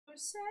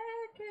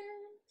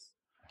seconds.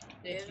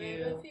 Did Give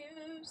it a few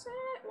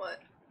seconds. What?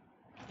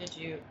 Did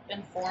you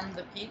inform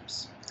the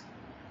peeps?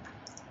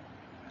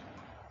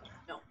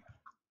 No.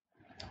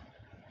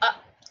 I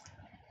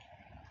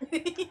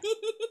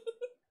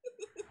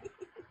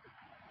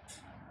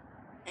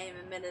am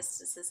a menace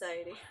to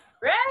society.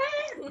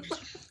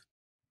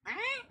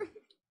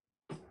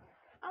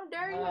 How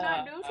dare you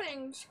not do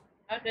things?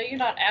 How dare you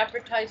not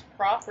advertise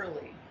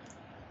properly?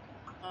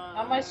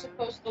 How am I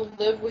supposed to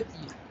live with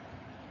you?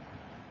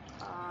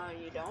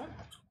 You don't?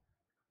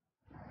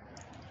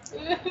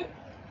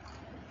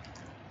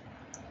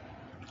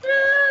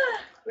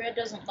 Red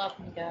doesn't love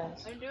me,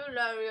 guys. I do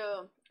love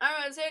you.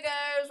 Alright, hey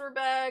guys, we're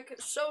back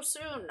so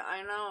soon.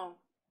 I know.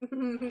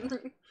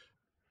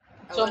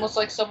 It's almost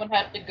like someone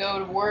had to go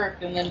to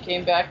work and then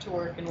came back to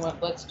work and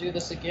went, let's do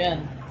this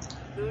again.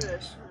 Do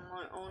this. I'm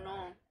like, oh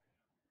no.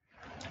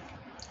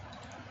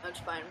 That's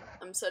fine.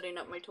 I'm setting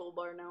up my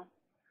toolbar now.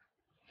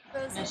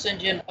 I'll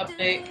send you an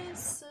update.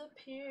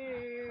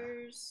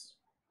 Disappears.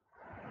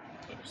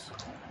 Yes.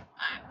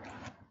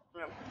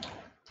 No.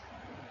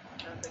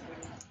 I don't think we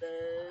need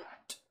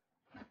that.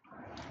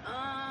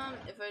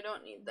 If I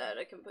don't need that,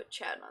 I can put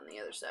chat on the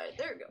other side.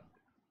 There we go.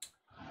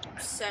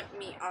 Sent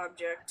me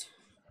object.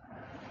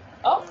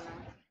 Oh.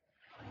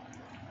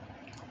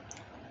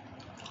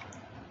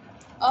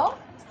 Oh.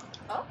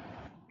 Oh.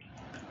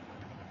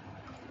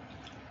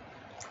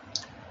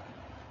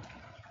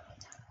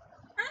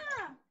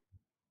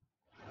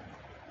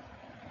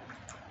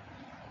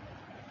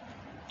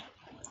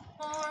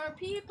 More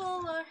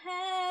people are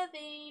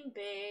having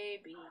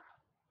babies.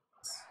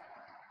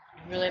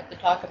 You really have to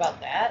talk about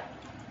that?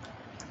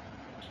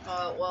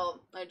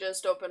 Well, I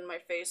just opened my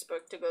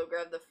Facebook to go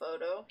grab the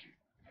photo.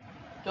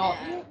 Don't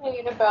you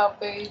hate about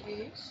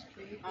babies?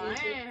 I ain't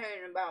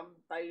hating about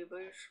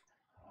babies.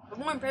 But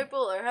more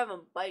people are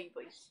having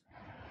babies.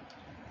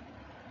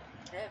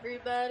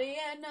 Everybody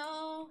I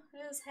know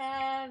is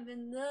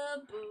having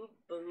the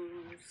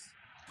boo-boos.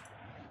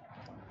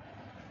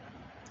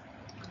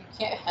 You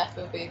can't have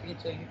a baby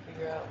until you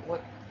figure out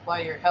why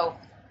your health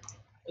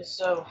is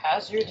so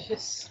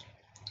hazardous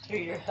to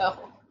your health.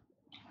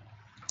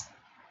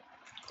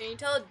 Can you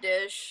tell a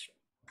dish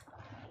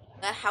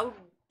that how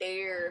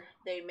dare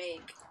they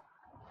make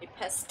a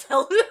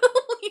pastel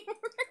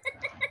lemur?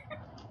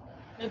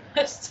 A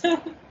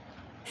pastel?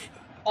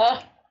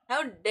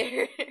 How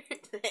dare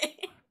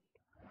they?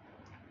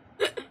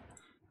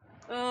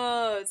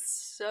 Oh, it's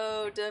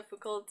so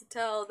difficult to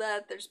tell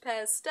that there's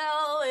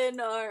pastel in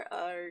our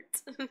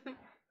art.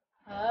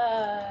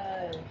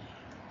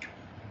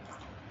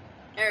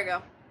 There we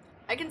go.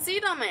 I can see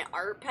it on my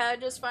art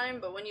pad just fine,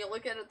 but when you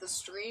look at it the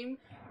stream,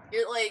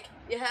 you're like,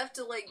 you have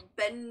to like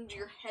bend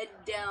your head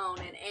down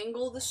and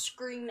angle the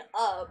screen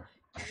up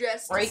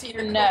just to see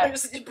the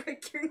colors.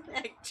 Break your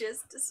neck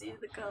just to see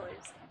the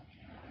colors.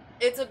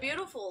 It's a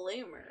beautiful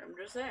lemur, I'm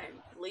just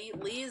saying.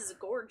 Lee is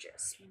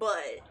gorgeous,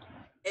 but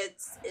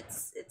it's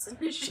an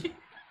issue.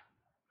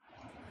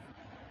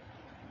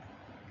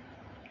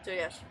 So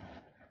yes,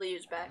 Lee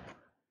is back.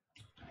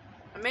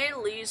 I made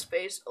Lee's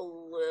face a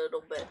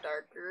little bit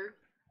darker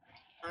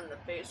on the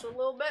face a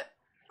little bit.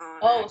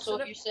 Oh, so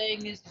what you're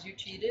saying is you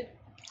cheated?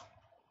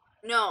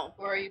 No.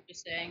 Or are you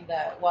just saying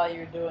that while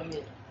you're doing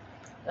it,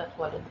 that's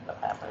what ended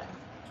up happening?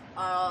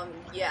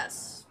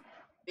 Yes.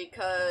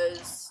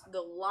 Because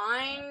the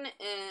line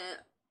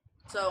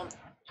so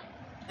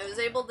I was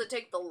able to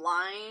take the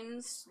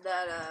lines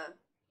that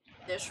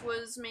Dish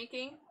was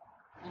making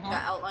to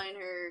outline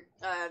her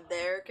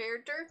their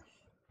character.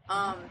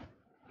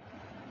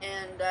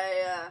 And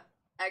I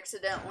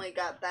accidentally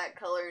got that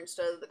color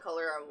instead of the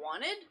color I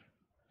wanted.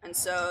 And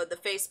so the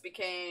face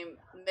became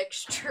a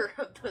mixture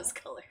of those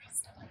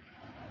colors.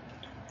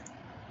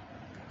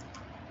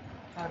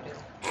 How do?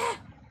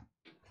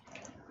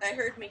 That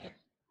hurt me.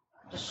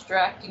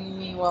 Distracting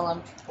me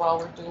while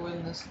we're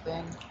doing this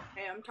thing.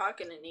 Hey, I'm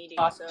talking and eating,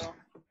 so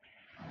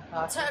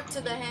talk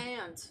to the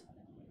hands.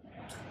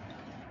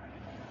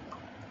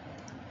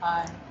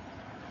 Hi.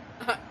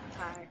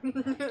 Hi.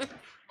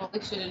 At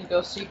least you didn't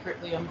go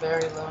secretly. I'm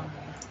very lonely.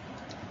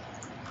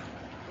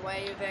 Why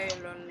are you very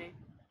lonely?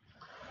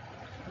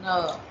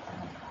 No.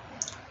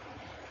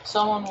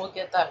 Someone will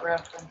get that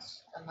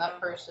reference, and that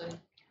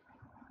person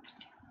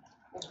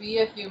will be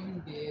a human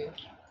being.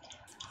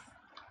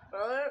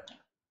 What?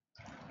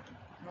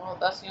 Well,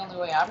 that's the only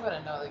way I'm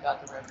gonna know they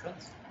got the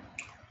reference.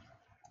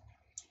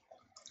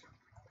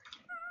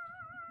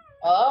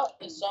 Oh,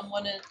 is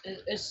someone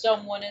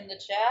in the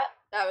chat?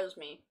 That was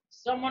me.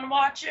 Someone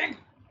watching?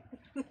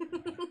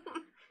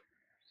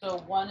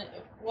 So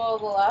well,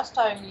 the last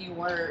time you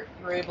were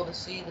able to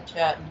see the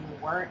chat and you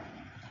weren't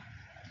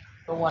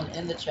the one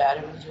in the chat,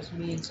 it was just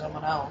me and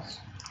someone else.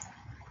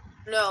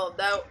 No,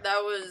 that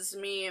was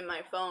me and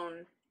my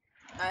phone.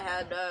 I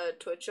had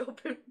Twitch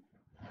open.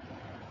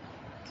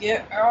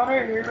 Get out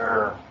of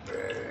here!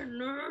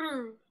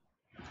 No.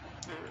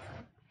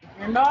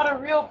 You're not a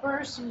real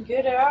person.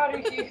 Get out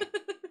of here.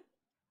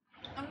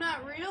 I'm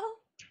not real?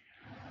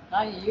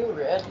 Not you,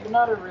 Red. You're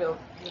not a real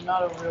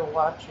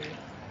watcher.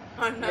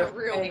 I'm You're not a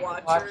real fake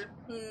watcher.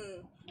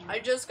 I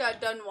just got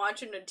done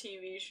watching a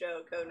TV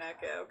show,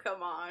 Koneko.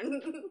 Come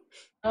on.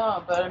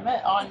 No, but I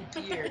meant on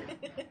here.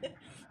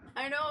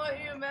 I know what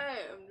you meant.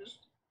 I'm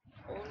just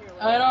pulling your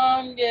leg. I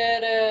don't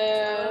get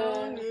it. I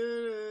don't get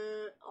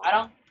it. Oh. I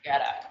don't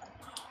get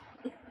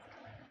it.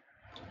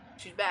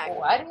 She's back.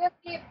 Why do you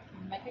keep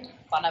making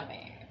fun of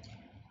me?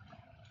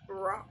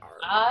 Rawr.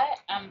 I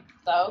am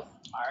so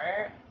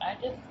smart. I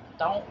just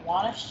don't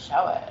want to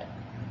show it.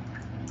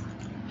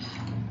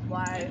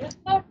 Why? You're just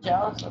so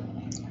jealous of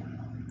me.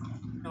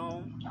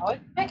 No. Always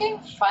making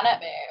fun of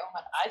me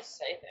when I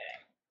say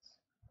things.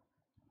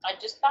 I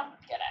just don't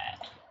get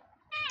it.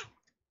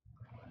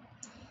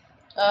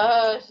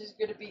 She's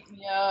gonna beat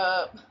me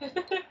up.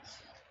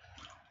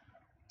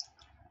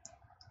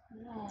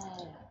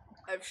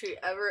 If she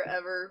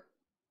ever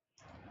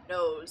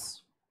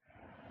knows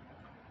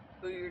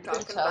who you're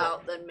talking tell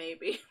about, her. then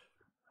maybe.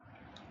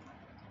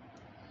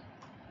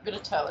 I'm gonna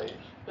tell her. She's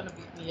gonna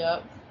beat me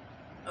up.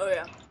 Oh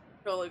yeah.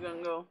 Totally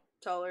gonna go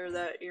tell her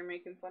that you're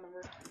making fun of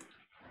her.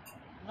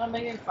 I'm not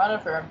making fun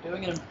of her. I'm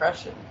doing an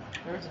impression.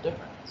 There's a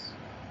difference.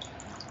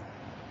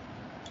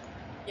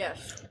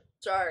 Yes.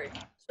 Sorry.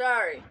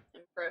 Sorry.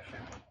 Impression.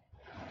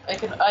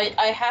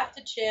 I have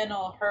to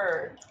channel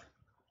her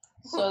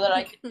so that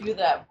I can do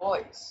that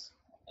voice.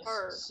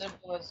 Her. As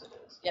simple as it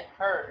is. Yeah,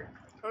 her.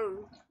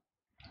 Oh.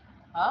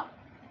 Huh?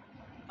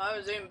 I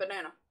was eating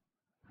banana.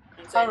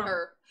 And said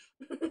Her.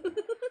 her.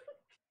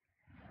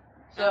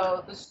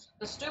 So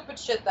the stupid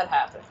shit that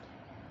happened.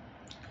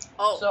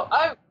 Oh. So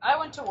I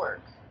went to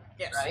work.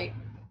 Yes. Right?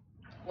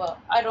 Well,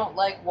 I don't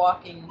like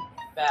walking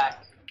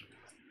back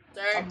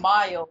Sorry. a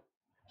mile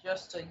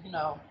just to,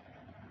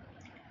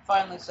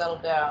 finally settle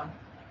down.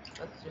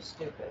 That's just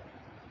stupid.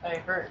 I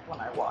hurt when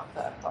I walk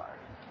that far.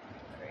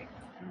 Right?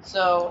 And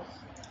so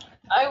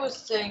I was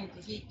saying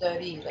to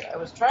Hitari that I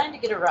was trying to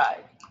get a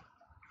ride.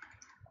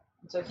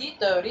 And so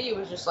Hitari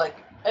was just like,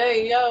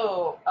 hey,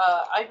 yo,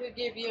 I could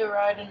give you a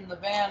ride in the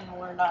van.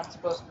 We're not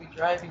supposed to be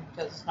driving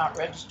because it's not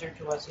registered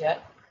to us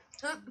yet.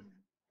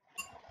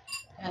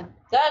 And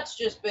that's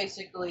just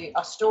basically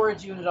a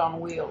storage unit on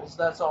wheels.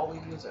 That's all we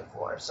use it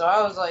for. So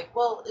I was like,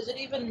 well, is it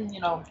even,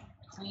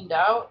 cleaned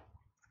out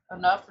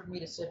enough for me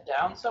to sit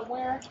down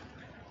somewhere?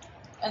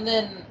 And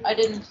then I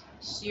didn't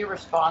see a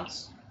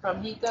response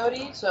from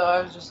Hitari, so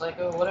I was just like,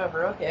 oh,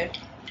 whatever, okay.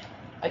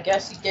 I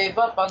guess he gave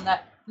up on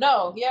that.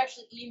 No, he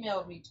actually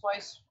emailed me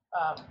twice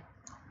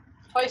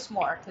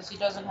more, because he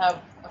doesn't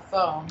have a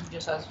phone. He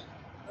just has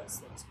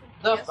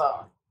the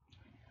phone.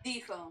 The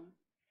phone.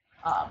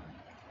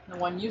 The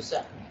one you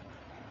sent me.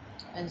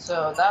 And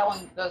so that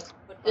one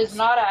is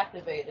not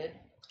activated.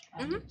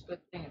 And it's a good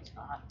thing it's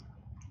not.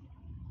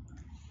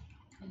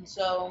 And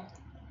so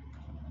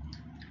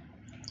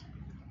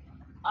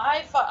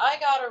I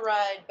got a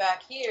ride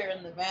back here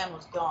and the van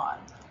was gone.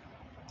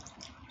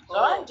 So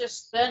I'm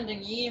just sending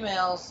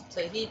emails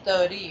to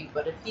Hitori,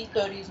 but if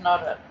Hitori's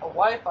not a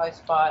Wi-Fi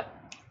spot,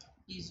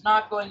 he's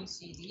not going to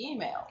see the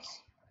emails.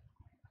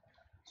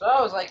 So I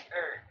was like,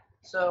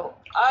 So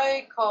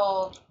I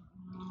called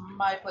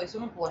my place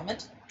of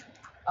employment,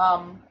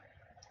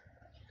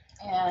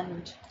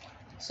 and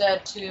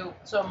said to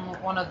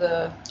one of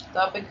the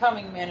up and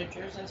coming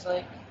managers, is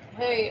like,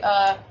 hey,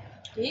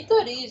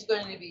 Hitori is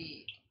going to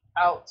be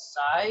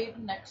outside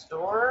next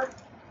door,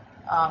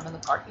 in the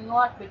parking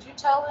lot. Could you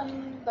tell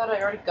him that I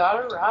already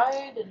got a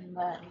ride and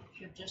that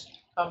he should just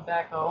come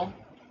back home?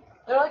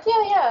 They're like,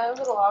 yeah, a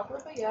little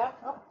awkward, but yeah.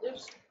 Oh,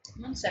 there's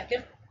 1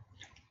 second.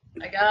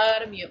 I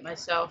gotta mute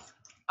myself.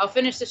 I'll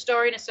finish the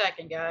story in a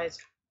second, guys.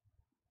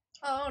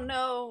 Oh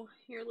no,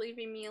 you're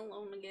leaving me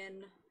alone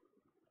again.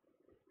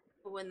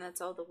 When that's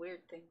all the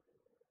weird thing.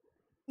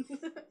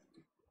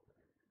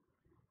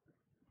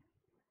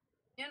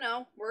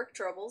 Work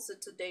troubles,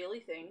 it's a daily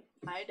thing.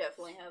 I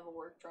definitely have a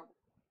work trouble.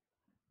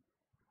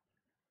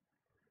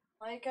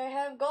 Like, I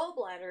have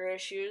gallbladder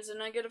issues,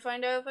 and I gotta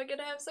find out if I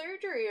gotta have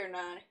surgery or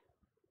not.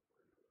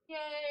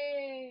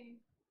 Yay!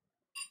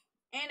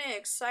 Ain't it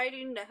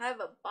exciting to have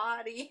a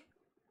body?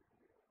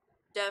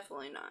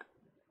 Definitely not.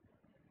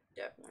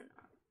 Definitely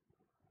not.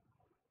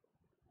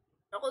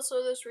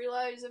 Also, just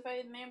realized if I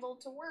had been able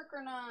to work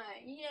or not.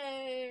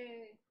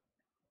 Yay!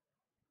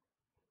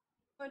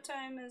 What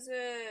time is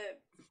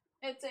it?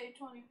 It's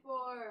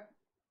 8:24.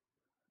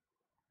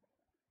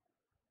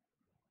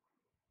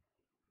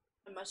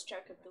 I must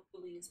check if the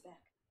Willy is back.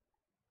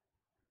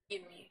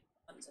 Give me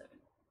 1 second.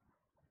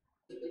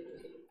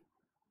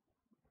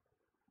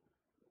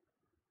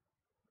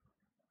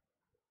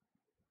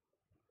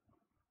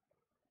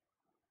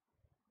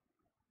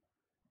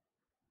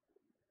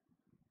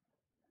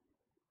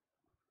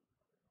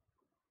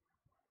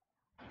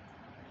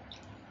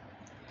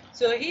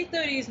 So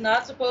Hitori's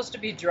not supposed to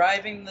be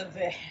driving the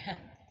van.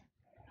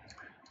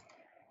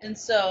 And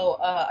so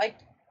I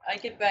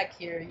get back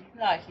here,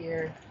 you're not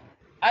here.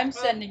 I'm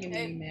sending him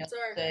an email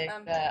saying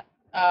that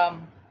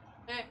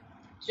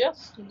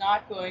just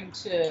not going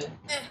to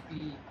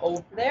be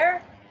over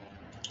there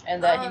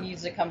and that he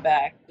needs to come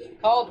back.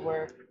 Called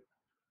work.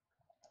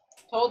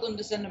 told them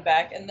to send them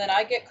back, and then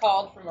I get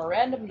called from a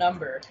random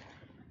number.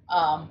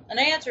 And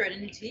I answer it,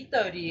 and it's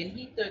Hitodi, and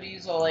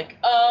Hitodi's all like,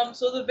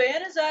 so the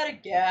van is out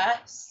of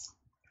gas.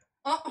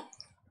 Oh.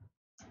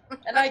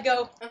 And I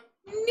go,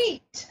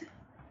 neat.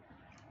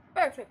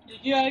 Perfect.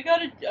 Yeah, I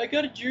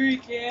got a jury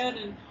can,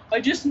 and I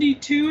just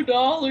need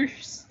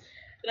 $2,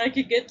 and I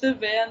could get the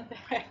van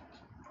back.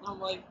 I'm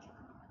like,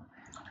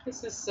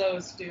 this is so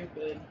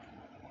stupid.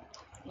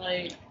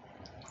 Like,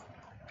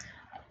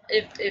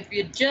 if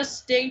you just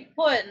stay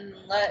put and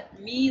let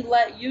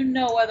you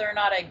know whether or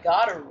not I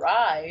got a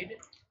ride,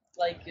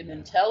 like an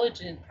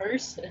intelligent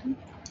person,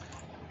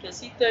 because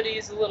he thought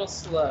he's a little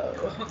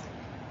slow.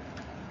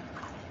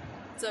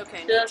 It's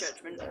okay, no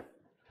judgment.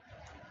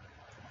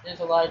 There's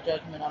a lot of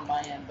judgment on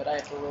my end, but I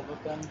have to live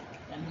with him,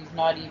 and he's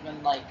not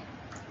even like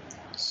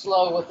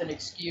slow with an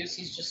excuse.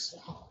 He's just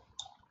slow.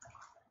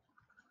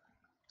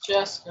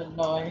 Just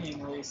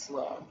annoyingly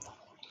slow.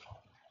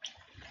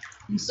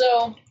 And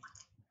so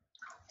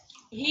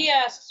he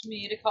asks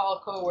me to call a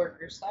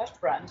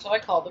coworker/friend, so I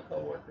call the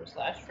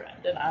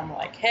coworker/friend, and I'm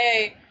like,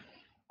 hey,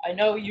 I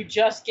know you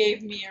just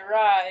gave me a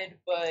ride,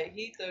 but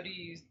he thought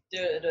he's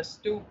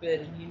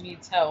stupid and he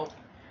needs help.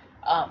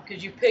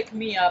 Could you pick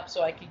me up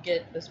so I could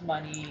get this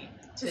money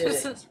to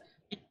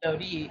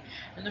Hitodi?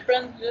 And the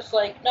friend's just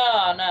like,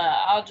 nah,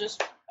 I'll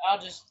just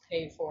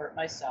pay for it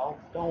myself.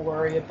 Don't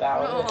worry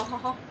about it.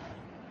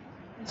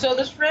 And so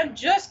this friend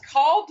just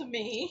called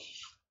me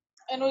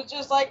and was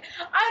just like,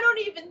 I don't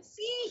even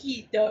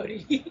see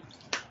Hitodi.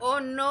 Oh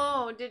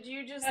no, did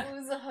you just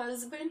lose a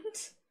husband?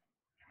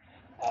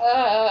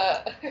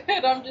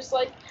 And I'm just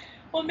like,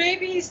 well,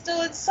 maybe he's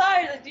still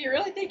inside. Like, do you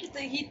really think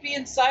he'd be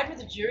inside with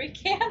a jury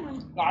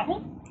can? I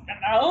don't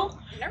know.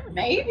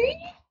 Maybe.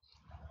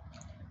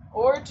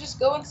 Or just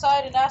go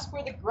inside and ask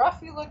where the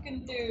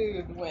gruffy-looking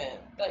dude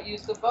went that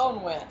used the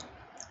phone went.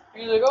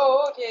 And he's like,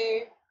 oh,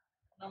 okay.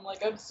 And I'm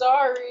like, I'm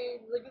sorry.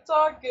 He's like, it's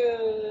all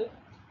good.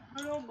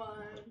 I don't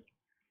mind.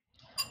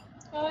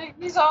 Like,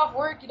 he's off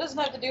work. He doesn't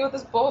have to deal with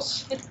this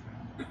bullshit.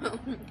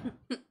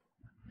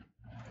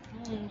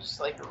 I'm just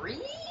like,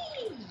 Hitodi,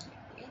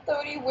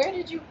 where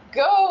did you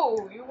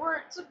go? You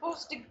weren't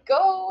supposed to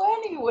go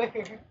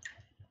anywhere.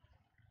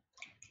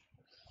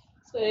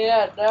 So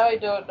yeah, now I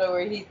don't know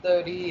where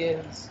Hitodi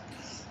is.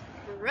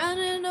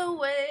 Running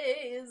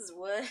away is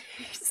what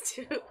he's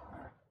doing.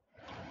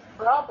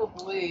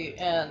 Probably,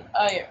 and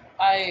I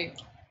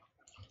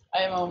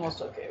am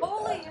almost okay with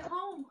Holy, that. you're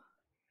home.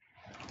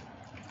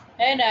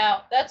 Hey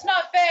now, that's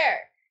not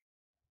fair!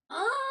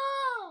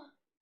 Ah!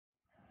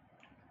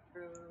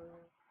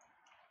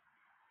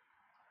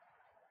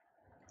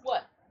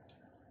 What?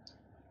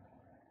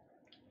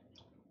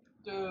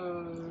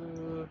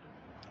 Dude.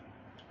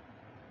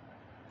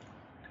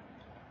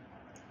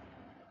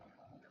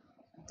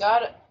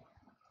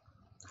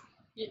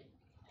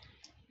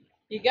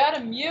 You gotta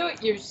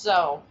mute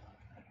yourself.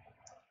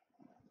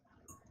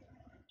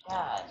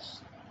 Gosh.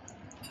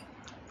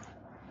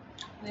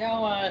 You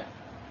know what?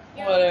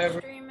 Yeah, Whatever.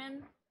 we're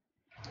streaming.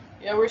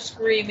 Yeah, we're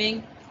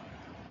screaming.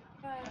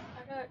 I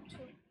got 2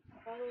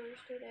 followers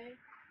today.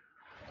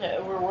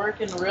 Yeah, we're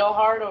working real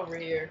hard over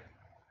here.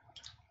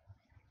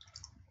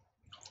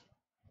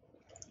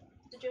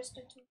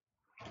 Suggested to.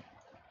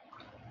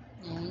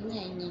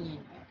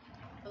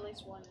 At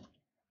least one.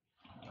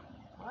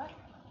 What?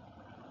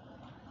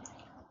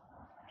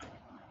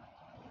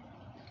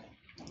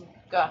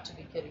 You've got to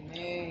be kidding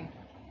me.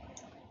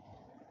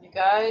 You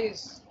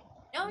guys.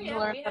 Oh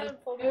yeah, we had a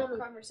full-blown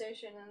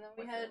conversation, and then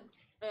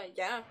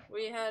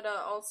we had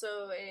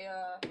also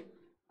a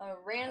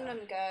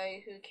random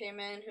guy who came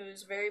in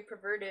who's very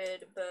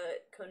perverted,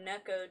 but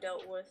Koneko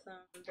dealt with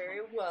him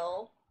very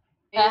well.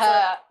 And he's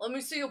like, let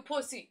me see your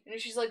pussy, and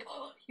she's like,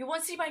 oh, you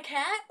want to see my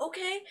cat?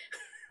 Okay.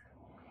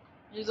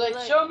 He's like,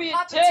 show me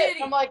a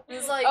tit. I'm like,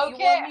 he's like, okay, you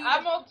want me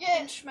I'm to okay.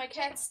 pinch my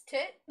cat's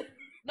tit?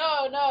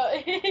 No.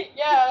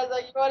 Yeah, I was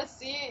like, you want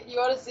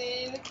to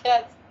see the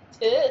cat's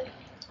tit?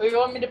 Or you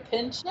want me to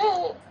pinch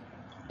it?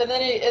 And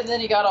then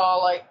he got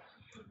all like,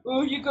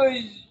 oh, you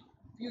guys,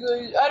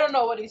 I don't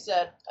know what he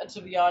said,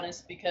 to be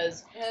honest,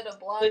 because I had to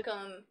block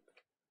him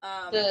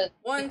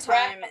one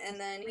time, and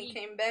then he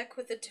came back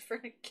with a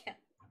different account.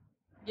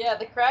 Yeah,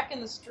 the crack in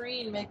the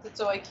screen makes it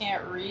so I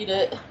can't read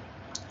it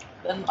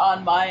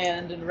on my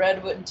end, and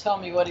Red wouldn't tell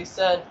me what he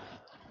said.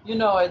 You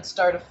know I'd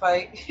start a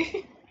fight.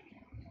 It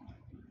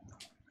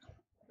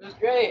was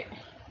great.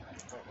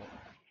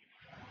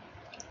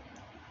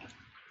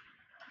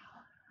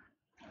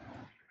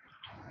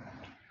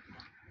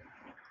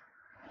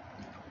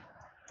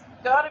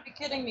 You gotta be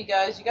kidding me,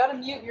 guys. You gotta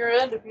mute your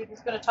end if you're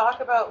just gonna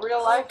talk about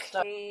real life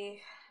stuff.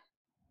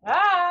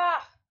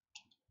 Ah!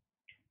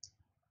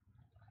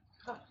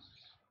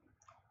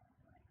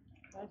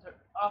 Guys are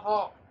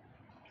awful.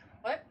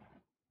 What?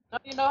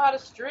 Don't you know how to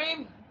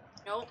stream?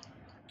 Nope.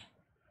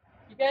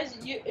 You guys,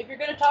 if you're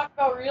gonna talk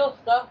about real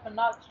stuff and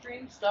not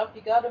stream stuff,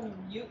 you gotta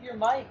mute your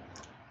mic.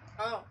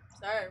 Oh,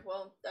 sorry.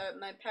 Well,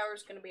 my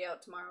power's gonna be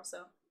out tomorrow,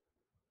 so.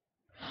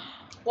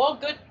 Well,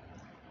 good.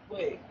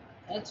 Wait,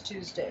 that's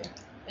Tuesday.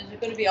 Is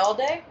it gonna be all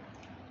day?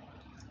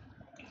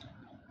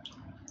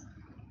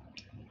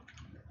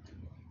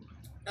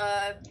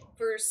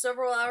 For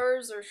several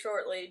hours or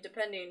shortly,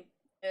 depending.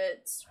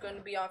 It's going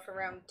to be off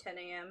around 10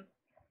 a.m.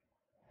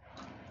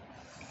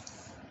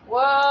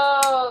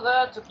 Whoa,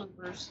 that's a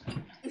poopers.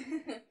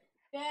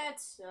 That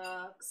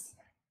sucks.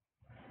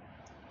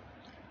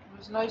 It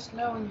was nice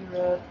knowing you,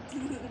 Red.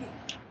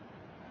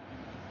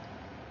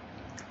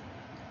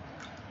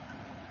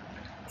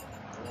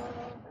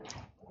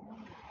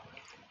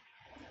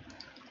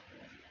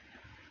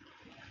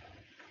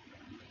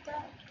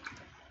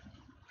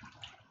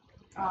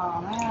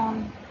 Oh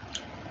man.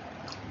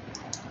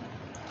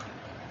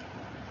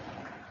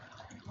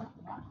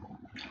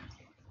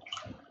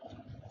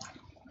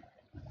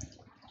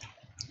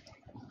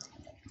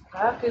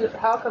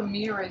 How come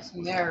me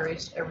erasing there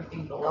erased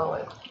everything below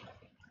it?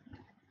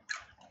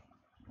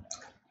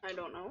 I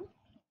don't know.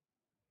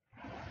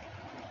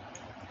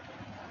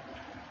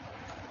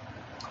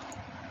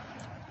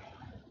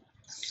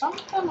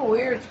 Something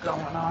weird's going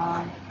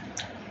on.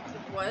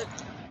 What?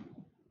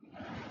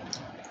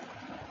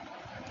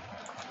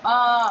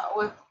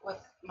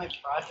 With my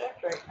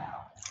project right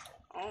now.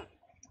 Oh.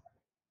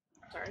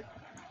 Sorry.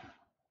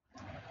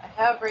 I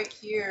have right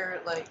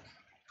here, like,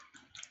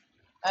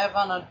 I have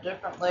on a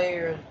different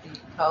layer the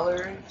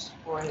colors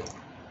for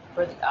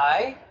the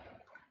eye.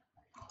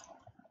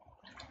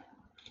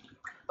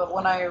 But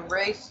when I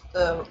erased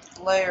the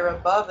layer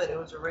above it, it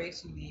was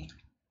erasing the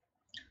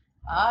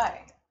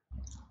eye.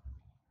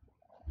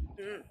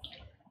 Mm.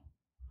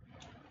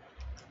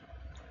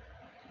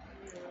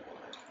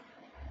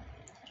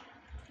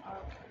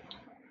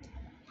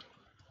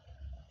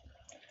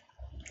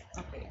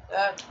 Okay,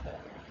 that's better.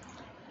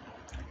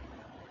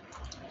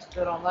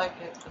 Still don't like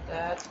it, but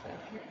that's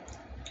better.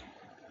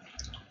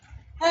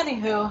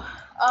 Anywho,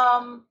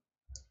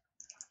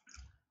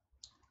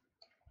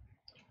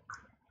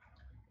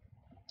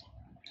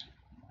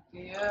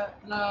 yeah,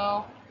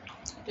 no,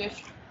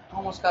 Dish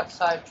almost got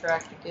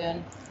sidetracked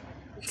again.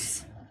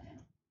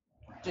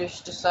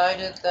 Dish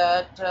decided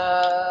that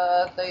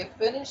they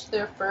finished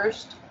their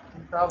first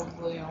and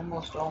probably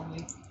almost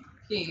only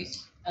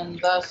piece,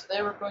 and thus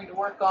they were going to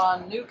work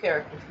on new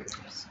character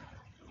features.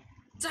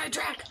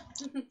 Sidetrack!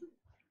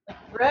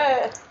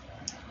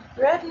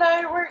 Red and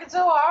I are working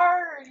so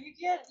hard.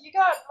 You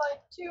got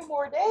like 2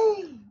 more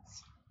days.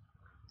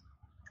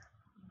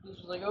 Dish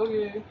was like,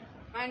 okay.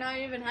 Might not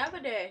even have a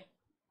day.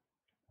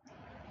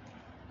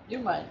 You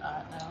might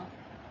not know.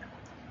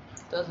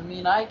 Doesn't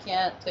mean I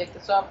can't take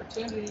this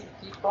opportunity to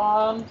keep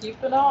on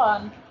keeping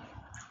on.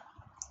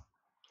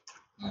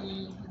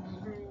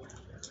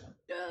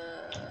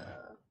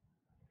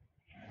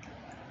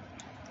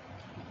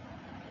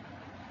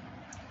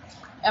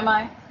 Am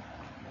I?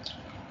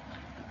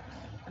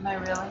 Am I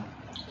really?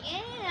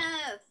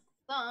 Yes!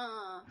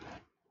 I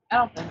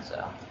don't think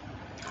so.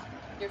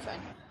 You're fine.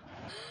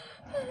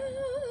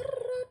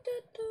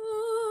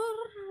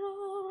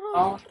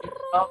 Oh,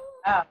 install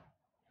an app.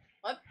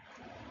 What?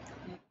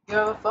 You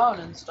have a phone,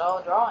 install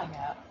a drawing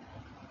app.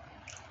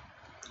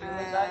 Do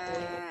as I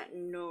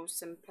No,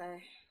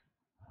 senpai.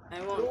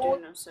 I won't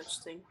do no such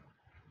thing.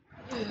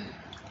 did.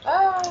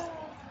 Ah.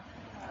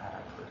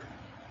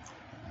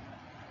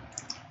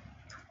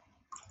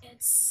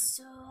 It's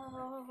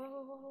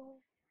so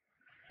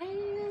pale.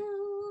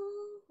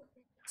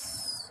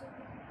 It's so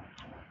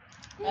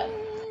pale.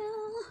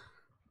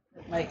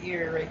 My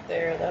ear right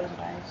there, that was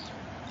nice.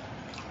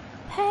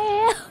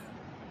 Pale.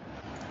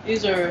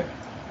 These are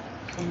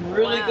some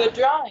really Wow. good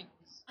drawings.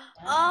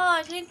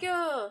 Oh, thank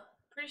you.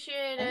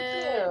 Appreciate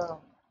Thank it.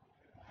 you.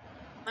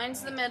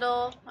 Mine's the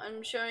middle.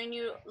 I'm showing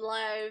you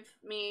live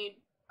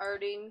me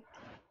arting.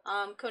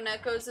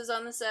 Koneko's is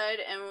on the side,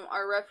 and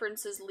our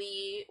reference is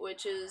Lee,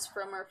 which is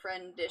from our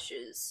friend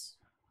Dishes.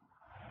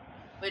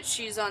 But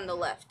she's on the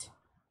left.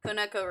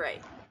 Koneko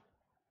right.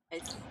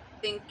 I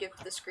think if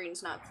the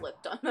screen's not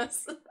flipped on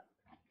us.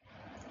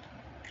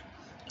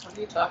 What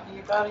are you talking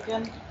about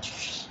again?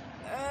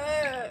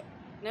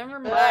 Never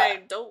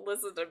mind. Don't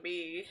listen to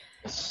me.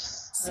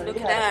 No, Look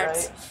at that.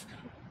 Right.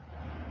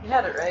 You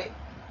had it right.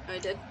 I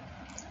did.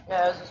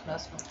 Yeah, I was just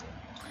messing with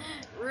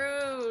you.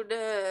 Rude.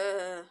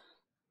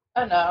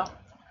 I know.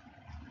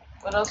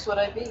 What else would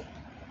I be?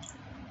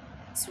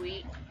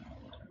 Sweet.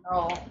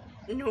 No.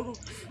 No.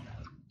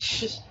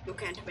 You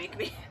can't make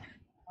me.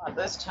 Not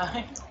this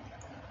time.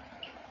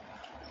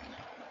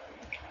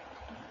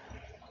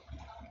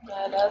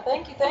 But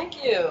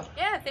thank you.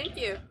 Yeah, thank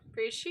you.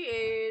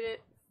 Appreciate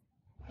it.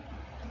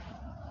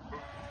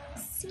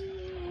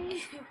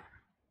 See.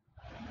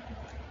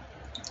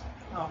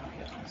 Oh my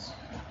goodness.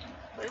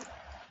 What?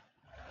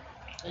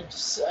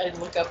 I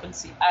look up and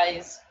see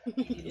eyes.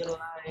 Little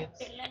eyes.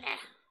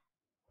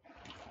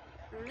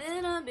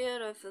 Little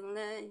beautiful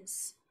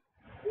eyes.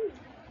 There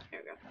we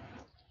go.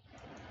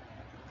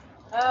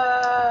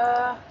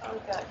 What we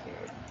got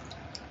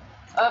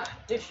here?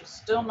 Dish is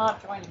still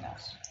not joining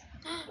us.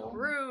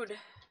 Rude.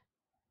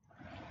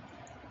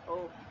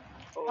 Oh.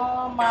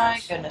 Oh my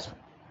gosh. goodness.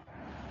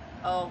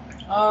 Oh.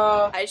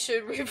 I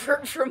should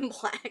revert from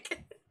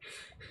black.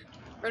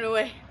 Run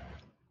away.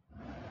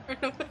 Run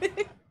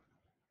away.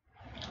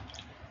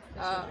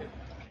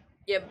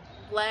 Yeah,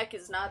 Black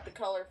is not the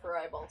color for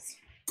eyeballs.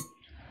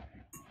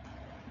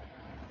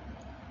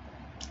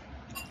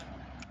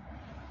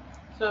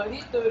 So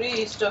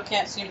he still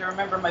can't seem to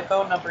remember my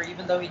phone number,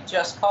 even though he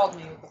just called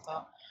me with the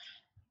phone.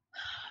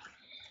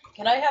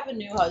 Can I have a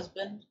new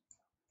husband?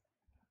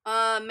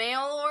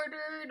 Mail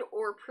ordered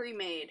or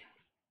pre-made?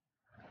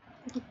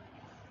 Are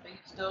you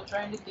still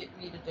trying to get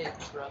me to date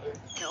your brother?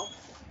 No.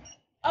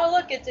 Oh,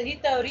 look, it's a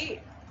hitori.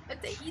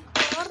 It's a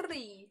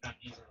hitori.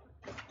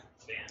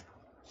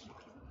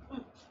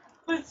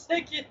 1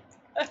 second.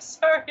 I'm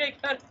sorry,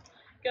 I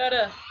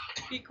gotta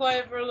be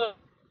quiet for a little.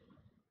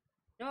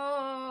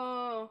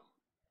 No.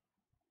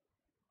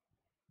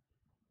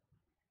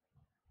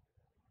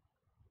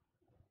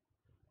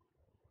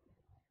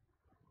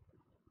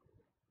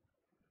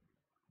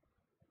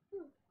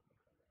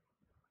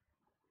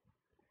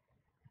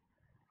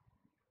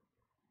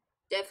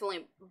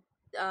 Definitely,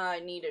 I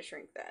need to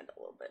shrink that a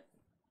little bit.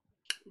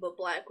 But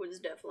black was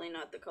definitely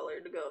not the color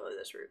to go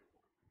this route.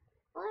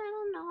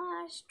 Little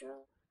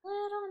nostrils,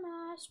 little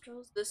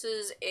nostrils. This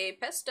is a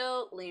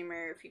pastel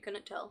lemur, if you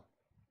couldn't tell.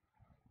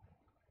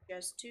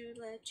 Just to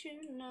let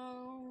you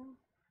know.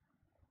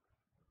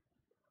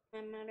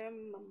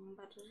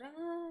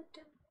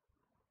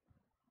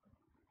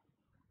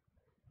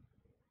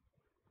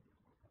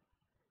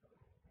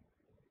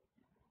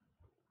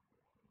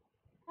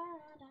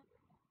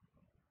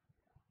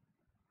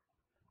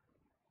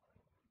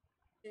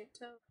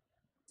 TikTok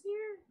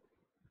here.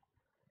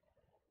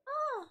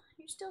 Oh,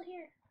 you're still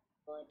here.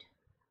 Good.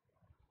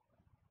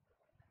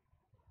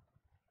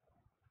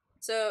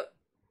 So,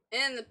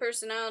 and the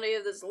personality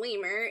of this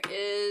lemur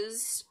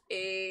is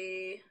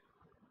a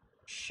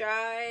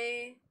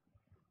shy,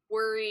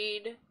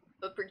 worried,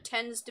 but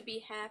pretends to be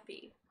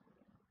happy.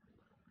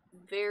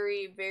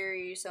 Very,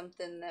 very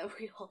something that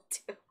we all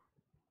do.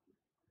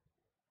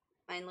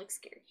 Mine looks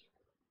scary.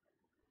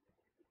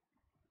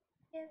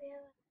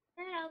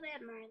 I'll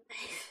bet more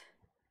life.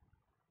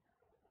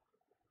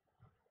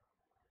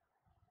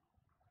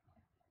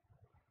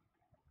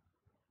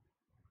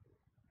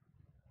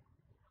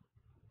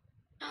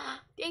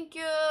 Thank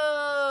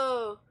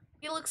you.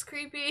 He looks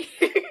creepy.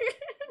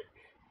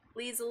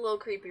 Lee's a little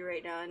creepy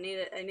right now. I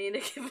need to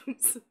give him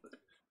some.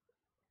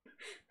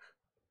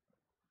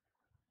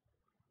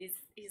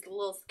 He's a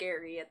little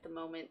scary at the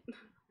moment.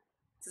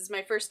 This is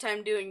my first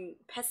time doing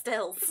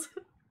pastels.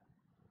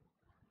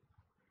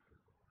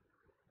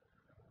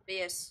 But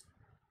yes.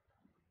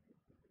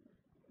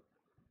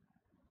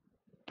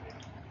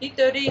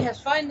 Hitori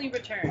has finally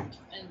returned,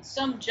 and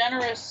some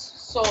generous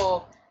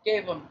soul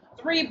gave him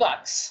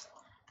 $3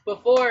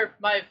 before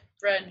my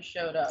friend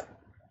showed up.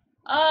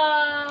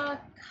 Cotton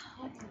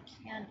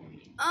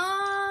candy.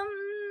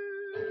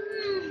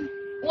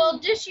 Well,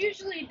 Dish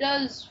usually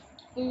does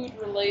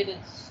food-related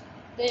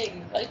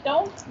things. I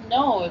don't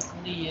know if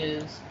Lee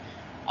is.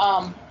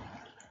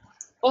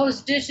 Well,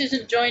 as Dish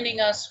isn't joining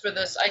us for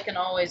this, I can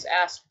always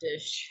ask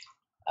Dish.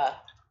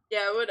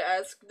 Yeah, I would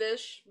ask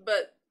Dish,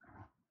 but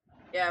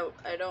yeah,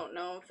 I don't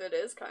know if it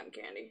is cotton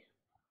candy.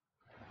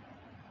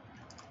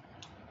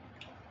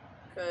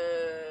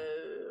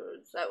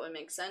 Cause that would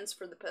make sense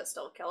for the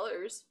pastel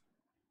colors.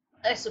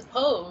 I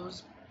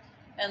suppose.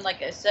 And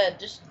like I said,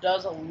 just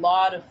does a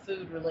lot of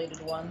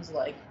food-related ones,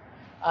 like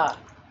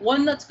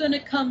one that's gonna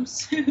come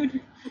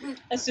soon,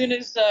 as soon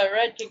as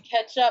Red can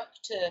catch up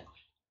to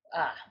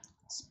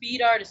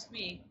speed artist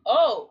me.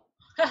 Oh,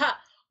 haha,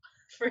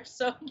 for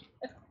some.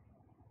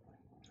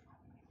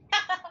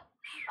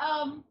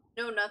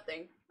 No,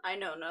 nothing. I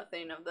know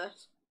nothing of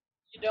this.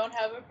 You don't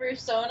have a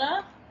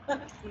persona?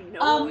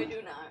 No, I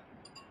do not.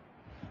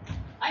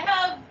 I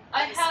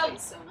have.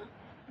 Persona.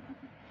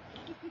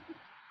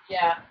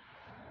 Yeah,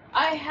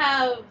 I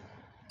have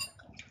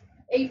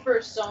a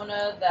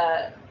persona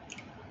that,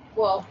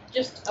 well,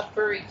 just a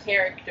furry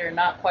character,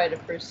 not quite a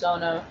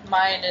persona.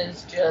 Mine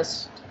is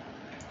just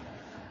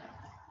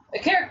a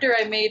character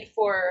I made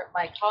for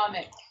my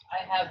comic.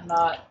 I have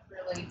not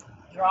really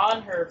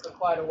drawn her for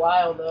quite a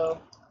while, though.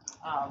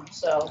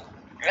 So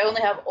I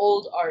only have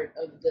old art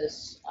of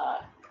this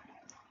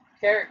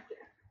character.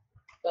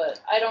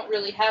 But I don't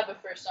really have a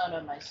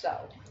persona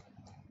myself.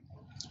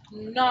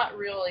 Not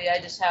really, I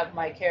just have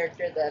my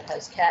character that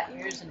has cat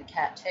ears and a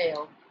cat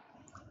tail.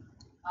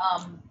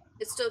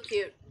 It's still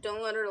cute.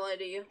 Don't let her lie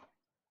to you.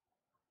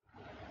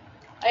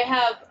 I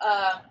have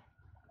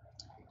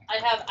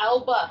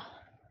Alba,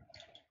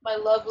 my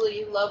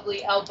lovely,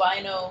 lovely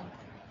albino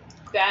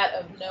bat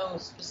of no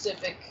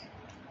specific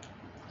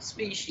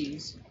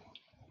species.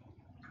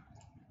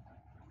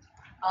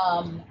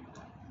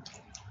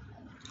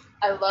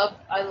 I love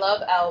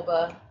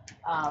Alba,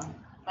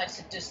 my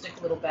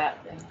sadistic little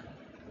bat thing.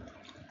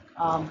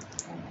 I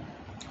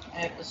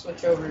have to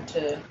switch over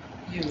to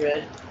you,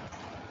 Red.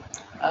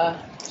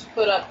 Just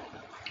put up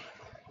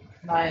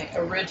my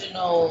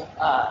original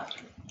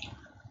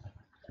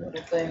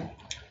little thing.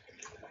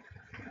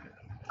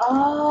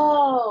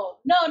 Oh,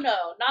 no,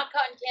 not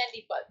cotton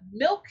candy, but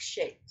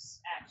milkshakes,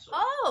 actually.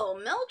 Oh,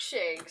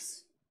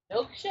 milkshakes.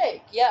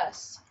 Milkshake,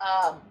 yes.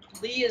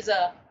 Lee is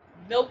a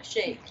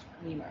milkshake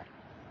lemur.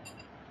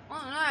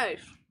 Oh, nice.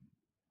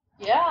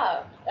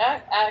 Yeah,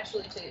 that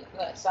actually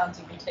that sounds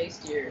even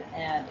tastier,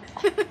 and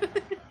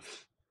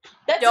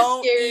that's a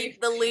Don't scary eat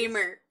the phrase.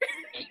 lemur.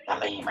 Eat the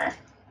lemur.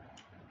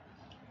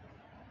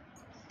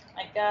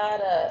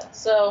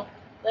 So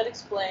that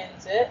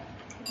explains it.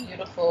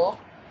 Beautiful.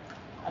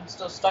 I'm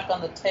still stuck on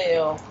the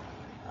tail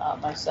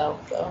myself,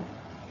 though.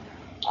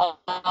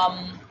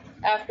 Um,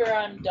 After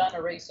I'm done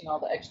erasing all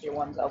the extra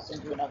ones, I'll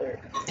send you another.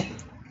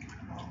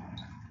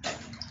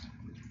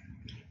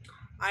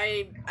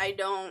 I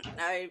don't.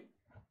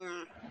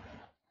 Mm.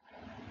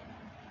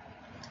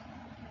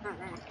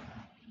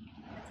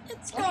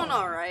 It's going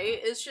alright.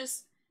 It's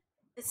just.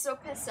 It's so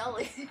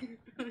pastelly.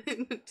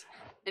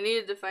 I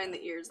needed to find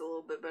the ears a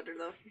little bit better,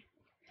 though.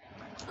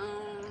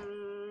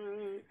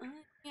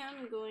 I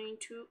am going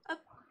to up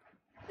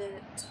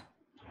it.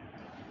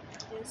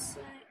 Yes,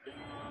 I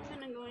am,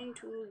 and I'm going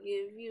to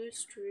give you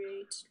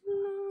straight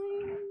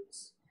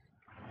lines.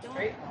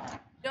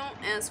 Don't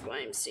ask why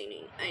I'm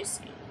singing. I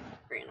sing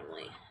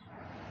randomly.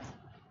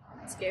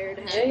 Scared,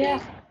 happy,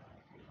 Yeah.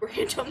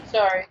 random.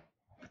 Sorry,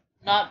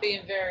 not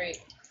being very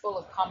full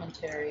of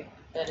commentary.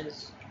 That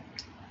is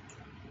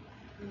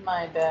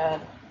my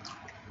bad.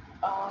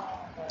 Oh,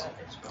 that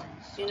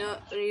explains. You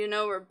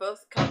know, we're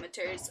both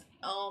commentaries.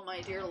 Oh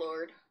my dear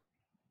lord.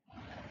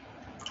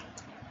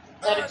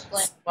 That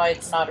explains why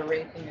it's not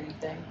erasing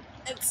anything.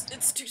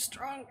 It's too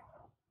strong.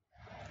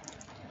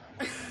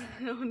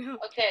 Oh no.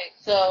 Okay,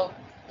 so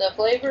the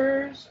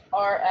flavors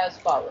are as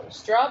follows: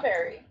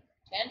 strawberry,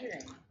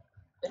 tangerine,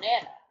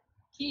 banana,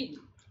 kiwi,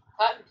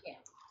 cotton candy,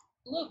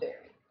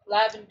 blueberry,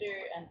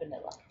 lavender, and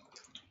vanilla.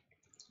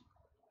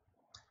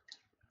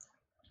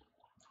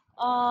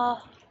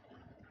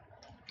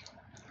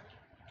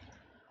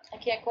 I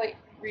can't quite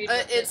read.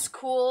 It's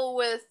cool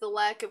with the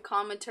lack of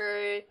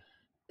commentary.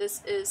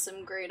 This is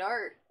some great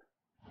art.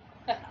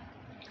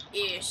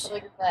 Ish.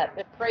 Look at that.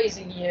 They're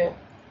praising you.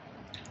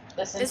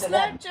 Listen it's to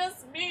not them.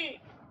 just me.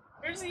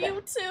 There's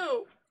you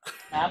too.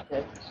 I'm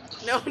good.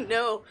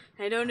 No,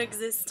 I don't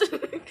exist.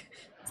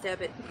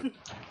 Stab it.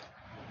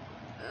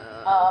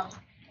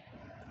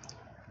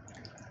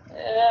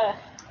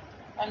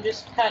 I'm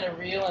just kind of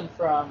reeling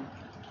from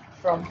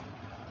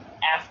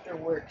after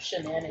work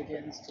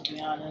shenanigans, to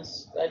be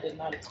honest. I did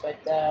not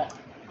expect that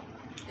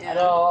at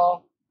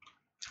all.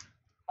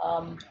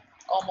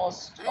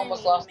 Almost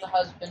lost a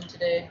husband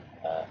today.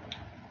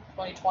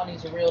 2020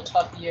 is a real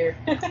tough year.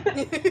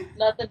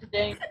 Nothing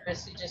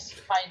dangerous. He just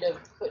kind of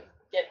couldn't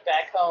get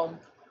back home.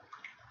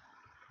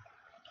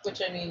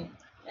 Which, I mean,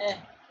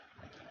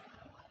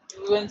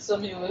 you win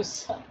some, you lose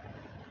some.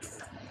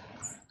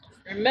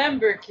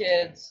 Remember,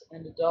 kids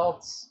and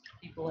adults,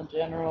 people in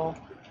general,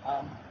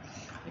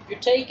 if you're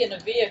taking a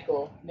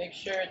vehicle, make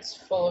sure it's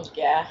full of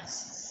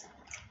gas.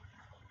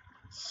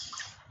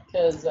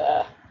 Because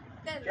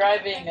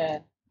driving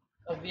a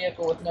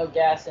vehicle with no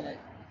gas in it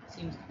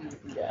seems to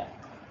be the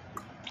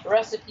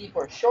recipe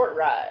for a short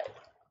ride.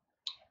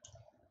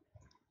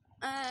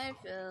 I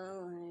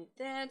feel like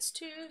that's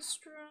too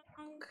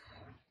strong.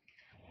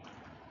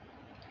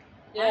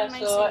 Yeah, why am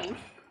I singing?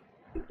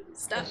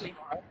 Stop me.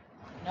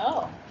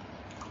 No.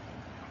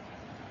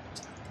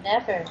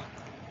 Never.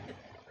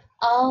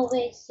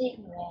 Always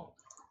sing, Red.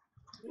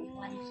 We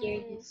want to hear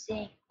you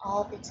sing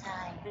all the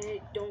time.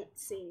 I don't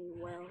sing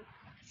well.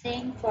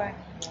 Sing for me,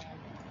 Red.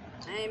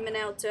 I'm an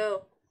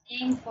alto.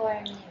 Sing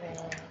for me,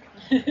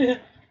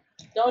 Red.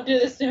 Don't do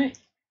this to me.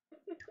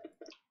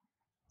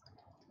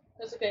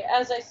 That's okay.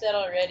 As I said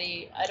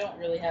already, I don't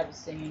really have a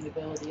singing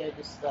ability. I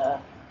just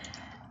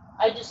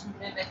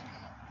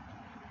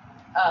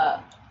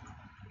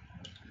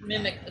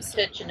mimic the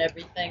pitch and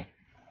everything.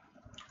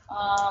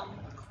 I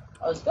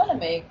was gonna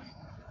make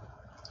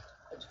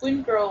a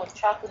twin girl with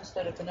chocolate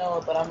instead of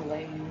vanilla, but I'm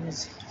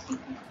lazy.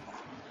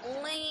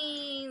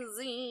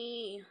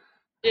 Lazy.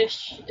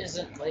 Dish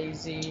isn't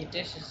lazy.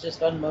 Dish is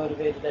just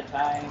unmotivated at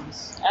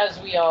times, as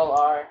we all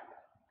are.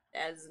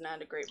 That is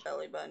not a great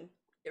belly button.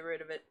 Get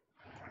rid of it.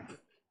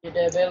 Your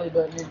dead belly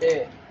button, you're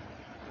dead.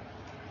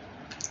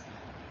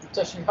 You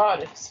touched me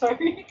harder.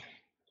 Sorry.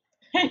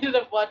 I ended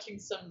up watching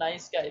some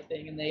nice guy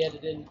thing, and they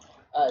edited in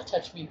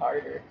 "Touch Me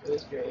Harder." It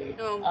was great.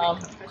 Oh my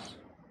gosh.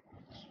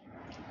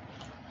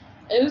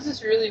 It was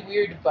this really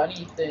weird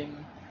bunny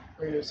thing,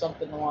 or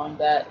something along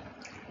that,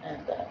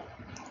 and the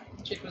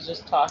chick was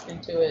just talking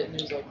to it, and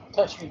it was like,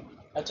 "Touch me,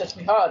 touch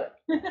me harder."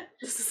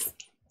 It's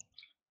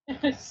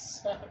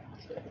so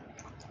good,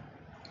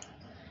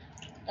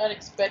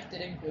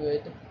 unexpected and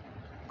good.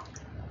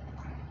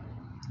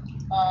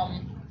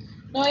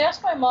 No, I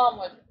asked my mom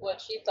what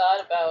she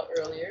thought about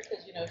earlier,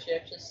 because, she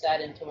actually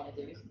sat into one of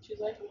these, and she's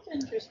like, it's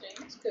interesting,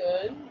 it's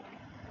good.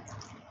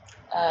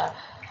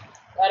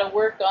 Gotta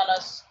work on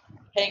us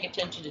paying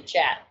attention to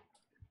chat.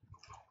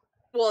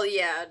 Well,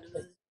 yeah,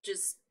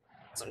 just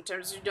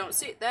sometimes you don't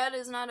see it. That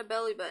is not a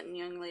belly button,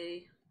 young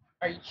lady.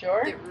 Are you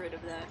sure? Get rid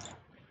of that.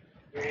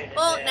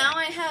 Now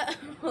I have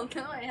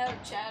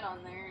chat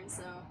on there, and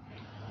so...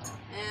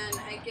 And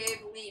I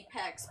gave Lee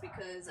pecs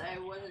because I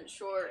wasn't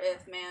sure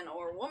if man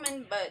or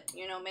woman, but,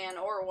 man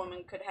or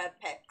woman could have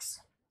pecs.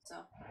 So.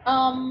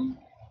 Um.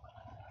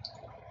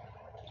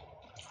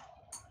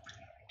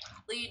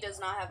 Lee does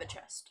not have a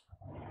chest.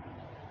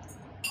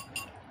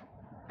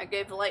 I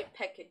gave a light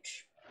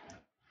package.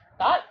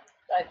 I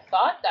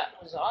thought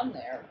that was on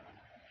there.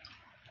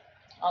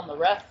 On the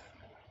ref.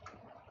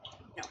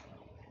 No.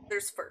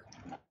 There's fur.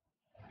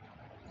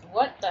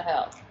 What the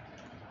hell?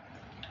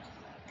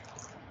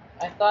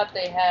 I thought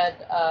they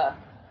had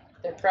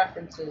their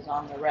preferences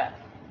on the ref.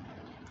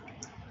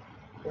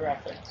 The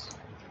reference.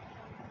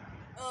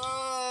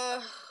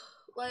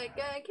 Like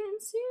I can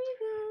see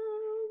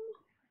them.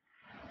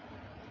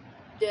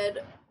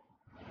 Dead.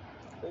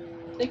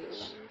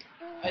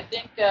 I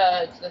think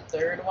it's the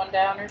third one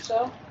down or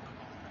so.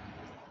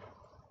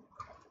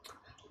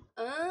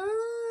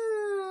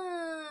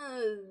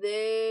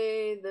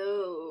 They,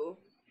 though.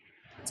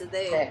 It's a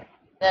they. Okay.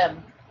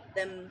 Them.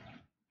 Them.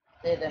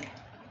 They, them.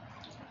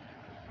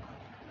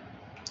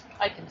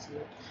 I can see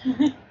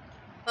it.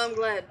 I'm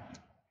glad.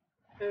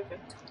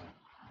 Perfect.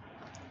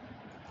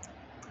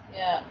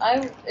 Yeah,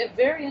 it's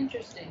very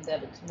interesting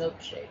that it's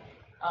milkshake.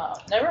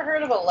 Never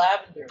heard of a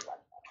lavender one,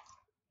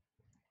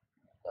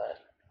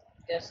 but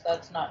I guess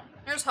that's not.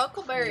 There's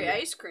huckleberry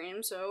ice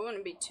cream, so it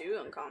wouldn't be too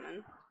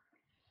uncommon.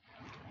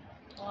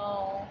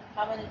 Well,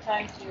 how many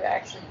times do you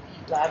actually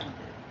eat lavender?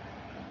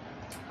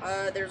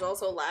 There's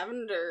also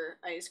lavender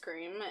ice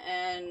cream,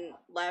 and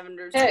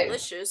lavender's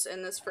delicious,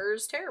 and this fur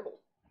is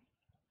terrible.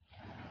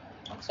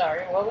 I'm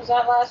sorry, what was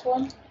that last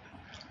one?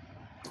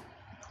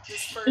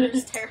 This fur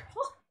is terrible.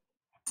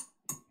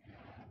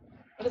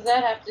 What does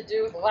that have to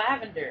do with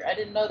lavender? I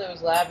didn't know there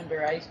was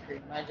lavender ice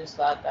cream. I just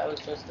thought that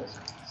was just a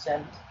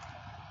scent.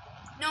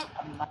 Nope.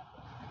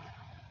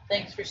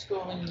 Thanks for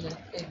schooling the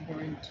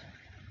ignorant.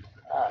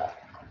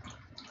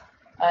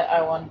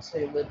 I want to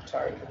say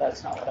libtard, but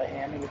that's not what I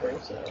am either,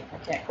 so I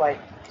can't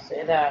quite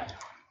say that.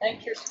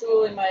 Thanks for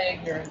schooling my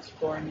ignorance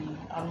for me.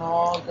 I'm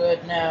all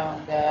good now,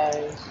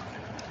 guys.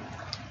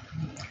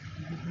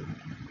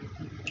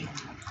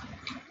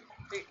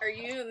 Are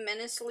you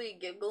menacingly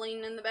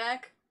giggling in the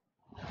back?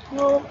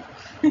 No.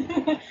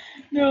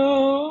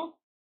 No.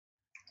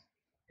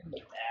 In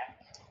the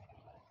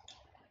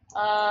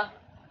back.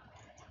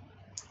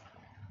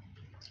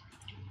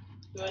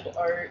 Good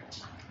art.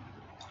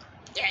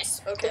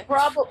 Yes. Okay. The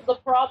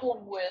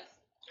problem with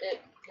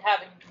it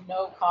having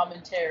no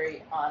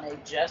commentary on a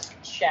just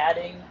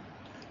chatting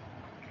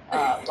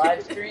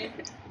live stream,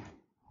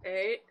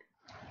 right?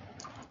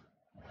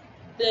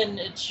 Then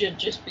it should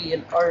just be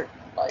an art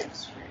live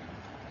stream.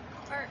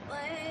 Art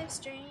live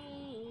stream.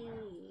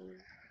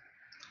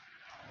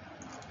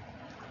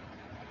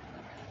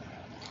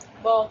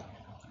 Well,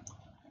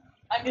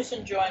 I'm just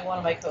enjoying one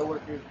of my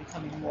coworkers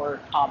becoming more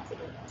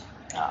confident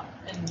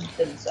in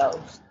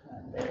themselves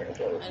and their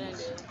abilities. I didn't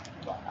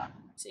do it.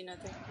 See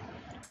nothing.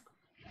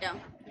 Yeah.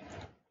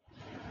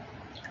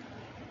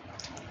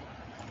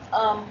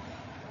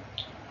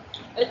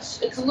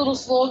 It's a little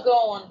slow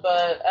going,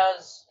 but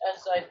as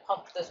I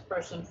pump this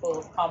person full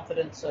of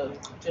confidence of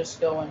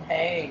just going,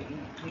 hey,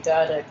 you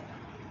gotta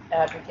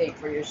advocate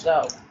for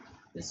yourself.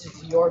 This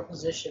is your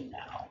position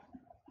now,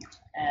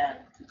 and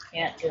you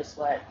can't just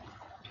let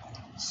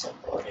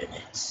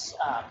subordinates,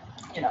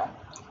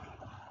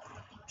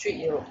 treat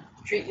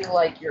you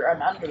like you're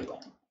an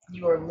underling.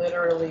 You are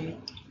literally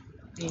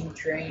being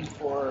trained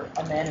for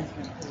a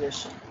management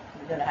position.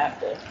 You're gonna have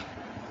to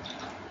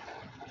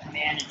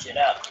manage it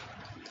up.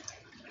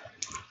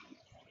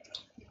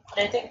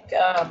 And I think,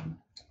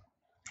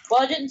 well,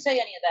 I didn't say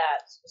any of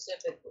that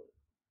specifically.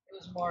 It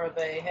was more of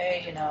a,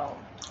 hey,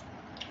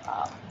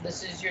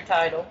 this is your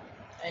title,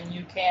 and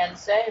you can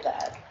say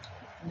that.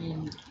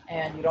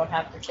 And you don't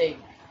have to take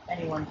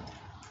anyone,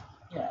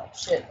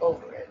 shit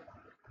over it.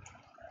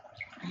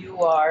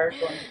 You are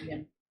going to be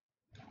in.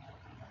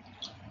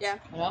 Yeah.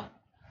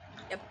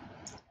 Yep.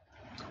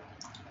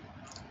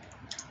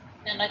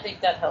 And I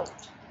think that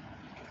helped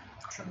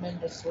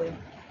tremendously.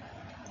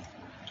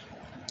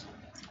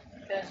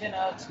 Because,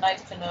 it's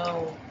nice to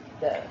know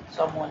that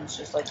someone's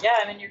just like, yeah,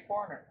 I'm in your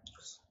corner.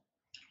 Just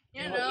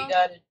do what you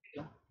gotta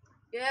do.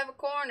 You have a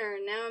corner,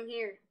 and now I'm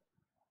here.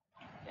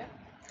 Yeah.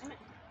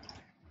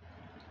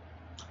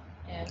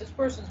 And this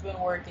person's been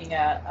working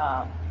at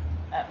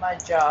my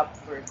job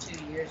for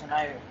 2 years, and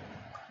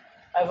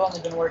I've only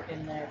been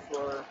working there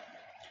for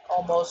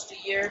almost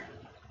a year.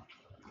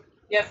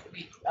 You have to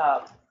be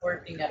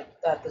working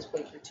at this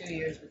place for 2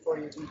 years before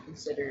you'd be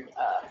considered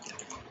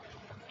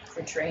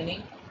for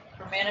training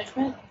for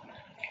management.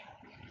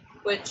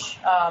 Which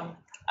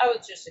I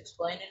was just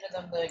explaining to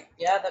them that,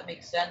 yeah, that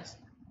makes sense.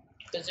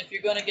 Because if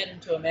you're going to get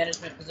into a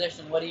management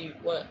position,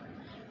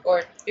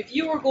 or if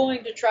you were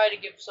going to try to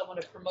give someone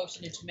a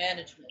promotion into a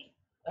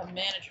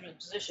management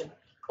position,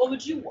 what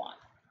would you want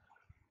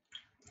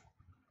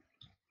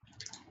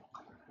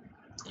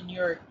in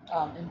your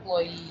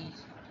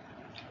employees?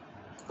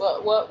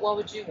 What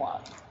would you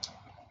want?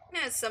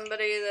 Yeah,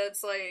 somebody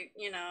that's like,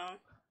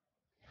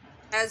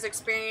 has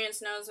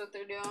experience, knows what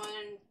they're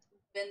doing,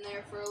 been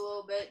there for a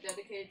little bit,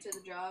 dedicated to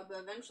the job.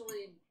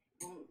 Eventually,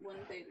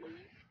 wouldn't they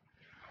leave?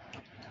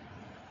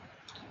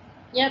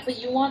 Yeah, but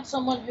you want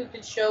someone who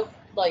can show,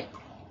 like,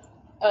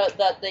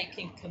 that they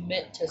can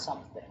commit to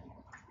something,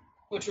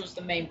 which was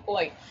the main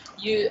point.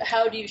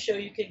 How do you show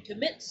you can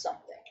commit to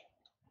something?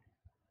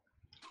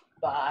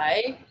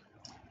 By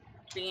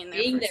Being there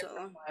being for there so for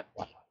long. 5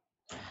 months.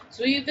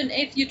 So even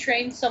if you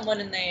train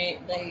someone and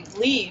they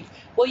leave,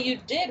 what you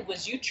did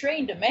was you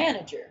trained a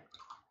manager.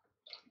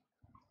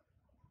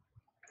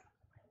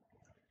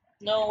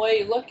 No way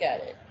you look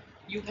at it.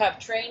 You have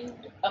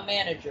trained a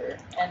manager,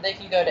 and they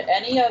can go to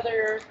any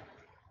other,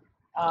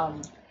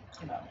 um,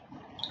 you know,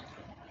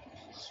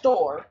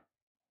 store,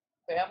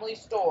 family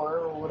store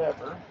or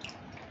whatever,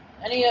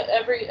 any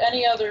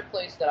other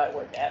place that I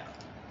work at,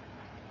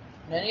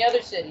 in any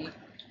other city,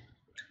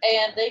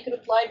 and they could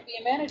apply to be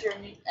a manager,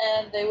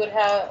 and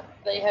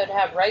they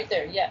had right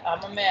there. Yeah,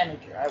 I'm a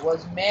manager. I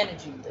was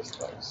managing this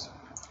place,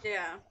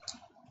 Yeah.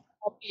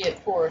 albeit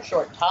for a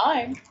short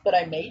time, but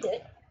I made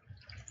it.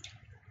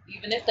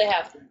 Even if they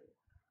have to,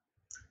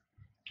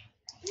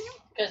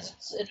 because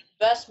it's an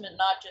investment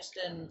not just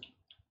in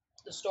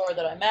the store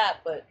that I'm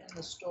at, but in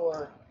the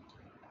store,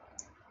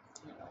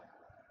 you know,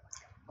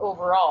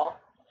 overall.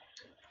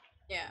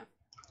 Yeah.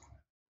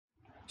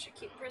 Should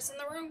keep pressing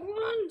the wrong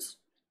ones.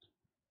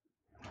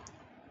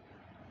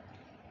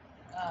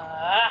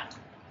 Ah,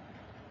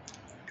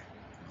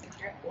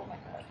 oh my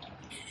god.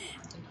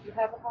 Think you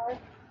have a heart?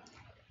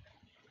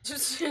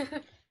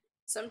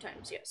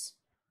 Sometimes, yes.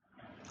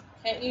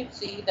 Can't you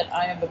see that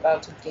I am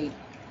about to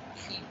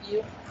gatekeep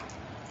you?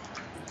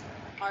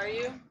 Are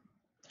you?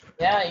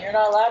 Yeah, you're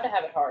not allowed to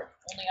have it hard.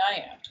 Only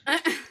I am.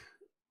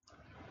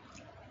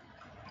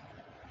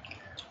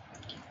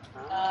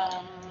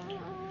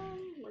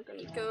 We're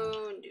gonna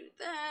go and do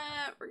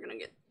that. We're gonna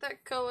get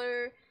that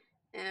color,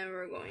 and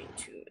we're going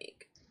to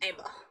make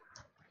Ava.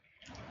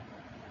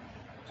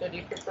 So do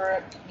you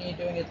prefer me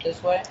doing it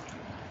this way?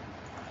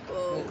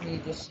 Oh. With me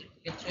just sending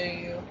it to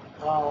you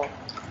while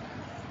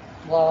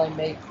I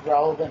make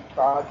relevant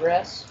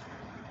progress?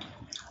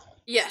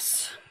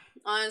 Yes.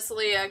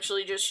 Honestly,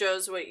 actually just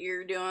shows what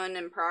you're doing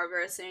and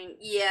progressing.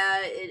 Yeah,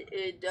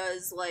 it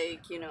does,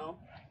 like, you know.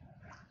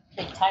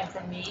 Take time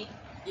from me,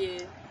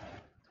 Yeah.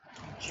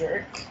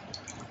 jerk.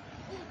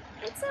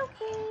 It's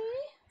okay.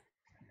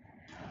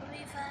 You'll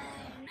be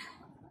fine.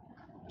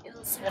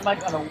 You'll survive. Am I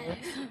gonna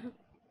win?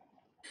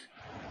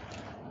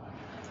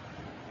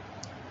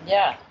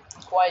 Yeah,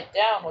 quiet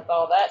down with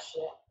all that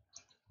shit.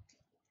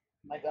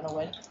 Am I gonna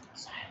win?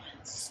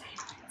 Silence.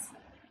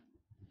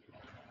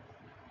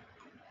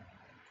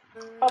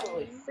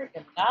 Probably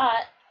freaking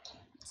not.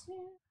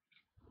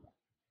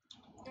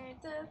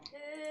 Take the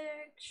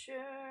picture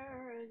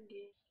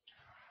again.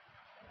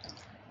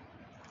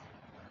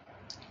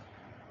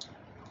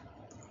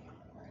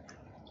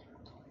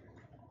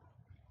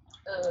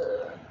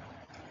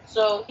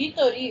 So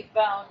Hitori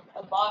found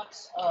a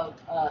box of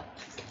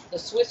the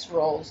Swiss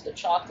rolls, the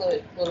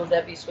chocolate Little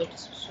Debbie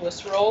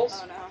Swiss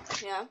rolls. Oh no.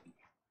 Yeah.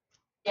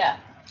 Yeah.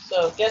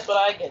 So guess what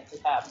I get to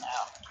have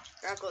now?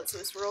 Chocolate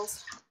Swiss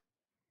rolls.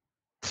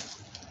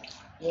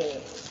 Yeah.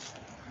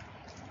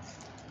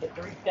 Get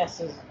 3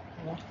 guesses.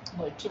 You know,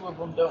 like 2 of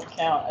them don't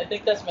count. I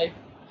think that's my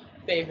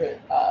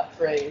favorite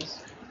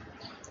phrase.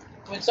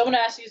 When someone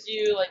asks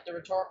you like the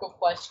rhetorical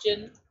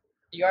question,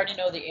 you already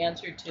know the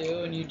answer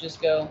to, and you just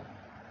go,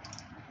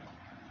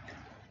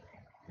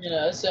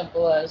 as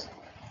simple as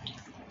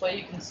what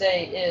you can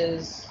say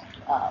is,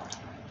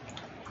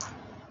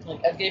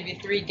 like, I'll give you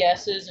 3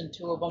 guesses and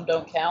 2 of them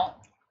don't count.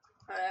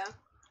 Oh yeah.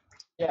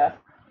 Yeah.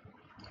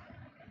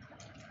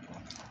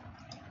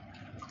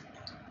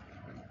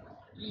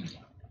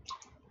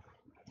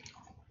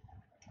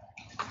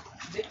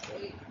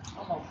 Victory.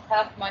 Almost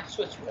half my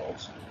Swiss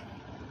rolls.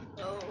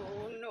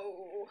 Oh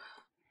no.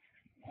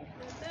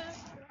 Did that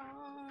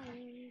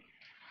wrong.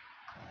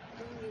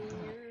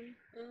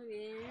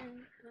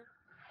 Again.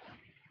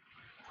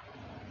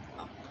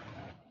 Oh.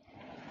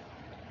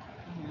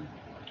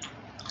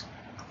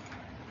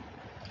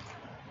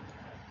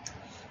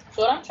 So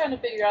what I'm trying to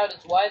figure out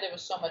is why there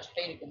was so much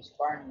hate against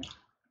Barney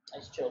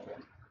as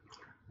children.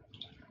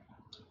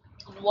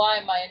 And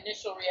why my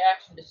initial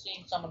reaction to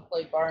seeing someone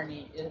play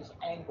Barney is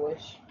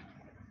anguish.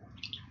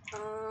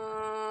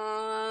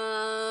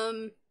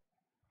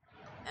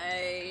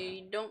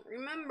 I don't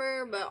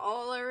remember, but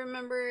all I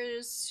remember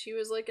is he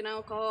was like an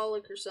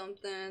alcoholic or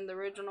something, the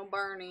original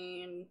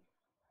Barney, and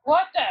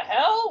What the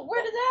hell?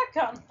 Where did that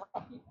come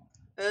from?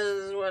 this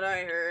is what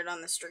I heard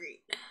on the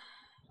street.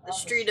 The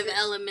street of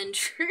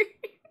elementary.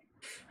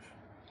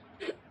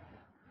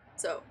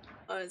 So,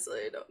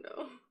 honestly, I don't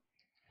know.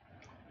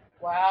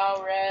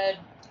 Wow, Red.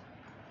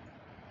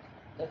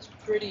 That's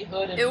pretty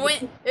hood. It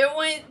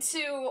went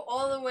to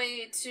all the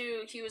way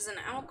to he was an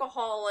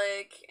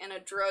alcoholic and a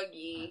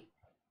druggie,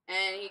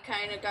 and he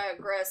kind of got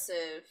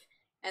aggressive,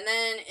 and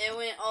then it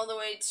went all the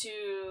way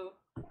to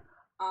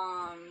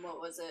what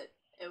was it?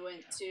 It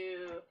went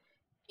to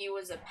he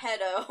was a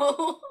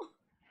pedo,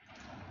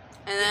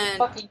 and then a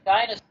fucking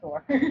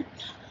dinosaur.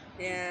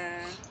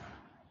 yeah.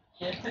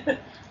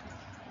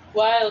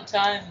 Wild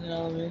times in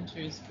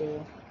elementary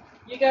school.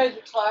 You guys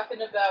are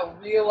talking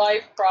about real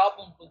life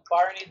problems with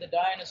Barney the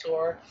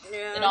dinosaur, and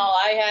Yeah. all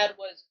I had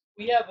was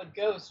we have a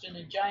ghost and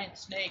a giant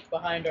snake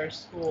behind our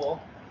school.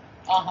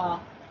 Uh huh.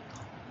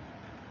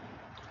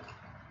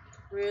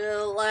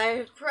 Real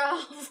life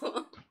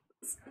problem.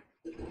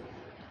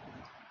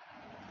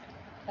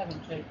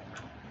 Haven't checked.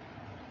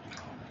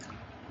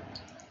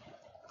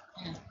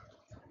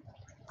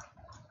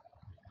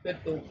 Good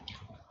food.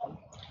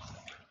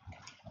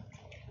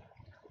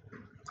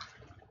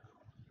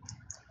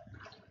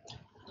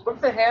 What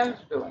are the hands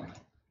doing?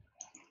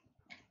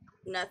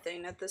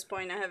 Nothing. At this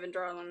point, I haven't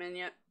drawn them in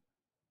yet.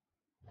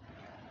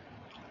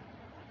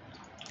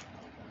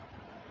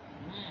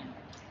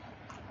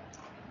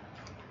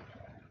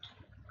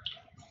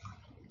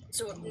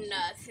 So,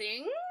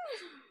 nothing.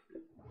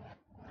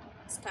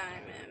 It's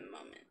time and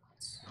moment.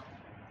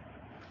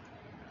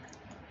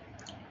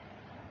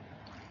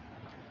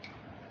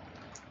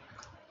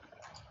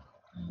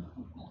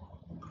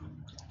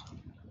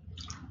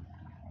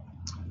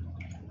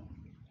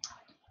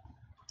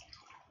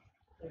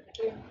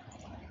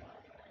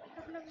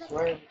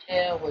 Swirl the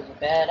tail was a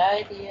bad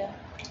idea.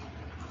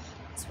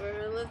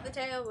 Swirl of the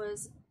tail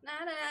was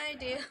not an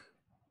idea.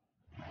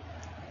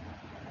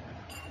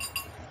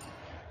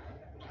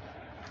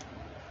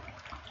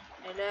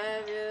 I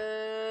love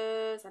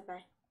you.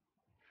 Senpai.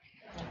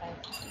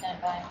 Stand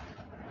by.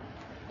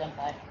 Stand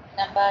by.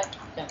 Stand by.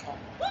 Stand by.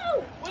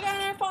 Woo! We got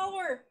another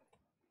follower!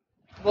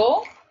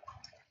 Well,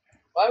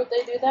 why would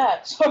they do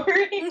that?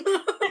 Sorry.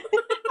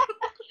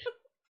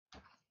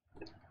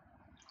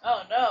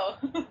 Oh no.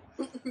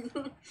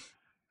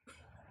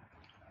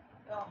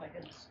 Oh my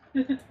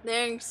goodness.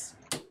 Thanks.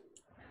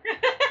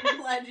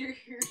 I'm glad you're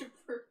here to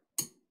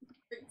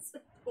bring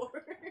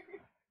support.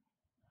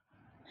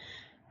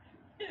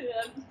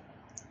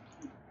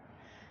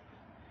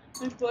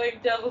 I'm playing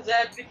devil's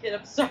advocate,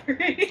 I'm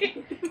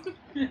sorry.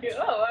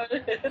 Oh,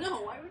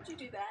 No, why would you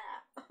do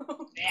that?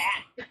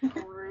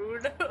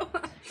 Rude.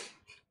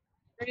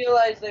 I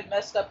realized I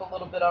messed up a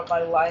little bit on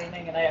my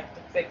lining and I have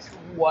to fix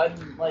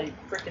one, like,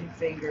 frickin'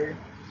 finger.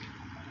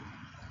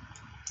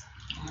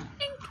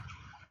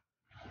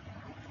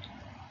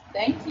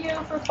 Thank you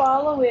for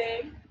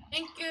following.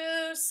 Thank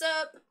you,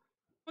 sup.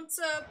 What's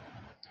up?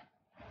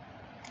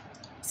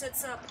 Said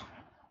sup.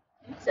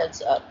 He said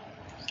sup.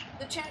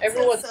 The chat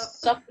Everyone's says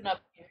sup. supping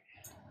up here.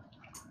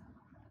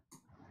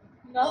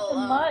 Nothing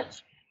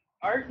much.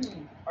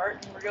 Artin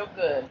real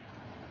good.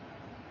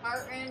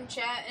 Artin,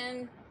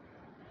 chatting,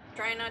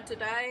 trying not to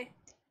die.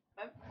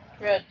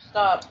 Fred,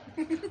 stop.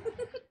 You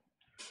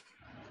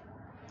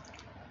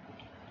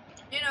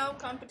know,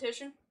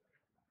 competition.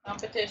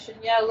 Competition,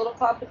 yeah, a little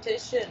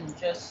competition.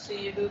 Just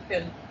see who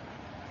can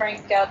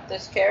crank out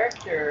this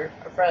character.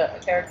 A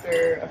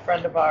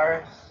friend of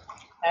ours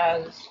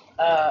has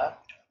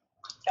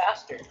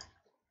faster.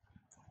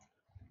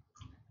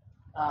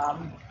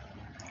 I'm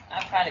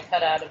kind of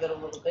cut out of it a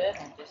little bit.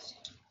 I'm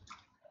just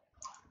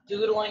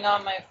doodling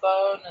on my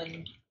phone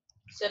and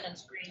sending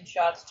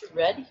screenshots to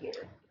Red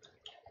here.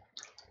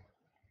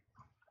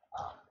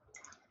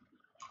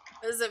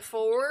 Is it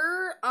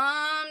for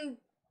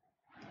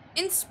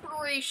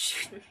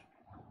inspiration?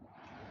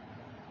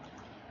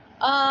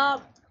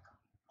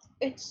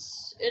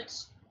 It's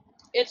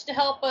to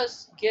help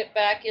us get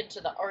back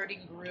into the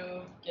arting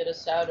groove, get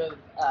us out of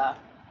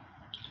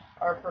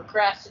our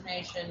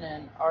procrastination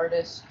and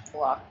artist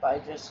block by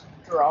just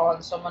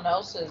drawing someone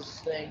else's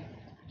thing.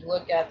 You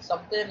look at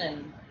something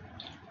and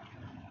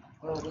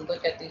well, we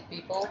look at these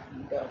people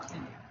and go,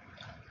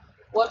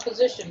 what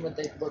position would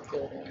they look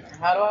good in? Or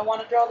how do I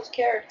want to draw this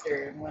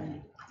character? And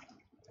when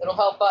it'll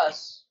help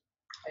us,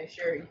 I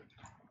assure you.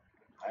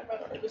 I'm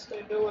an artist,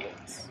 I know what it.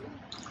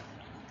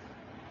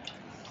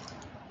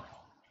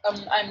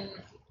 I'm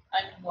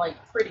like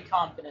pretty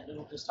confident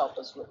it'll just help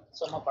us with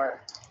some of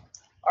our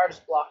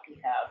artist block we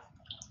have.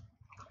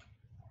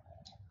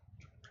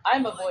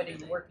 I'm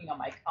avoiding working on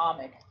my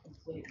comic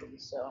completely,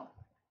 so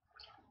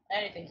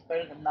anything's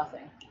better than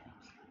nothing.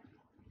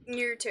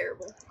 You're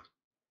terrible.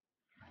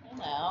 You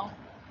know,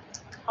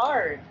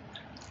 hard.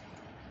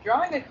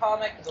 Drawing a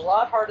comic is a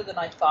lot harder than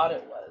I thought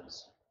it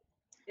was.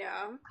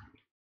 Yeah.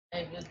 I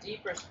have a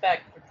deep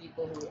respect for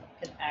people who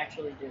can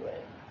actually do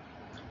it.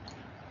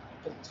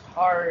 But it's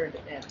hard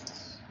and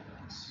it's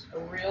a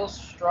real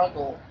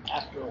struggle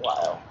after a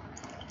while.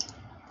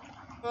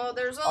 Well,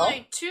 there's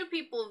only 2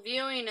 people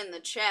viewing in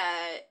the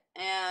chat,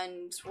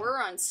 and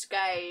we're on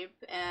Skype,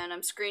 and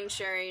I'm screen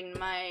sharing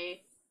my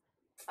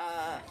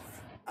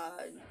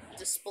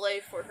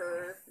display for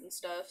her and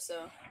stuff,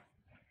 so.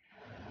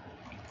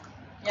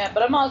 Yeah,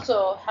 but I'm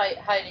also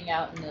hiding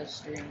out in this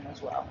stream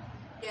as well.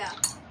 Yeah.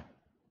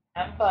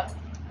 Having fun.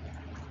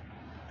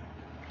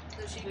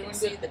 So she can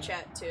see the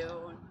chat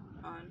too.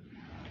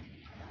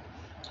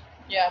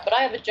 Yeah, but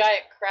I have a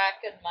giant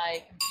crack in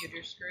my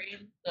computer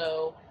screen,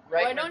 so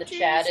right where the chat is. Why don't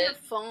you use your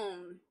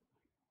phone?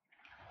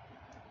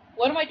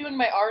 What am I doing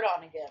my art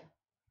on again?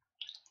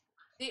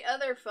 The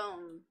other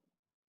phone.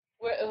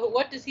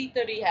 What does he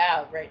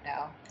have right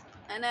now?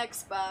 An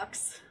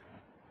Xbox.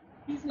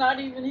 He's not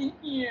even in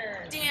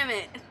here. Damn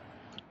it.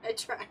 I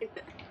tried.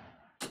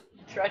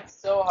 You tried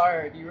so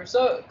hard. You were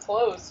so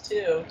close,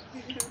 too.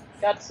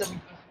 Got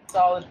some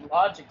solid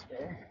logic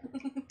there.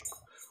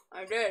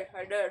 I did.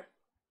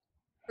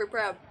 Pretty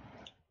proud.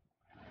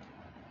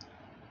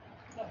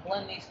 I'm gonna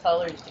blend these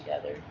colors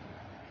together.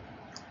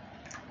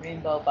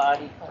 Rainbow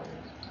body colors.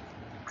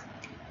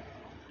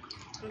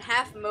 I'm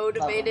half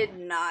motivated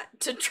not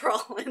to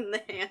draw in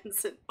the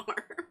hands and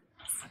arms.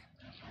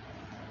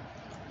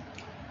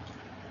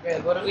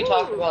 Good. What did we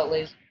talk about,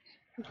 lazy?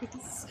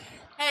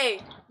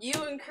 Hey,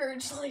 you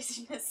encourage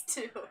laziness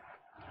too.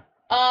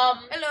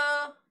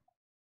 Hello.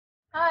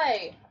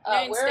 Hi.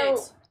 United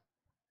States.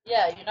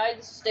 Yeah,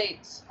 United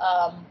States.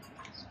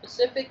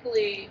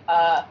 Specifically,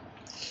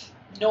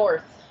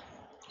 north.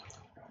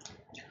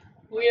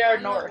 We are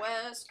north. On the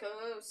West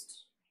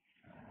Coast.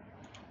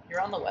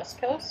 You're on the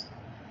West Coast?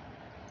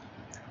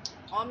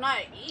 Well, I'm not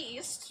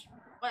east.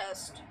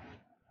 West.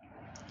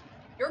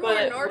 You're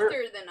more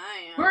norther than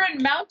I am. We're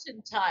in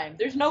mountain time.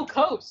 There's no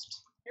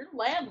coast. You're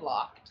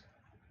landlocked.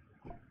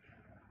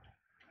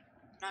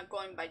 Not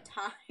going by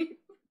time.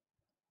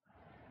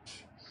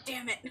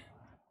 Damn it.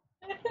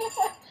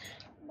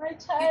 My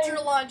time. Get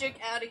your logic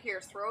out of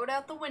here. Throw it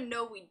out the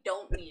window. We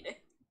don't need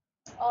it.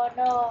 Oh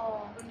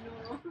no.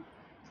 Oh no.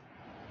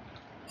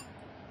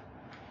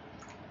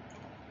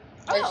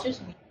 It's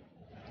just me.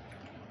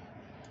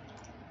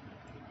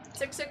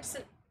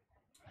 666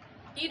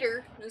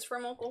 Peter is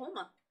from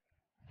Oklahoma.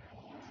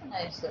 That's a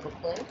nice little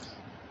place.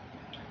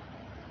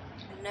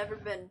 I've never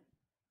been.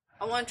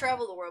 I want to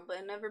travel the world, but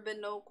I've never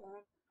been to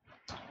Oklahoma.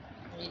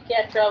 You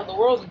can't travel the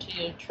world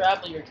until you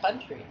travel your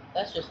country.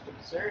 That's just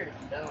absurd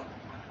if you don't.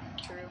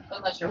 True.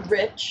 Unless you're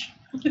rich.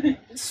 Then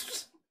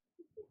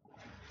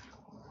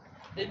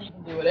you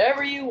can do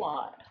whatever you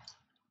want.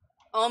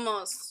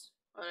 Almost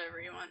whatever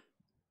you want.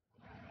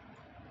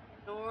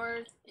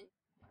 North.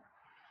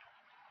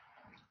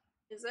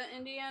 Is that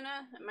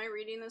Indiana? Am I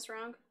reading this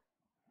wrong?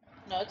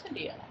 No, it's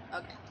Indiana.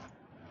 Okay.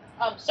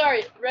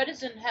 Sorry,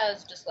 Redison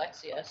has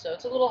dyslexia, so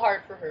it's a little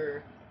hard for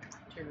her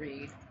to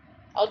read.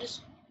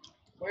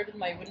 Where did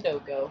my window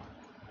go?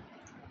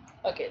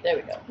 Okay, there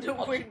we go.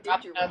 Where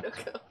did your window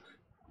go?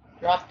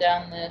 Drop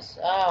down this.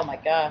 Oh my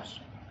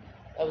gosh.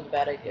 That was a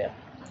bad idea.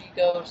 You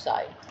go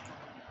side.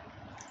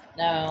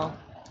 No.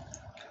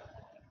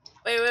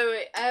 Wait.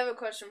 I have a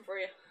question for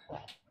you.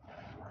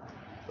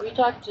 Who are you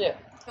talking to?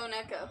 Phone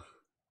Echo.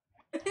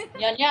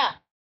 Yeah.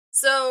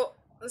 So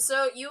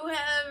you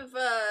have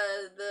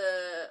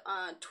the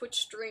Twitch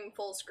stream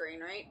full screen,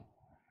 right?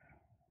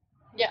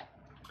 Yeah.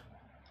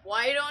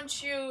 Why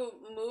don't you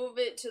move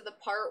it to the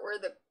part where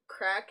the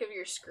crack of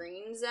your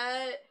screen's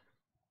at,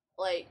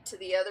 like to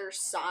the other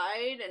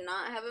side, and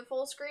not have it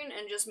full screen,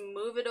 and just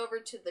move it over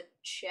to the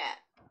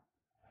chat?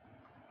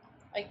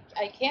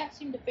 I can't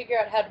seem to figure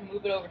out how to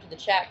move it over to the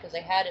chat because I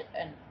had it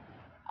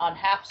on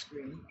half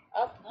screen.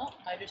 Oh, no,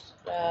 I just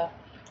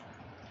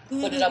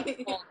put it up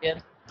full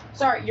again.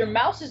 Sorry, your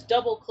mouse is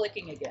double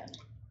clicking again.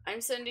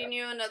 I'm sending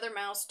you another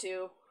mouse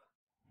too.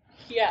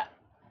 Yeah.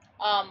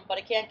 But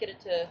I can't get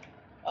it to...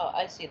 Oh,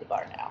 I see the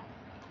bar now.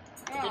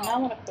 I did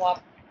not want to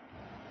cooperate.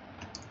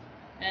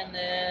 And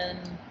then...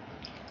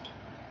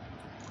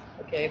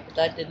 Okay, but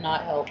that did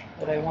not help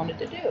what I wanted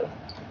to do.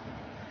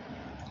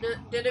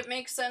 Did it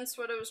make sense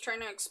what I was trying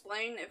to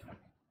explain? If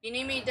you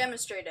need me to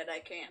demonstrate it, I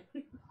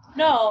can.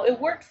 No, it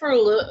worked for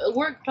it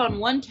worked on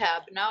one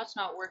tab, but now it's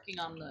not working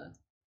on the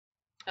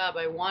tab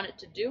I want it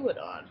to do it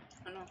on.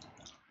 I know.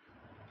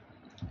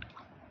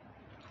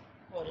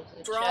 What is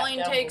it?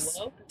 Drawing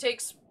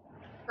takes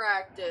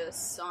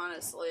practice,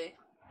 honestly.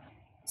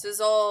 This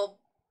is all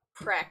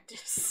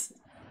practice.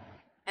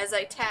 As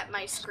I tap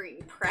my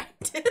screen,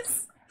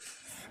 practice.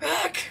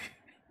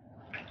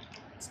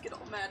 Just get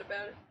all mad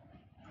about it.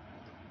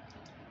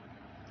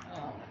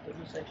 Oh my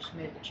goodness, I just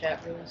made the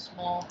chat really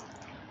small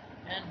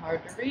and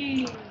hard to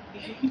read.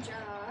 Good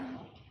job.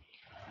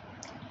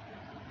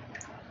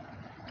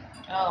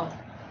 Oh.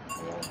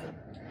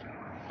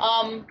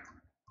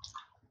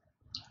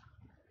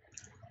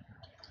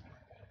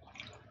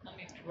 Let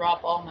me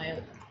drop all my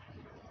other...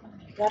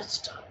 You gotta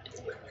stop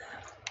doing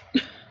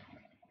that.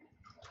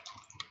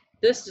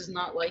 This does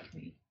not like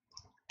me.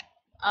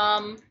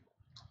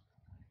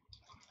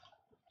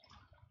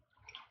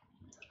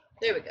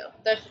 There we go.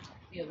 That should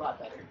be a lot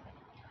better.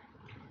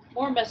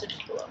 More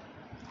messages below.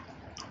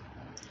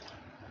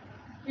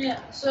 Yeah,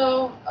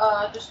 so,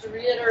 just to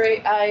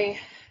reiterate, I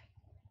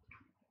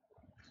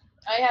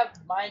have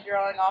my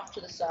drawing off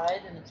to the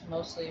side, and it's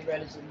mostly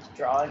Redison's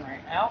drawing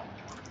right now.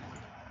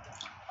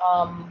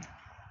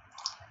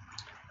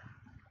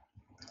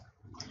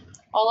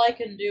 All I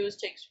can do is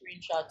take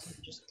screenshots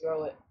and just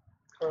throw it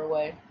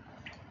away.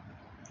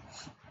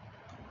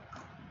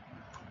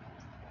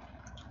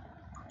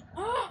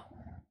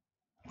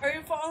 Are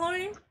you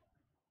following?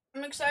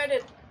 I'm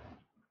excited.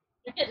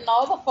 You're getting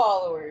all the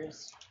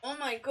followers. Oh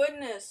my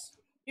goodness.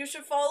 You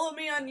should follow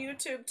me on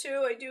YouTube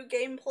too. I do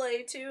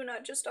gameplay too,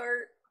 not just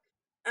art.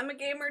 I'm a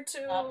gamer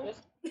too.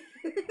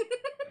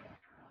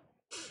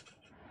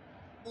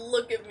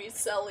 Look at me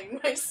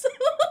selling myself.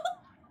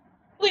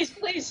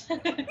 Please.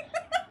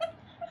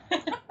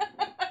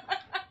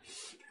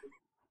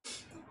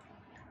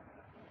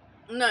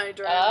 Night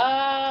Dragon.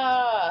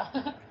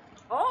 Ah!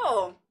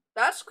 Oh,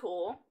 that's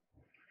cool.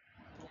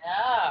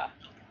 Yeah.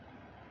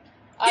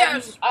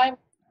 Yes! I'm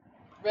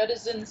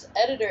Retizen's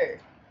editor.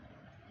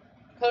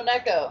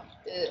 Koneko.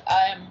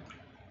 I'm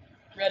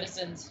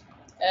Retizen's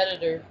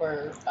editor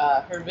for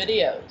her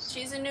videos.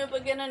 She's a new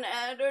beginning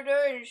editor,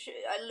 and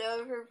I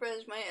love her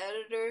as my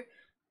editor.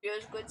 She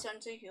has good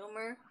sense of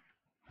humor.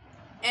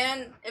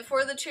 And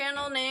for the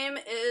channel name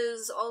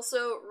is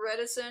also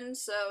Redison,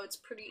 so it's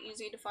pretty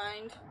easy to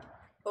find,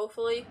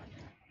 hopefully.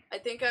 I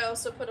think I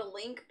also put a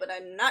link, but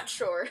I'm not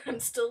sure. I'm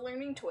still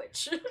learning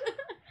Twitch.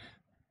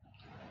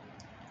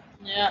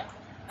 Yeah.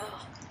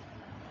 Oh,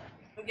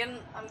 I'm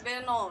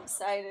getting all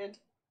excited.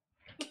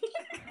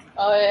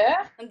 Oh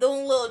yeah? I'm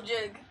doing a little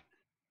jig.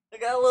 I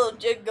got a little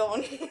jig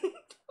going.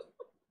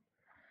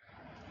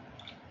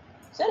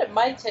 Said it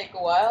might take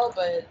a while,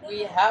 but at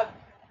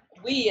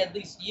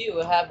least you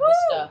have the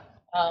stuff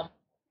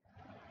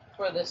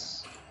for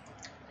this,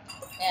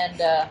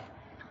 and I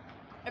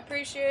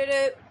appreciate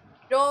it.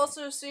 You'll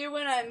also see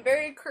when I'm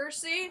very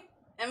cursy,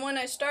 and when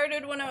I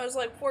started when I was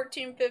like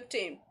 14,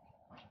 15.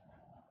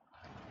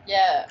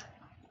 yeah,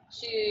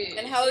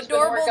 and how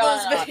adorable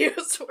those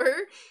videos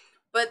were.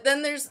 But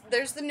then there's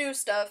the new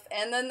stuff,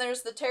 and then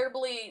there's the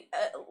terribly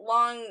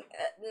long,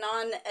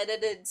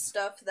 non-edited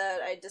stuff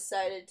that I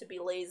decided to be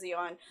lazy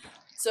on.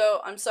 So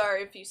I'm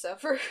sorry if you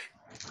suffer.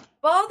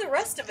 But all the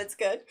rest of it's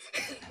good.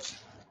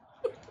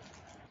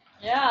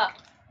 Yeah.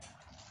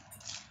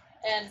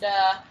 And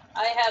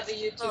I have a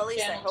YouTube well, at least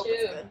channel I hope too.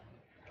 it's good.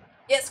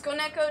 Yes,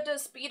 Koneko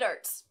does speed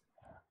arts.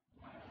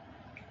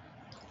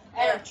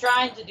 And I'm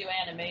trying to do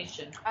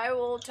animation. I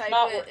will type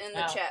it in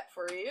the chat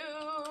for you.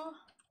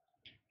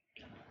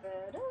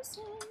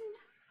 Redison.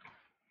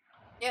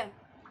 Yeah.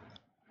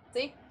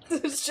 See?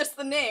 It's just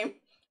the name.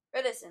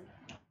 Redison.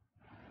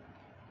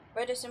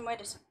 Redison.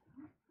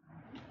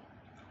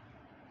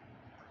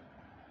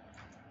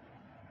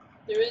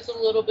 There is a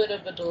little bit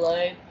of a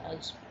delay,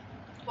 as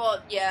well,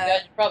 yeah. you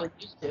guys are probably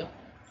used to.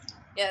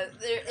 Yeah,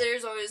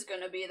 there's always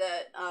going to be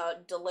that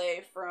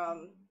delay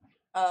from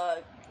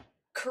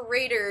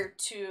creator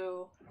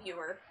to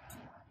viewer.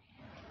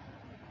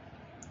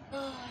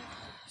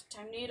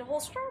 Time to eat a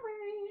whole strawberry.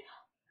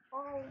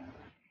 Oh.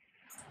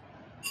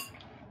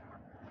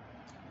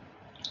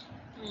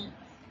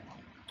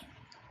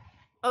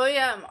 Oh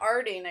yeah, I'm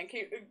arting. I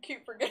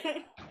keep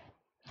forgetting.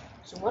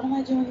 So what am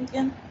I doing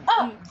again?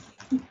 Oh!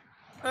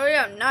 Oh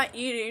yeah, I'm not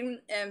eating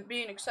and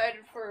being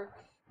excited for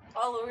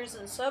followers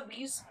and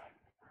subbies.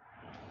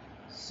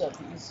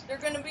 Subbies. They're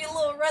gonna be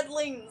little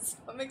redlings.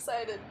 I'm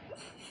excited.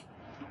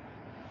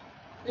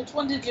 Which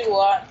one did you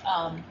want?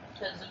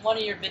 Because in one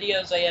of your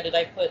videos I edited,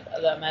 I put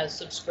them as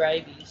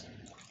subscribees.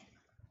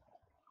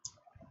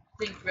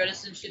 I think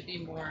Redison should be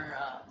more,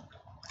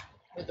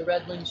 or the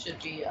redlings should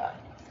be,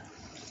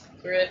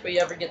 for if we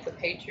ever get the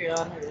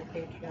Patreon or the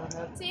Patreon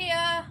up. See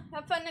ya!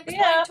 Have fun next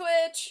time,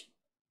 Twitch!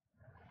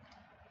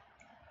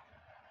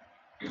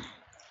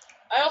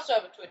 I also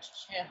have a Twitch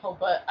channel,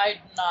 but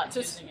I'm not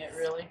using it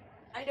really.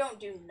 I don't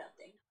do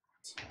nothing.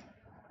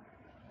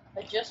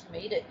 I just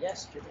made it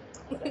yesterday.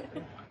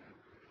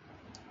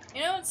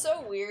 You know, it's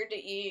so weird to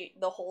eat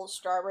the whole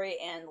strawberry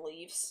and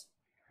leaves.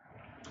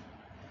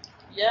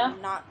 Yeah?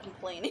 I'm not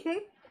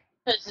complaining.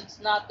 Because it's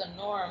not the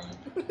norm.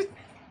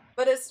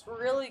 But it's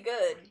really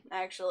good,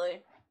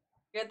 actually.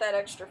 Get that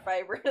extra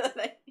fiber that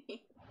I need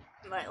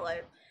in my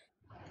life.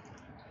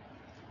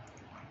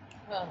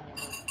 Oh.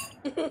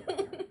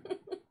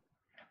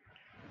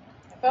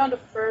 I found a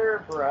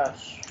fur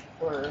brush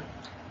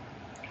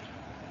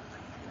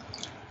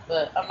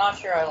but I'm not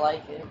sure I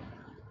like it.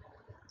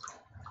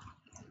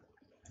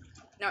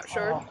 Not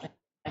sure? I don't think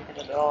I like it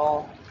at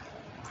all.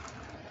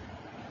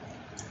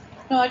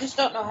 No, I just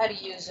don't know how to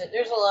use it.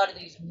 There's a lot of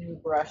these new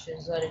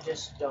brushes that I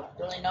just don't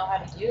really know how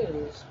to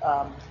use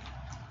on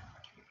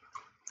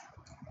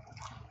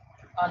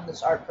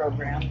this art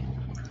program.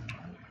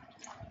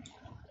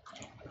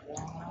 I don't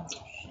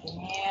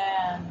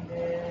understand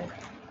it.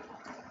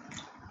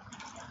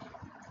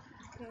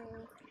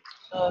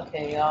 So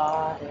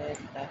chaotic.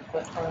 That's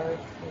what art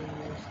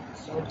is.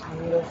 It's so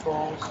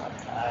beautiful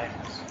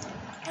sometimes.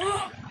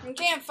 You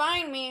can't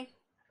find me.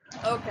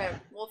 Okay,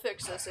 we'll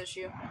fix this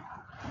issue.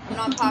 I'm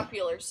not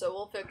popular, so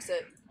we'll fix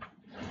it.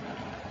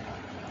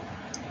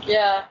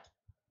 Yeah.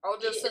 I'll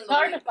just send it's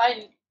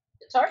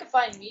hard to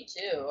find me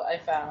too, I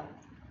found.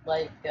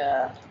 Like,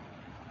 I'm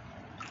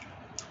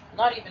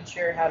not even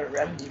sure how to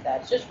remedy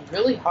that. It's just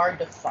really hard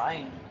to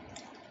find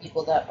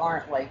people that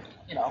aren't, like,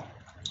 you know,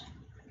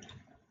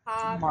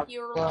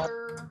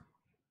 popular.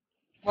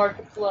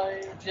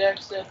 Markiplier,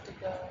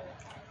 Jacksepticeye.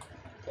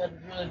 Got a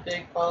really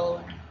big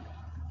following.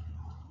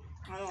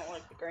 I don't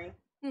like the green.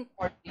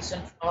 More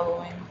decent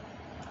following.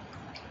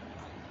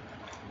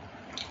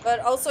 But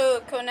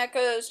also,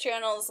 Koneko's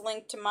channel is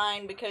linked to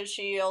mine because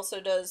she also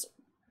does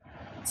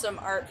some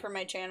art for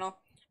my channel.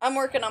 I'm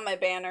working on my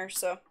banner,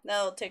 so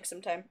that'll take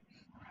some time.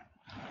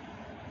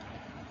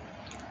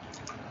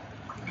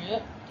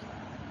 Yep.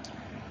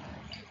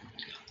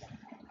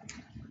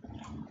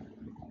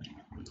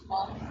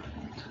 Well,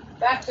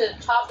 back to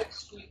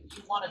topics you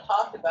want to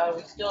talk about.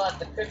 We still have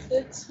the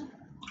cryptids.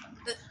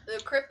 The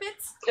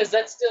cryptids? Because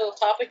that's still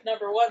topic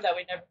number 1 that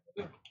we never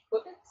moved.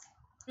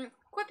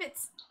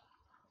 Quippets.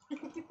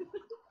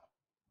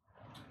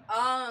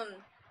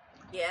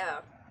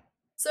 Yeah.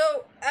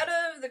 So, out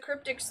of the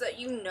cryptics that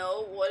you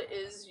know, what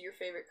is your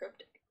favorite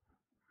cryptic?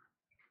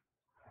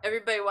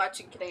 Everybody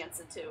watching can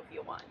answer too if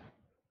you want.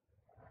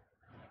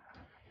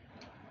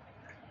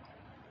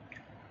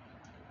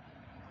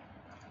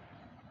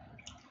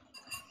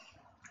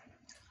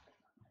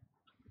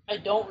 I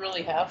don't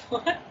really have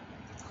one. I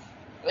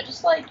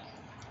just like.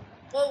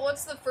 Well,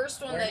 what's the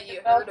first one that you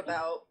about heard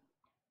about?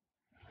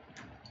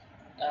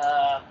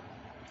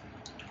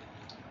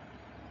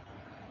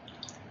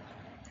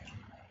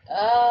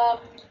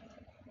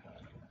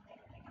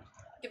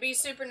 Could be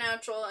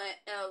supernatural,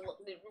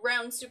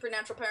 around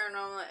supernatural,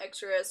 paranormal,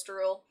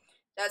 extraterrestrial.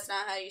 That's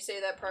not how you say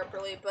that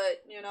properly,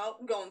 but you know,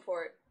 I'm going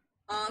for it.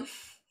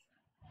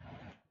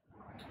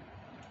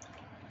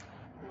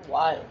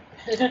 Wild.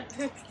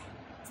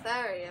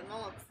 Sorry, I'm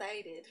all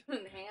excited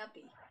and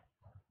happy.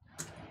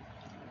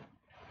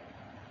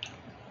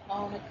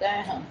 Calm it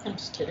down. I'm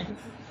just kidding.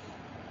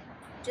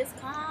 Just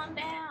calm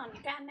down.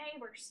 You got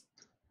neighbors.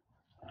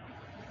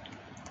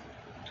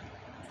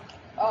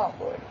 Oh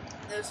boy.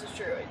 This is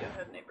true. I do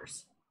have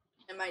neighbors.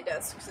 And my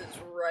desk is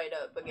right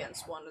up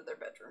against one of their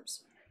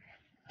bedrooms.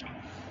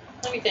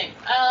 Let me think.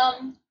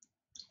 I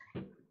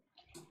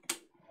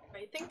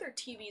think their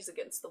TV's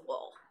against the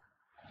wall.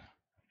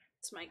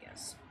 That's my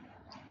guess.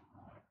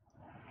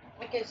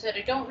 Like I said,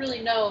 I don't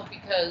really know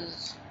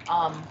because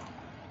I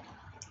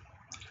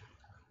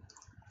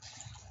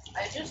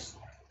just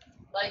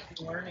like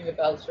learning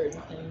about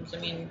certain things. I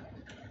mean,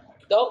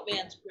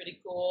 Goatman's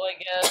pretty cool, I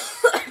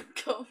guess.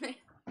 Goatman.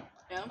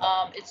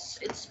 Yeah. It's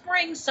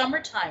spring,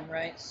 summertime,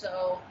 right?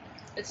 So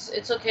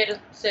it's okay to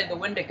say the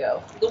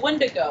Wendigo. The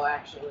Wendigo,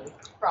 actually,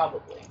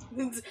 probably.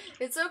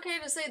 It's okay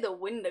to say the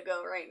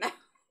Wendigo right now.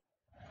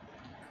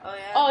 Oh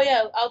yeah. Oh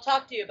yeah, I'll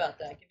talk to you about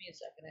that. Give me a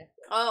second.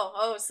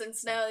 Oh,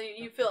 since now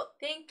you feel.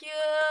 Thank you.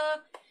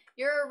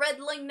 You're a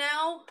redling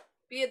now.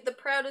 Be it the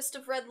proudest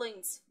of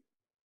redlings.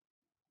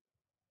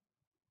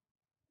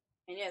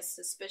 And yes,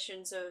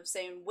 suspicions of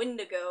saying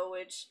Wendigo,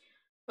 which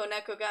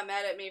Koneko got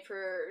mad at me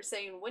for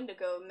saying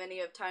Wendigo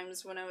many of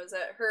times when I was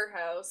at her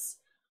house.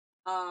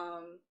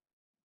 While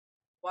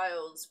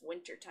it's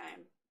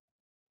wintertime.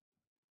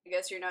 I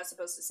guess you're not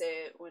supposed to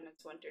say it when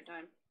it's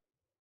wintertime.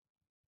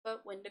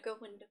 But Wendigo,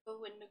 Wendigo,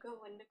 Wendigo,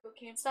 Wendigo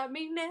can't stop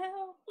me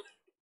now.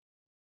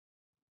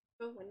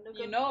 Wendigo.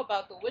 You know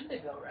about the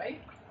Wendigo,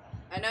 right?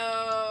 I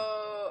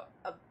know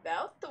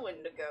about the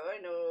Wendigo. I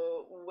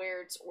know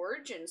where its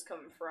origins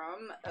come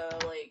from.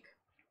 Like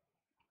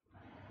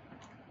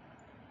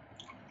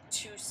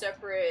 2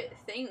 separate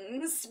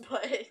things,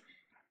 but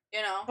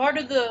you know. Part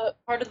of the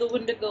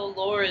Wendigo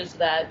lore is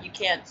that you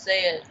can't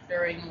say it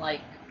during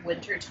like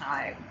winter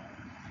time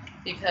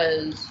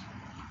because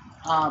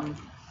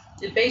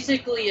it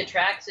basically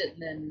attracts it,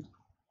 and then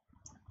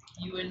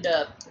you end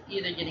up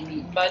either getting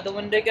eaten by the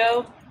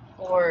Wendigo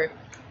or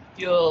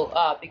you'll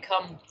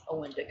become a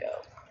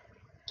Wendigo,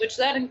 which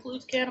that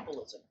includes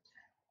cannibalism,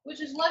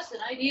 which is less than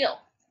ideal.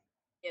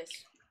 Yes,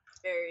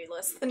 very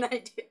less than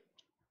ideal.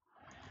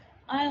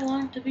 I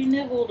want to be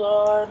nibbled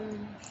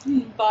on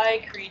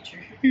by a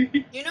creature.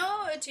 You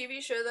know, a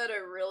TV show that I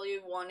really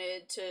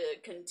wanted to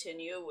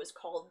continue was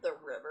called The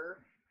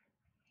River.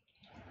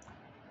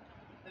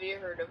 Have you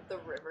heard of The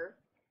River?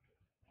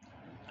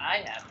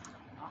 I haven't.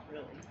 Not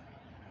really.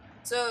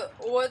 So,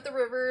 what The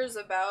River is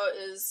about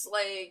is,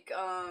 like,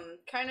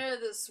 kind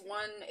of this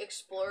one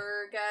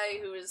explorer guy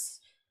who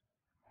is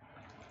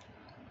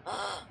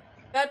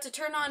about to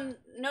turn on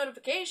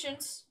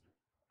notifications.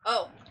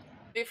 Oh,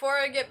 before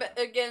I get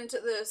into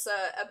this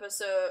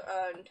episode,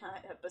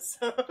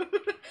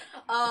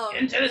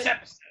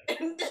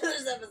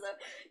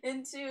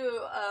 into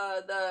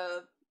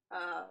the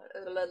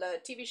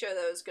TV show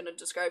that I was gonna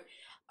describe.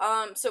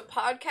 So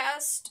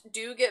podcasts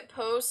do get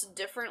posts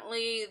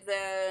differently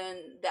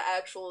than the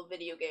actual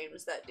video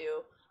games that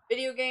do.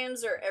 Video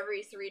games are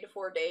every 3 to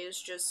 4 days.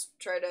 Just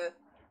try to.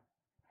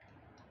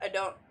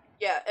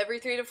 Every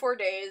 3 to 4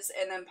 days,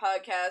 and then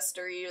podcasts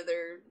are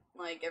either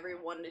like every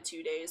 1 to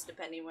 2 days,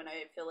 depending when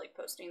I feel like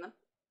posting them.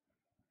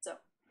 So,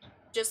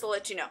 just to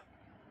let you know.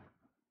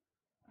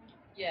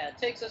 Yeah, it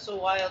takes us a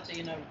while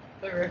to,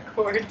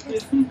 record.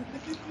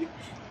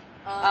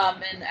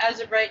 And as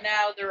of right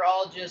now, they're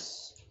all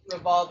just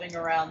revolving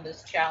around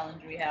this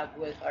challenge we have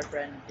with our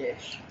friend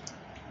Dish.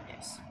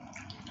 Yes.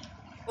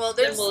 Well,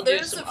 there's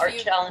do some art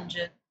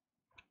challenges.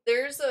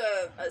 There's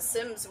a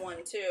Sims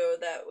one too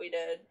that we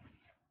did.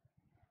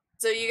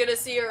 So you're gonna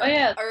see our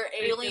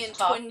alien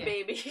twin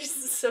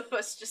babies of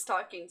us just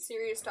talking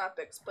serious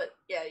topics, but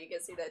yeah, you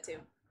can see that too.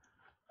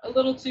 A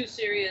little too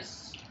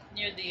serious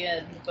near the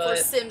end, but...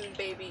 For Sim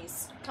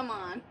babies. Come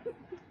on.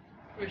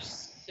 For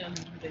Sim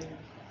babies.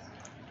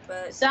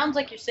 But it sounds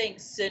like you're saying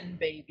sin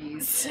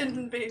babies.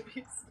 Sin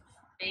babies.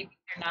 Maybe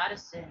you're not a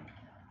sin.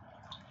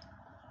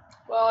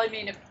 Well, I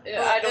mean,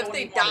 I don't want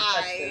to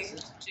touch this.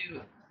 It's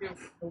too... you're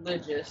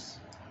religious,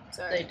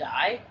 Sorry. they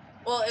die.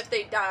 Well, if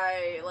they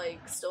die,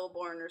 like,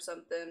 stillborn or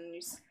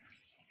something,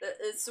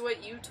 it's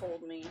what you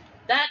told me.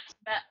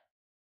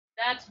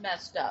 That's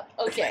messed up.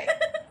 Okay,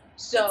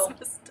 so That's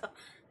messed up.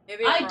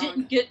 Maybe I'm I wrong.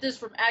 didn't get this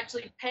from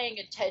actually paying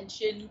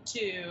attention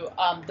to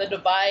the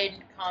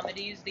Divine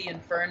Comedies, the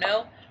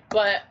Inferno,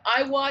 but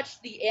I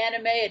watched the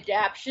anime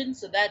adaptation,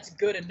 so that's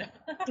good enough.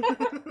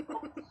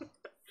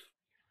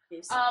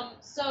 Yes.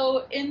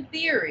 So in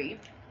theory,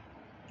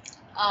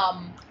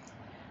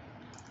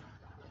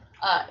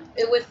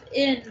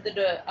 within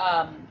the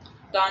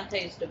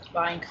Dante's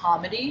Divine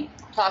Comedy,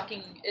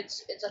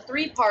 it's a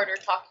three-parter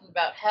talking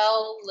about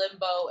hell,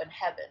 limbo, and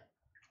heaven.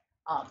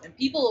 And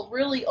people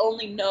really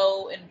only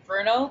know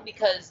Inferno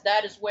because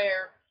that is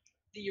where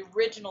the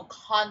original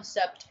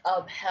concept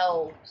of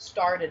hell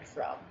started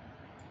from.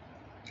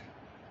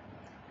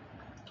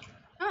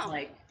 Oh.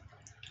 Like,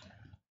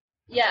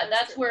 yeah,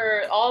 that's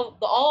where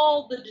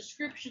all the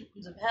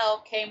descriptions of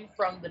hell came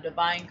from the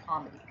Divine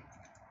Comedy.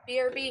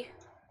 BRB.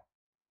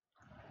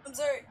 I'm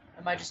sorry.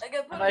 Am I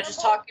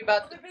just talking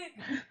about the...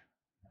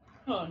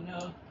 Oh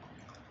no.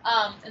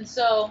 And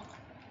so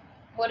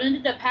what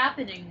ended up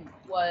happening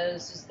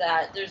is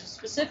that there's a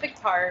specific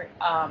part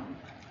of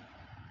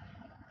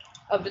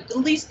at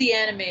least the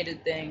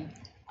animated thing.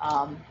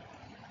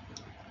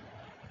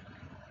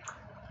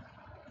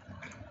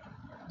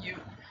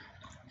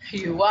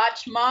 You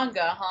watch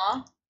manga,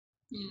 huh?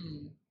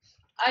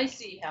 I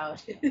see how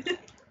it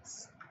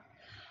is.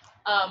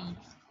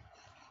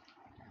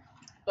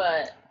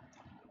 But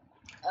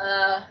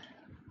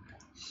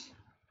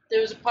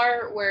there was a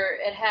part where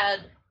it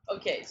had,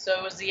 okay, so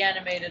it was the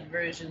animated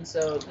version,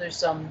 so there's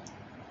some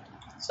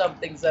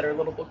things that are a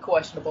little bit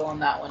questionable on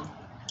that one.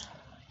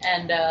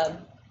 And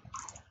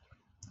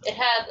it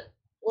had,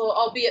 well,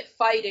 albeit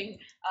fighting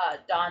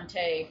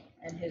Dante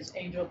and his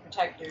angel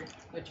protector,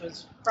 which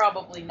was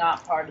probably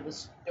not part of the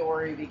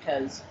story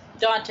because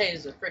Dante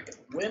is a freaking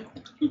wimp.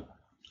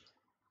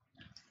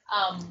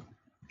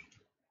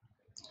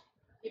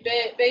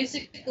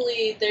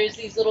 Basically, there's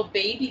these little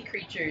baby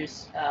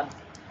creatures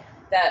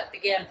that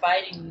began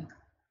fighting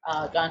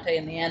Dante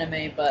in the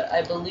anime, but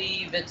I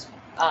believe it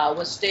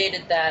was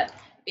stated that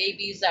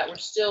babies that were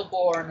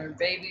stillborn or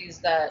babies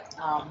that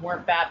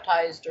weren't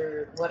baptized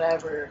or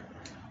whatever,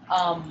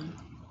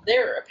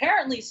 they're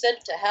apparently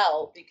sent to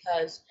hell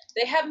because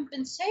they haven't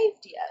been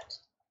saved yet.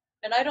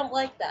 And I don't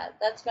like that.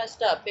 That's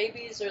messed up.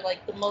 Babies are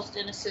like the most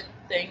innocent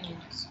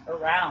things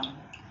around.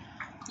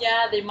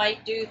 Yeah, they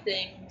might do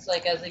things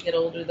like as they get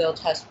older, they'll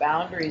test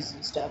boundaries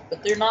and stuff,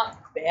 but they're not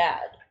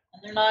bad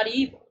and they're not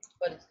evil.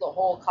 But it's the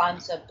whole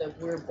concept of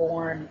we're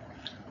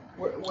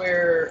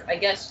I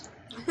guess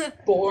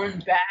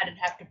born bad and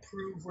have to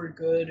prove we're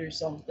good or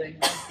something.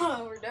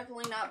 We're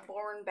definitely not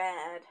born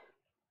bad.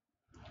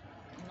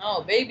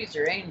 No, babies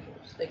are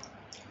angels.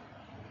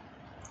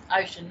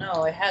 I should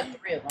know. I had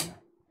 3 of them.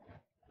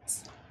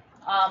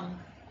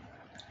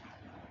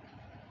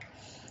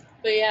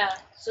 But yeah,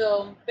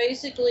 so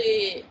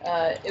basically,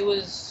 it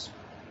was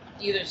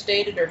either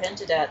stated or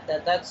hinted at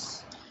that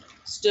that's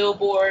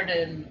stillborn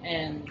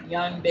and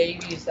young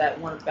babies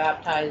that weren't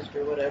baptized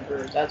or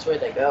whatever. That's where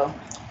they go.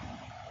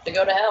 They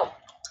go to hell.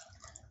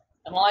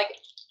 I don't like it.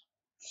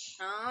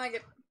 I like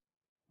it.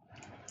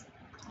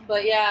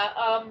 But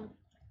yeah,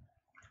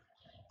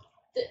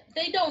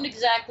 they don't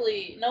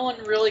exactly. No one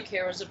really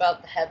cares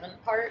about the heaven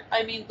part.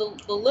 I mean,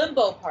 the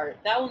limbo part.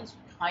 That one's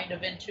kind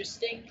of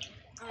interesting.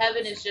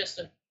 Heaven is just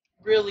a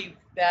really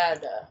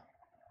bad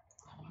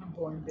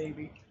unborn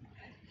baby.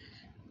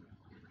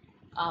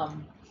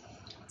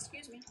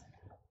 Excuse me.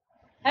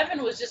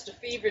 Heaven was just a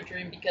fever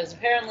dream because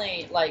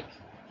apparently, like,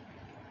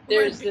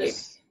 there's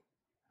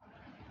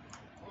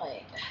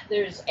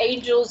there's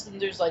angels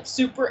and there's like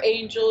super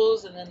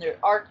angels and then there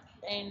are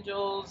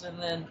archangels and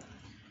then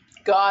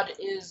God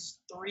is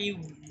 3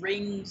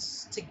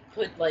 rings to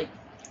put like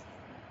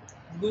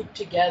loop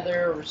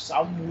together or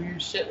some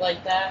weird shit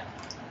like that.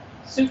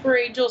 Super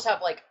angels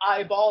have like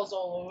eyeballs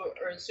all over,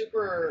 or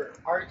super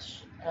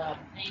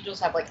angels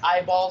have like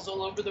eyeballs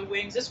all over the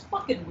wings. It's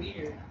fucking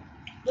weird.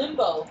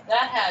 Limbo,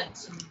 that had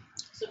some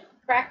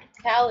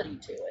practicality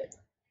to it.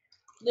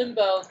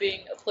 Limbo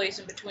being a place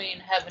in between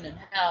heaven and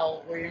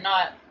hell where you're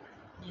not,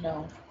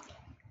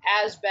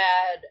 as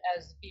bad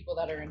as the people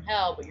that are in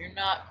hell, but you're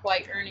not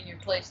quite earning your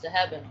place to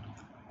heaven.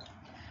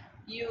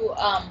 You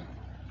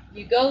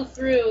go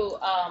through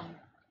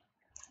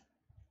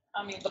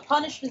the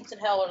punishments in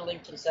hell are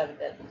linked to the 7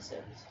 deadly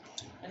sins.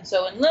 And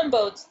so in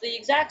Limbo, it's the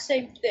exact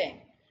same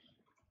thing.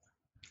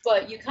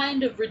 But you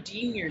kind of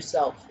redeem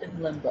yourself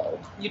in Limbo.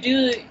 You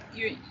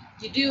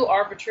do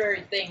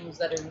arbitrary things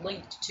that are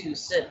linked to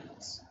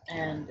sins.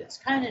 And it's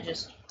kind of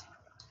just...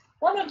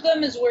 One of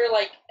them is where,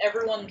 like,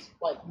 everyone's,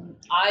 like,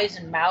 eyes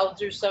and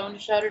mouths are sewn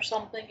shut or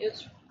something.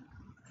 It's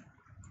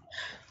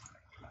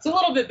a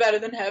little bit better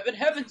than heaven.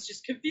 Heaven's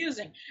just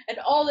confusing. And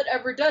all it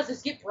ever does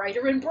is get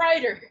brighter and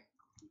brighter.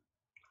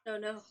 Oh,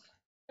 no.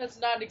 That's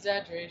not an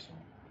exaggeration.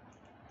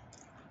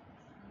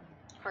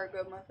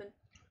 Cargo muffin.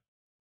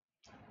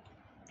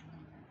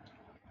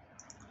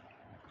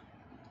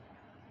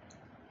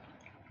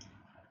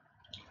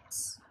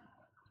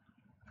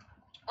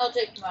 I'll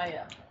take my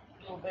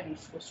little bitty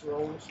Swiss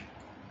rolls.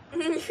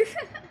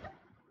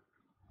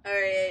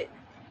 Alright.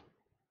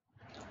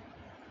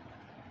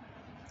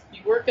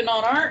 You working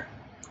on art?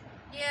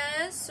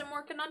 Yes, I'm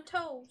working on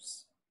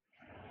toes.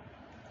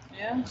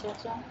 Yeah, so.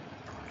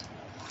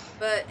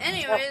 But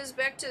anyways,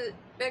 back to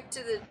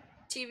the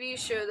TV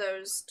show that I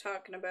was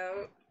talking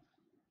about.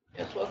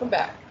 Yes, welcome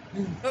back.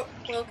 Oh,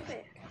 welcome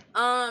back.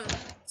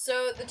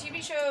 So the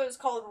TV show is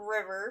called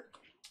River,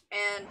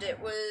 and it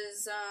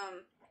was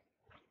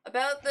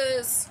about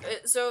this.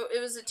 So it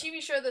was a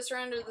TV show that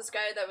surrounded this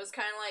guy that was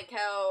kind of like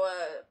how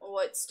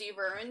what Steve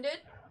Irwin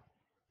did.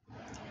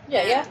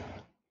 Yeah, yeah.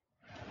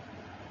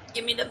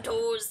 Give me them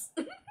toes.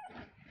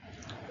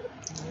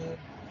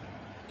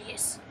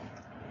 Yes.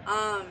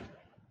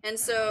 And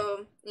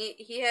so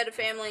he had a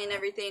family and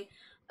everything.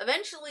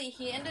 Eventually,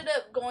 he ended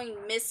up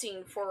going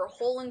missing for a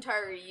whole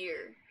entire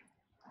year.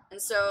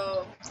 And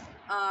so,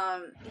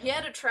 he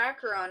had a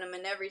tracker on him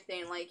and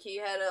everything. Like, he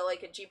had a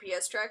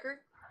GPS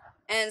tracker.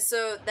 And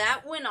so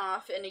that went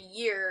off in a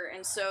year.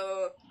 And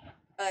so,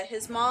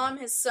 his mom,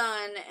 his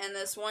son, and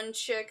this one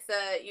chick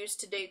that used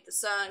to date the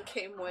son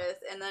came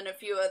with, and then a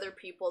few other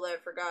people that I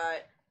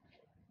forgot.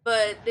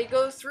 But they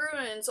go through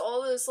and it's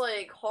all this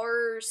like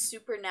horror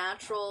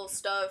supernatural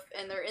stuff,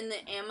 and they're in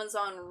the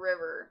Amazon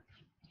River.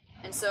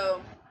 And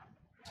so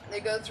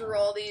they go through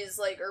all these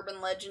like urban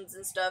legends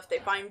and stuff. They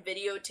find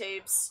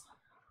videotapes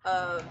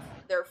of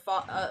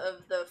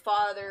of the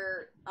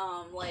father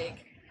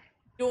like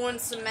doing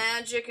some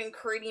magic and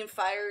creating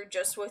fire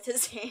just with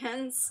his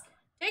hands.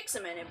 Takes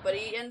a minute, but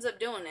he ends up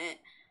doing it.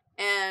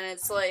 And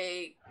it's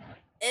like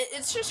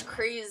it's just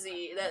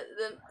crazy that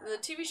the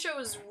TV show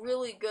was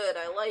really good.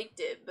 I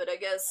liked it, but I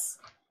guess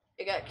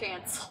it got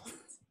canceled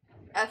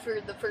after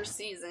the first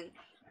season.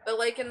 But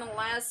like in the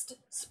last,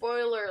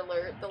 spoiler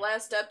alert, the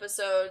last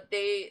episode,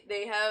 they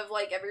have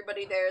like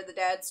everybody there. The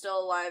dad's still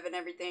alive and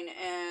everything,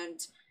 and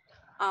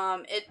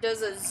it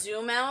does a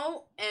zoom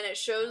out and it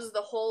shows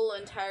the whole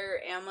entire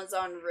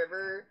Amazon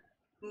River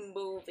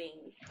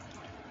moving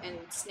and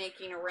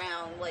snaking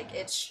around. Like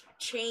it's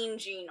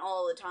changing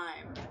all the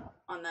time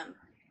on them.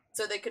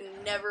 So they could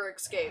never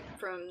escape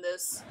from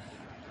this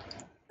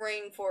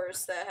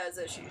rainforest that has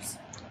issues.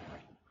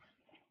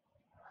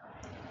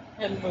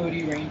 And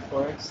moody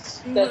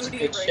rainforests. That's a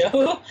good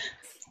show.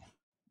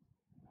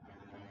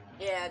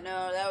 Yeah,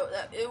 no,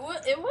 it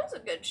was a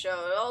good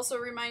show. It also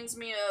reminds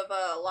me of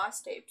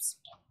Lost Tapes.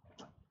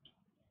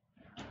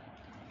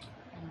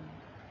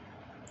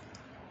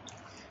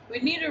 We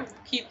need to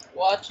keep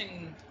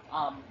watching.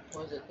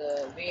 Was it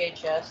the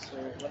VHS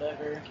or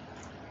whatever?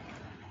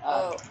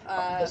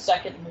 The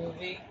second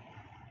movie.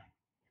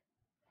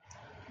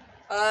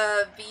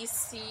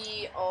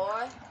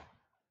 VCR.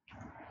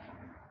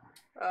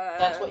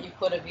 That's what you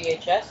put a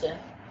VHS in.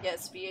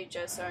 Yes,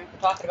 VHS. Sorry. We're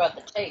talking about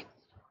the tape.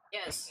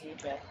 Yes.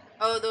 VHS.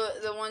 Oh,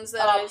 the ones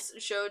that I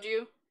showed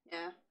you.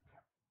 Yeah.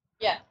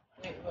 Yeah.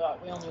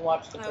 We only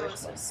watched the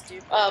first one. So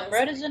stupid.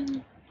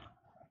 Reticent.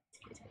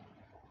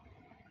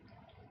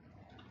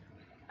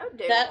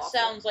 That waffle.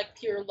 Sounds like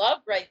pure love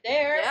right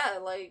there. Yeah,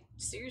 like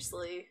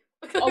seriously.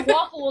 A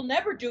waffle will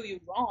never do you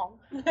wrong.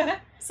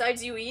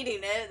 Besides you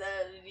eating it,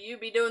 you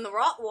be doing the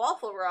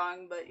waffle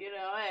wrong, but you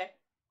know, hey.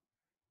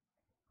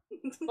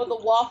 But the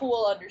waffle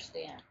will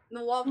understand.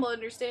 The waffle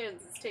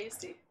understands. It's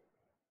tasty.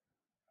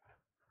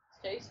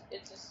 It's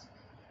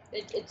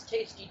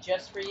tasty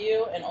just for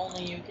you, and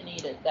only you can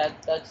eat it.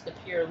 That's the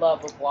pure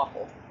love of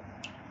waffle.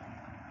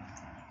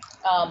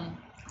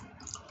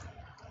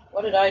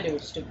 What did I do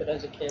stupid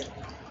as a kid?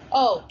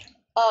 Oh,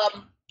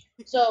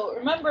 so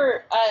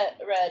remember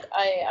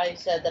I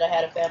said that I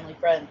had a family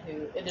friend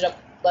who ended up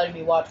letting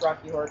me watch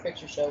Rocky Horror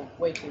Picture Show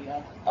way too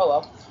young. Oh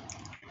well.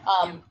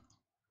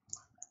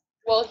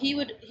 Well, he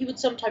would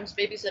sometimes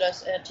babysit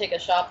us and take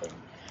us shopping.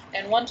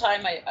 And one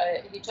time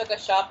he took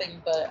us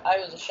shopping, but I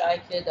was a shy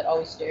kid that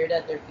always stared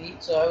at their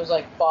feet, so I was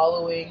like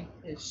following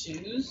his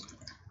shoes.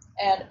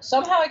 And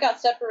somehow I got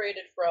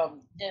separated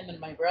from him and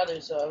my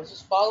brother, so I was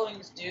just following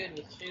this dude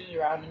with shoes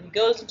around, and he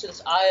goes into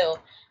this aisle,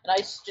 and I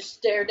just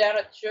stare down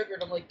at the sugar,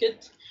 and I'm like,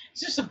 it's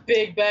just a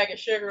big bag of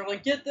sugar. I'm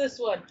like, get this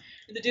one.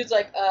 And the dude's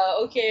like,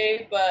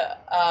 okay,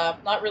 but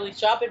not really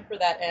shopping for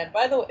that. And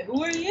by the way,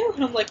 who are you?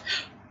 And I'm like,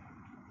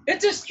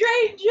 it's a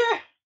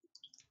stranger!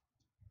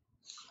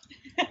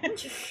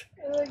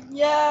 Like,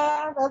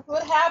 yeah, that's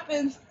what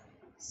happens.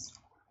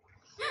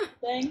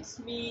 Thanks,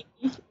 me.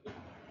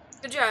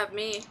 Good job,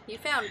 me. You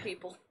found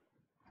people.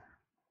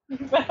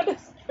 You found a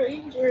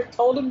stranger and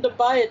told him to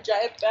buy a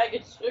giant bag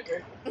of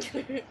sugar.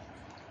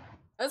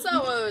 That's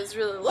not what I was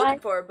really looking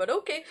for, but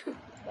okay.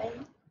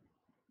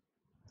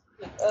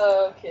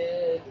 Oh,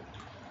 kid.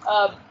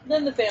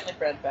 Then the family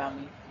friend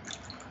found me.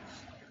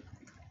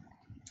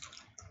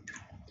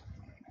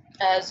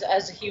 As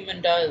a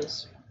human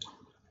does.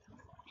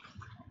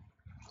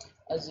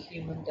 As a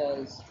human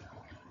does.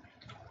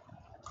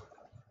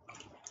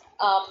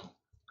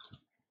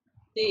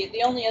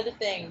 The only other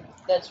thing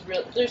that's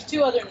real, there's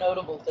two other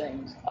notable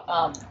things.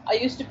 I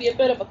used to be a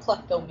bit of a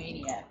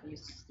kleptomaniac. I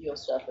used to steal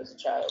stuff as a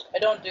child. I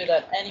don't do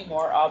that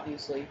anymore,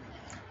 obviously.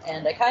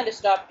 And I kind of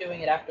stopped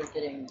doing it after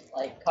getting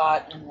like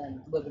caught and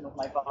then living with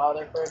my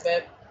father for a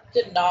bit.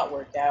 Did not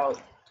work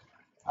out,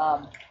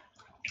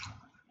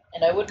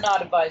 and I would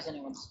not advise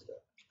anyone to do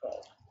it.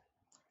 But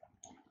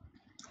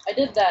I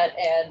did that,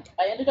 and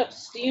I ended up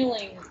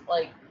stealing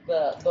like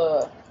the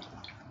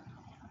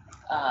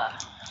I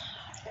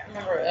can't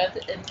remember.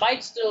 It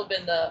might still have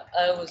been the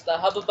it was the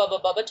Hubba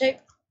Bubba Bubba tape,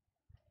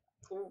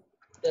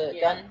 the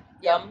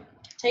gum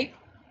tape.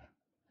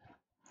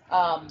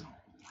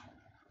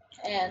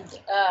 And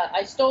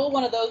I stole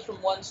one of those from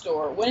one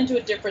store, went into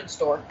a different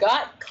store,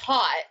 got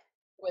caught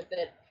with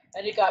it,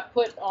 and it got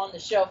put on the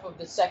shelf of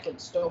the second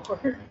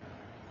store.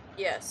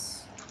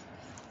 Yes.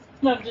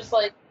 And I'm just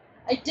like,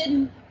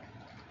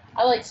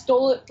 I like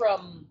stole it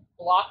from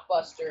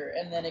Blockbuster,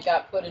 and then it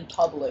got put in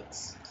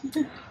Publix.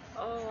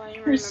 Oh, I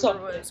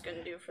remember what I was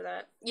gonna do for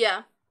that.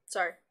 Yeah,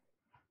 sorry.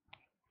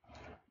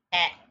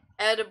 I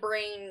had a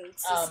brain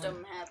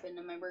system happen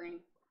in my brain.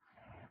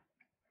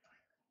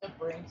 A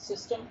brain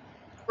system?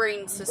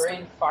 Brain system.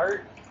 Brain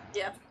fart?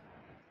 Yeah.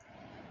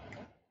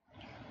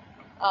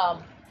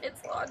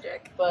 It's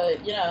logic.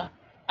 But, you know,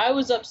 I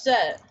was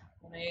upset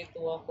when I ate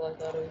the waffle. I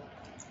thought it was...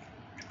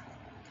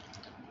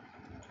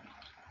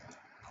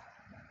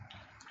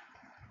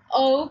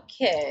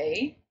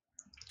 Okay.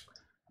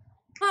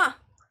 Huh.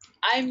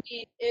 I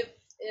mean, if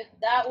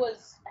that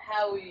was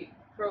how we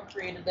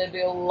procreated, there'd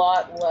be a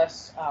lot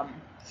less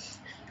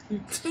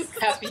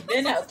happy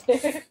men out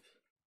there. There'd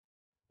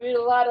be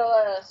a lot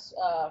less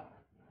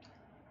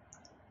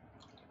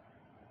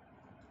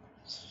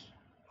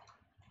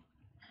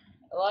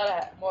a lot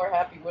of more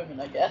happy women,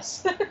 I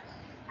guess.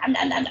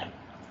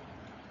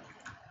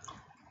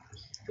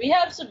 We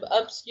have some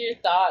obscure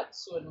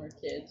thoughts when we're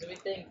kids. We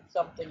think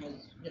something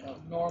is, you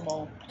know,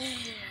 normal,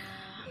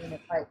 and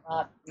it might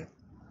not be.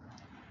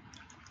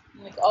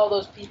 Like all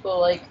those people,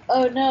 like,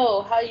 oh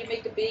no, how you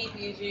make a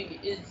baby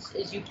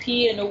is you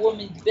pee in a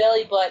woman's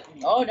belly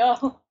button. Oh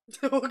no.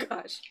 Oh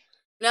gosh.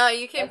 No,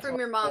 you came from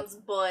your mom's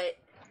butt.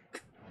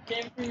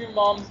 Came from your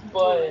mom's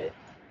butt.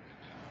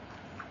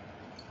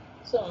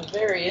 Some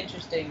very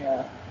interesting,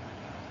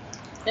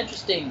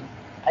 interesting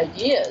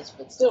ideas,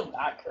 but still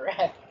not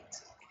correct.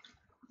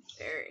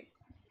 Very.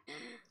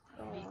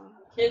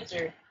 Kids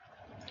are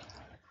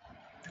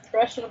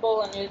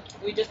impressionable, and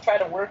we just try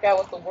to work out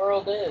what the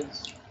world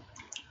is,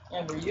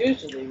 and we're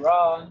usually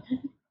wrong.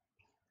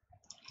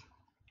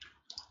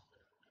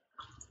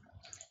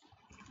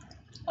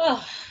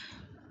 Oh,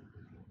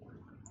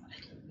 I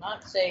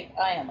cannot say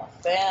I am a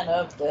fan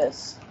of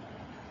this.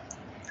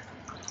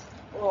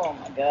 Oh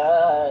my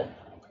god.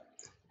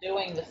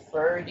 Doing the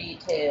fur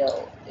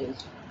detail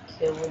is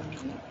killing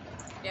me.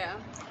 Yeah.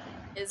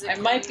 Is it I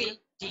might be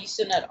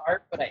decent at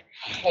art, but I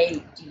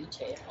hate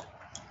detail.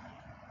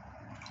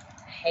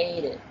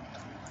 Hate it.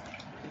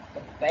 It's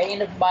the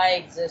bane of my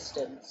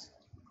existence.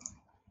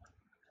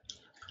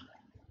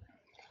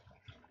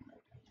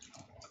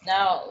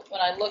 Now,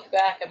 when I look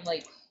back, I'm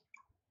like,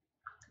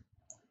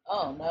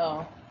 oh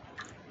no.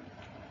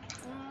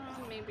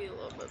 Maybe a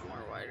little bit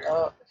more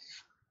wider.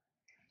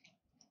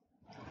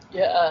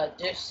 Yeah,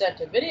 Dish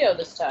sent a video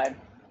this time.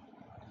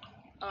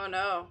 Oh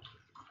no.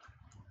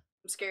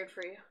 I'm scared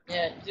for you.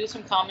 Yeah, do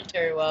some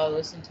commentary while I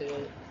listen to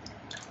it.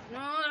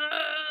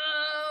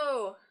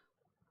 No!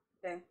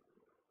 Okay.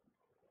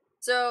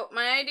 So,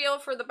 my ideal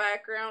for the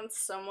background,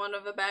 somewhat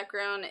of a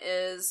background,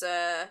 is,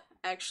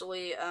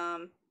 actually,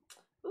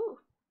 ooh.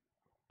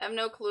 I have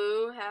no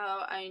clue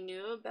how I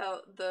knew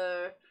about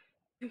the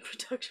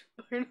production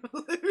part of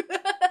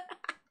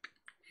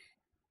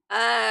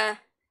Lemur.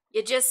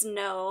 You just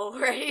know,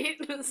 right?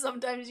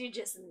 Sometimes you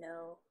just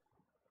know.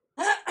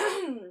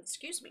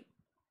 Excuse me.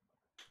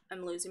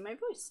 I'm losing my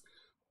voice.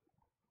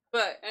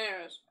 But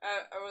anyways,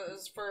 I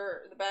was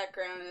for the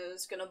background. I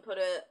was gonna put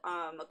a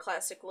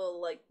classic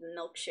little like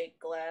milkshake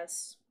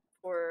glass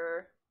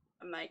for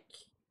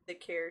the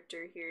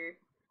character here,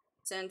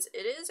 since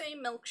it is a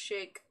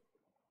milkshake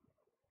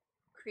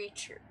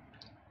creature.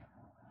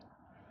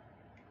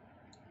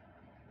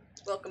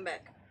 Welcome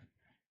back.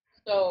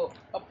 So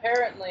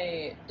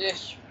apparently,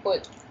 Dish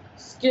put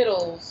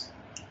Skittles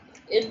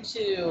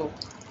into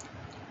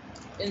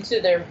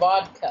their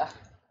vodka.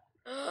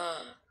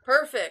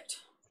 Perfect.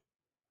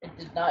 It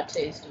did not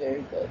taste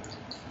very good.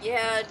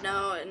 Yeah,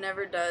 no, it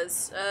never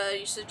does.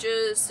 You should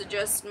just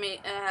suggest me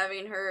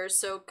having her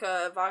soak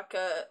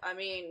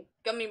gummy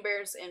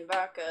bears in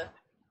vodka,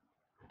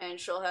 and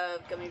she'll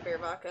have gummy bear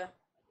vodka.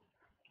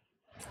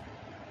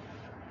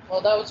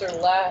 Well, that was their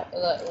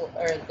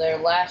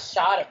last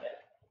shot of it.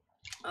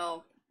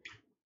 Oh.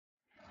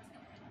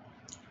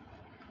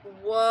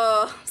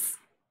 Whoa.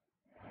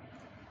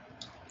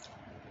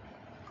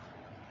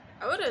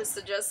 I would have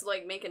suggested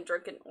like making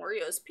drunken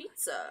Oreos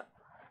pizza.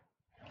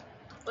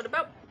 What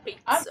about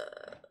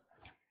pizza?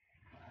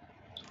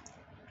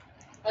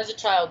 As a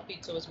child,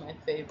 pizza was my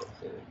favorite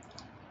food.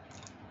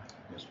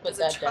 As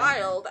a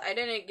child, I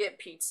didn't get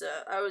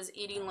pizza. I was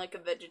eating like a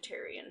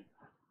vegetarian.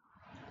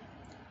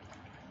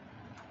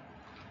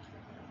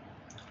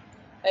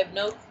 I have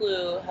no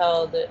clue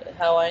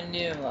how I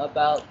knew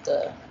about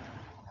the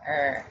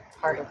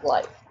part of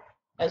life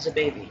as a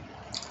baby.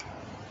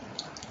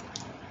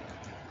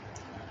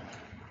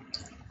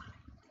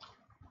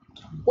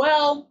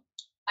 Well,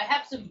 I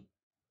have some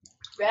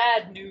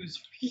bad news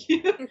for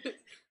you.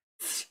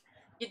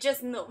 You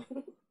just know.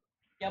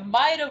 You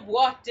might have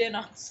walked in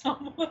on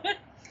someone.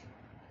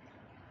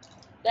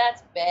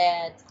 That's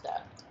bad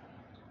stuff.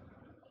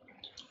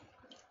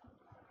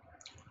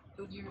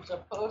 You're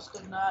supposed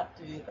to not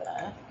do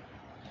that.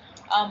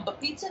 But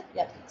pizza?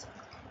 Yeah, pizza.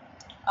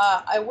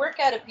 I work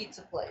at a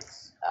pizza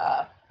place.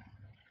 I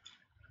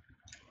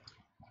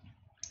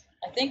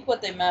think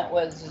what they meant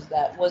was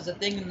the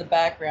thing in the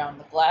background,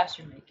 the glass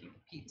you're making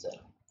pizza.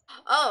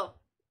 Oh.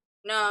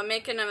 No, I'm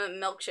making a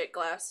milkshake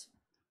glass.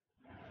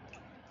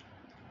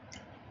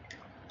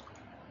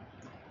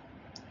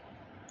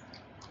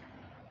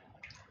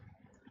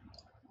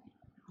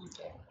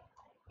 Okay.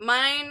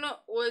 Mine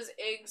was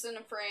eggs in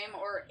a frame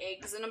or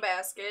eggs in a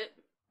basket.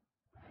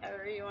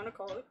 However you want to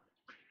call it.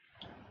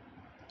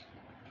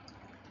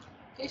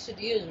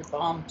 Quesadillas are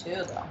bomb too,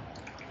 though.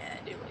 Yeah,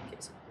 I do like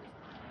quesadillas.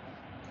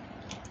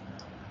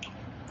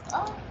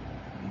 Oh.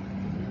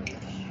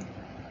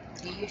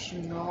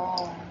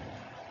 No.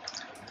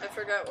 I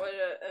forgot what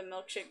a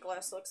milkshake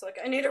glass looks like.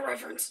 I need a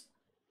reference.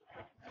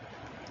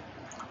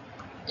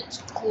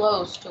 It's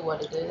close to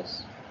what it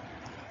is.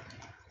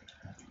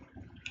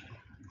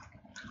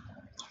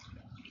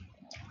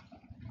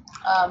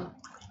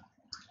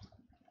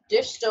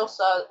 Dish still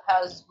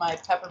has my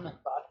peppermint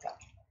vodka.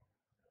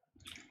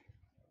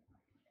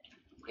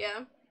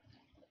 Yeah.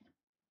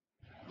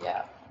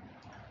 Yeah.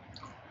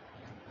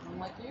 I'm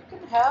like, you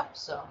can have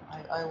some.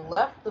 I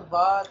left the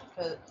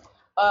vodka,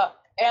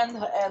 and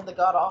the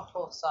god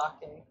awful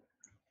sake.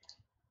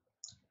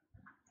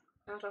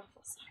 God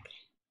awful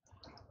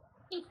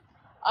sake.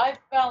 I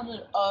found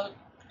it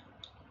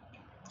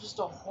just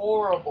a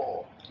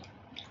horrible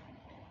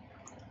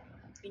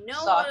You know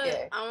sake.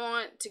 what I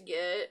want to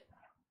get?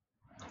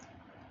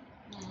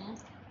 Mm-hmm.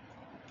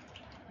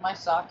 My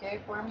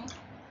sake for me?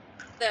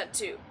 That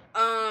too.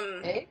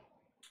 Hey?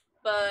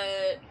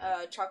 But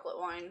chocolate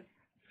wine.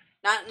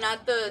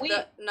 Not the one we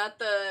got?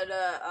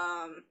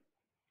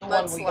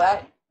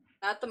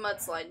 Not the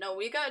mudslide. No,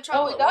 we got Oh,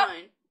 chocolate we got?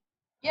 wine.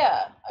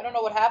 Yeah, I don't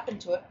know what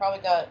happened to it. Probably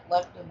got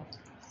left in the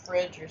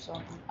fridge or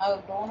something. I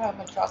don't have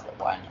my chocolate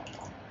wine no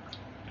more.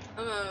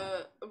 I'm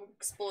gonna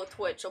explore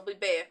Twitch. I'll be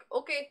back.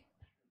 Okay.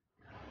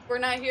 If we're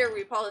not here,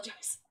 we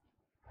apologize.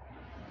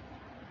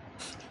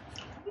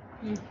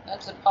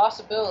 That's a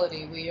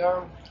possibility. We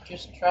are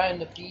just trying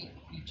to beat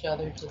each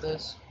other to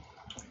this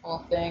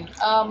whole thing.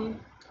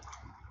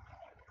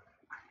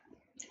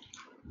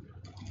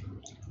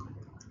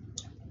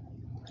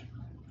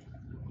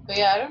 But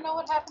yeah, I don't know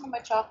what happened to my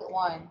chocolate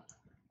wine.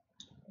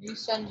 You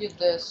send you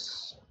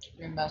this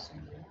through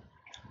Messenger.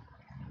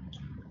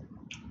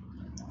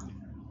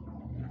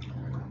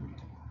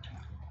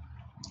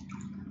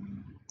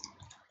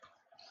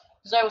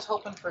 Because I was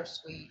hoping for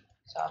sweet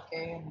sake,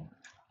 and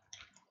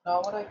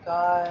not what I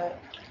got.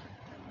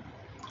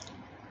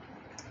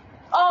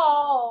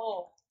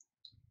 Oh!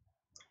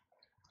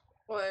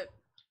 What?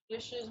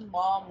 Dish's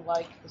mom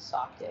liked the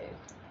sake.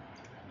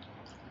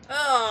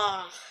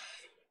 Oh.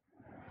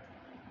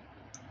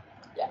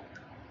 Yeah.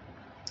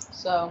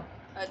 So.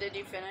 Did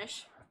you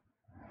finish?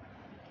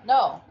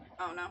 No.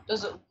 Oh no.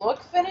 Does it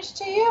look finished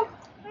to you?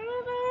 I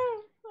don't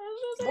know. I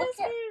was just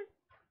asking.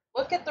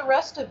 Look at the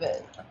rest of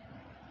it.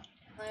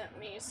 Let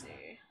me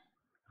see.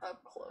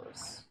 Up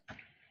close.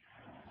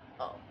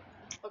 Oh.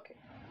 Okay.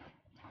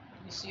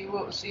 You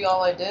see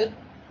all I did?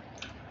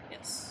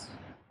 Yes.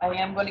 I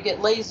am going to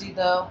get lazy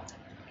though.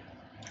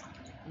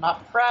 I'm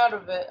not proud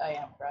of it. I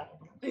am proud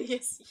of it.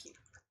 Yes, you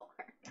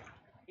are.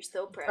 You're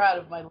still Proud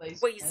of my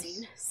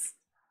laziness.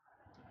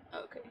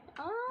 Okay.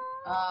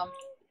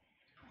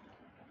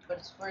 But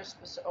it's for a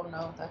specific. Oh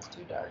no, that's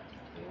too dark.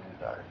 Too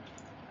dark.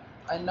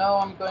 I know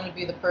I'm going to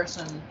be the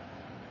person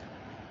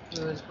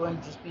who is going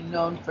to just be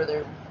known for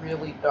their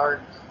really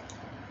dark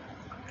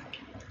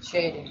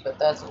shading, but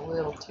that's a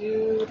little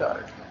too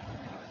dark.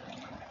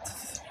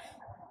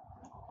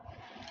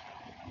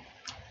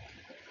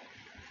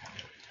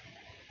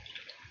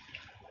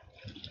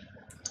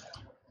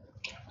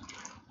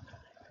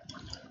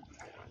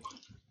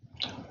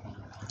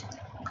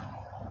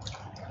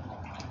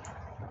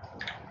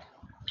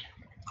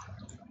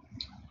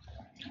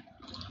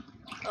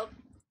 Oh.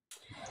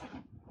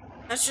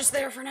 That's just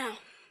there for now.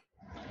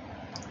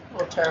 A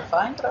little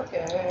terrifying, but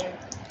okay.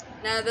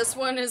 Nah, this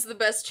one is the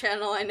best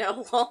channel I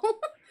know, lol.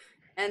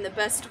 And the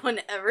best one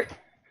ever.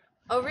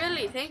 Oh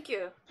really? Thank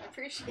you. I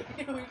appreciate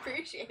it. We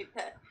appreciate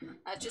that.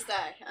 Not just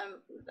I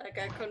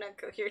got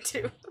Koneko here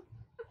too.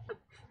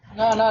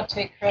 No,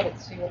 take credit.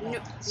 See what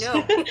happens.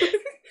 No.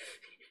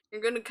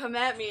 You're gonna come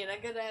at me and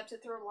I'm gonna have to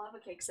throw lava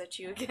cakes at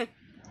you again.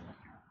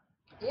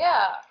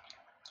 Yeah.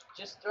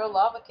 Just throw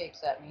lava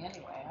cakes at me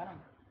anyway. I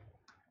don't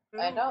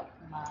mind.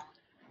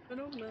 I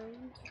don't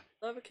mind.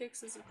 Lava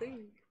cakes is a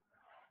thing.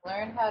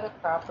 Learn how to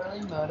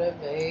properly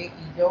motivate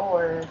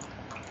your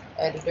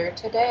editor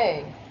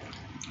today.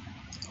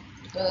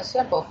 With a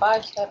simple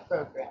 5-step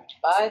program.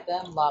 Buy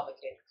them lava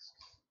cakes.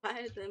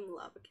 Buy them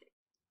lava cake.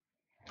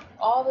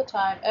 All the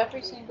time,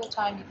 every single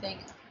time you think,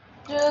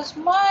 does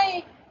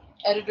my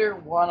editor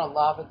want a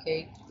lava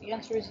cake? The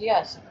answer is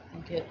yes.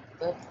 You get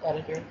the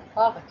editor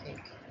lava cake.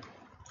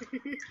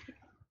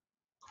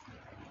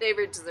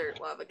 Favorite dessert,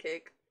 lava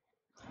cake.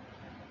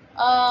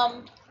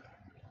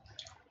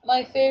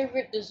 My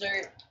favorite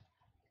dessert,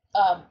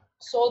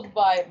 sold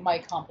by my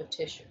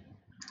competition.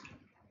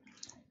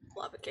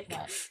 Lava cake.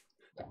 Yeah,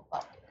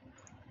 lava cake.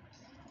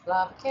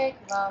 Lava cake,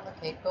 lava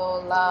cake, oh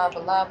lava,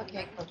 lava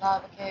cake, oh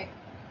lava cake.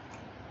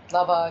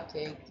 Lava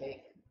cake,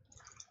 cake.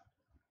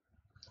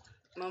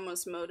 I'm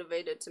almost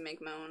motivated to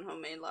make my own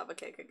homemade lava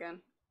cake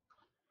again.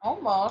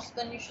 Almost,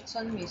 then you should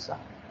send me some.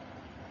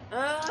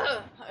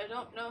 I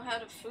don't know how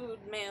to food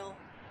mail.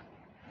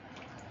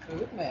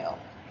 Food mail.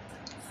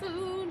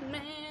 Food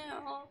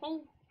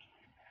mail.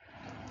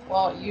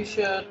 Well, you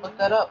should look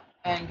that up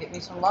and get me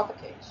some lava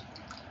cakes.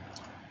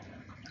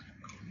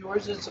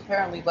 Yours is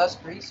apparently less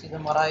greasy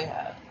than what I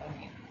had. I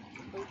mean,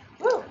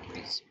 woo,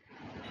 greasy.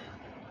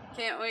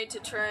 Can't wait to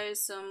try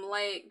some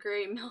light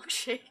gray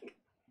milkshake.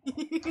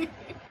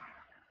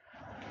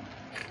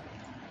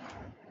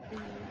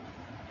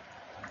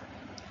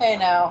 Hey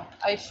now,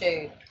 I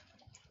shade.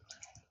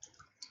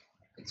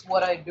 It's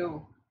what I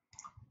do.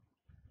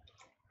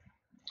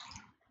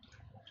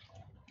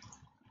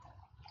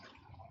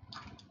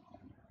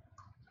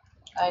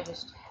 I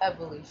just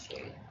heavily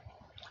shade.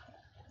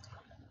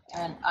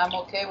 And I'm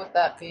okay with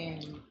that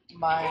being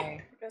my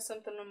I got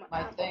something on my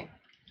apple. thing.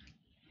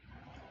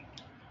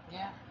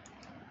 Yeah.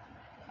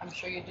 I'm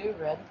sure you do,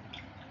 Red.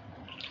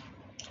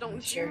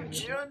 Don't you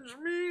judge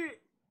me!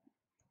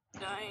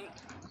 Dying.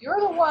 You're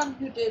the one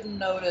who didn't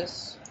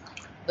notice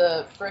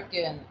the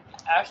frickin'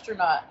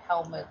 astronaut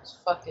helmets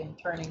fucking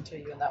turning to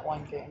you in that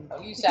one game. No,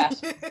 you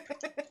sassy.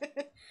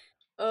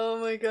 Oh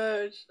my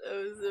gosh, that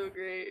was so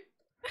great.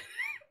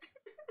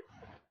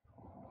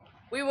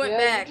 We went Yeah,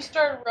 back. you just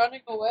started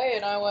running away,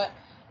 and I went,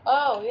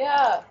 oh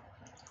yeah,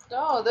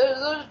 no,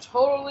 they're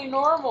totally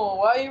normal.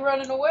 Why are you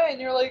running away? And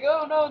you're like,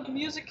 oh no, the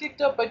music kicked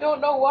up. I don't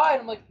know why.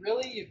 And I'm like,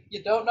 really?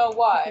 You don't know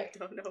why? I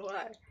don't know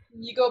why.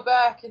 And you go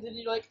back, and then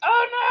you're like,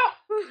 oh no,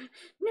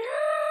 No,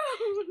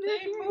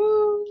 they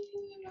move.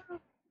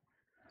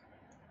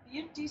 The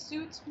empty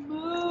suits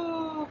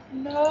move.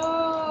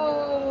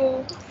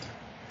 No.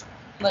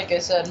 Like I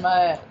said,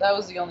 that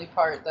was the only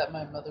part that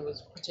my mother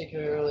was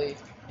particularly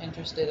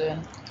interested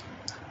in.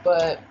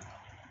 But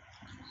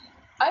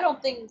I don't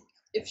think,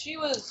 if she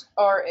was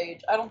our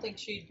age, I don't think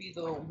she'd be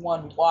the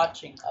one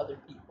watching other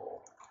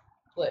people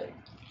play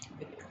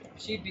video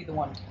games. She'd be the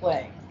one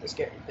playing the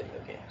scary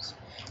video games.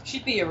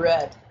 She'd be a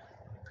Red.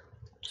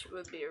 She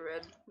would be a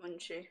Red,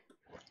 wouldn't she?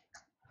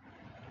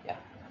 Yeah.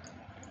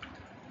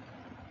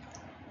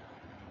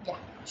 Yeah,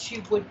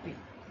 she would be.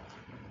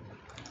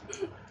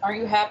 Are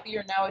you happy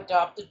you're now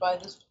adopted by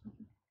this?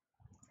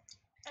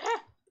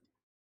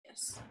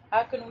 Yes.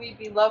 How can we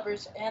be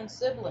lovers and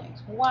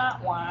siblings? Wah,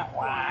 wah,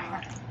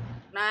 wah.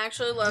 Not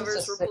actually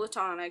lovers, we're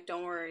platonic,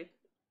 don't worry.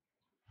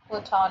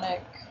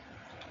 Platonic.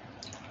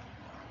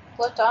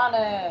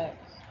 Platonic.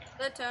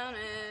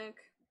 Platonic.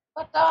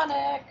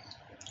 Platonic.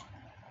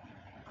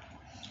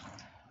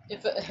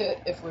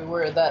 If we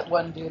were, that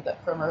one dude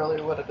that from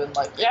earlier would have been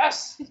like,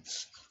 yes!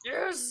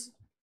 Yes!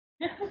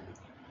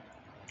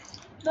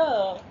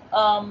 No.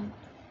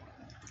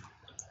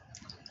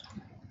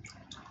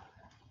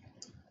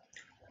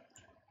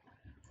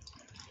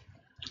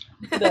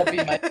 That'd be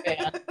my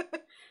fan.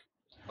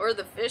 Or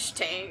the fish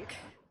tank.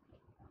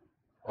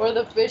 Or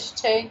the fish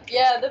tank.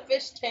 Yeah, the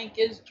fish tank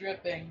is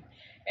dripping.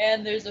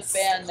 And there's a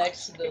fan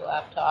next to the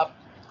laptop.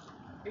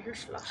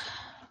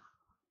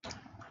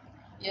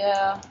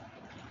 Yeah.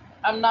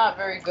 I'm not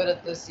very good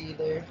at this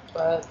either,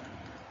 but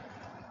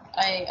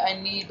I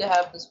need to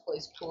have this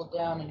place cooled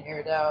down and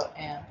aired out,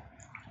 and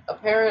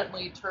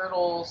apparently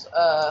turtles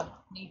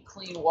need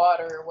clean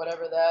water or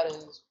whatever that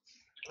is,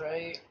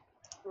 right?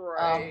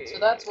 Right. So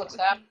that's what's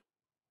happening.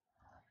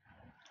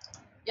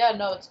 Yeah,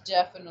 no, it's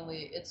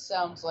definitely, it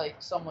sounds like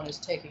someone is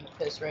taking a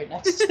piss right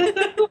next to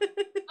the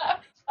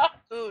laptop.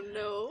 Oh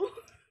no.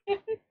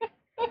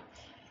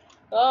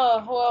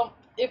 Oh, well,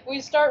 if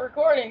we start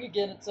recording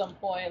again at some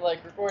point,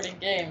 like recording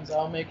games,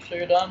 I'll make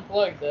sure to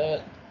unplug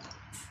that.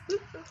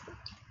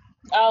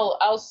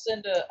 I'll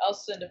send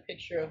a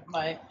picture of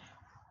my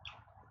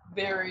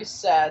very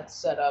sad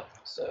setup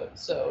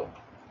so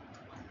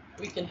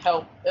we can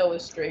help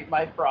illustrate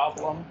my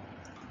problem.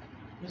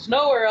 There's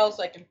nowhere else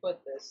I can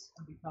put this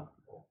and be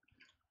comfortable.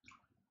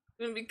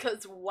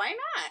 Because why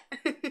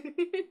not?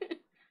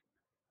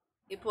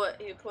 You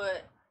put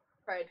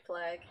pride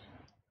flag.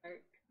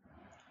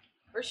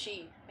 Or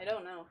she. I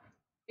don't know.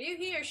 Are you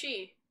he or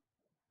she?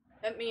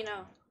 Let me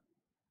know.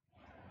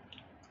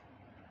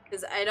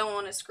 Because I don't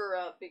want to screw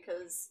up,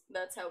 because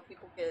that's how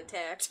people get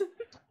attacked.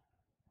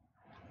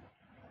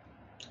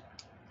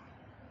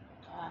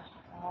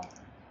 Well.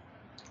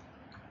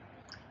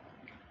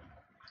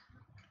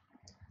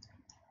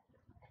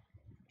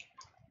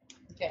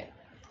 Okay.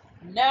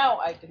 now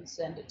I can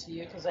send it to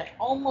you because I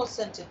almost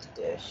sent it to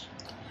Dish.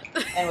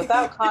 And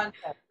without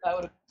context, that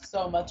would have been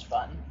so much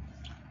fun.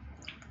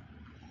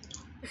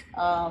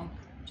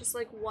 Just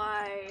like,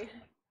 why?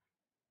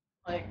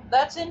 Like,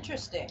 that's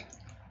interesting.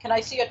 Can I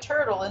see a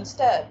turtle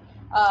instead?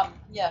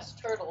 Yes,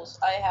 turtles.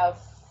 I have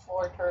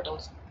 4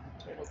 turtles.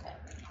 Turtle tank.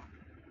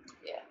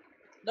 Yeah.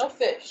 No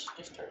fish,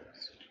 just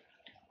turtles.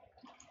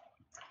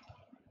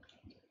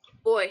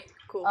 Boy,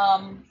 cool.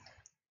 I'm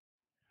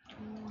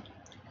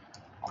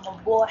a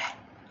boy.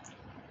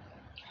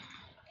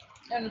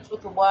 And it's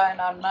with a Y,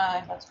 not an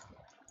I. That's cool.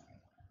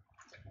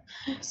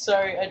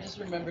 Sorry, I just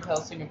remembered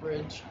Helsing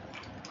Bridge.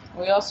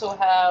 We also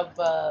have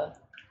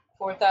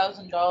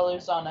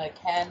 $4,000 on a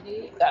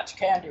candy. That's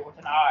candy with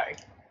an I.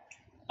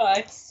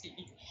 I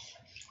see.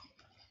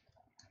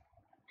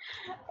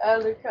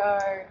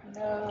 Alucard,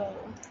 no.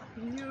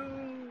 No.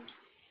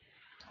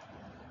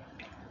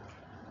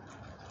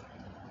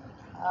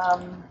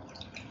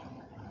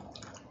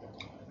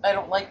 I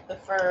don't like the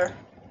fur.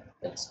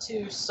 It's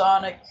too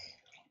Sonic,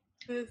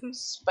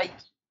 spiky.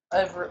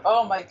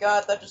 Oh my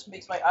god, that just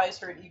makes my eyes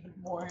hurt even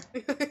more.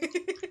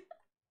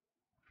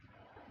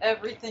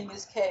 Everything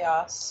is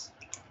chaos.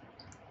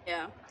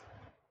 Yeah.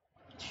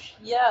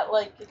 Yeah,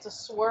 like it's a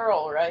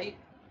swirl, right?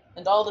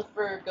 And all the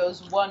fur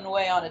goes one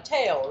way on a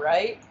tail,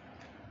 right?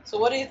 So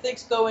what do you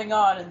think's going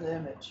on in the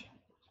image?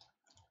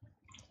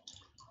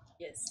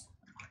 Yes.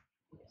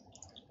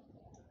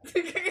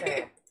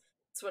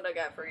 That's what I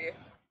got for you.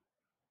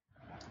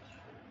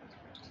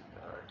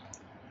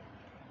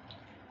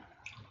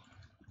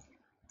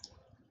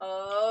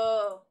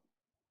 Oh.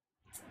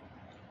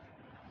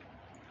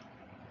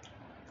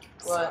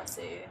 What?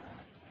 Saucy.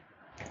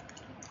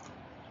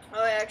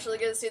 Oh, I actually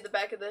get to see the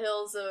back of the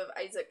hills of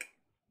Isaac.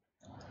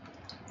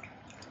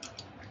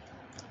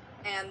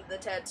 And the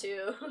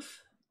tattoo.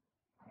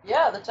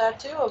 Yeah, the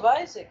tattoo of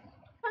Isaac.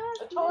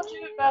 I told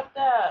you about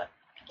that.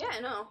 Yeah, I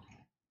know.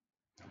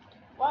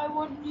 Why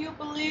wouldn't you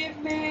believe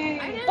me?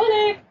 I didn't.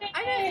 Believe me!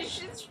 I didn't.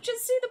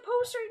 Just see the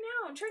post right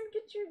now. I'm trying to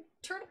get your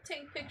turtle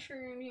tank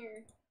picture in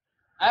here.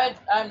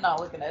 I'm not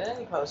looking at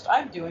any post.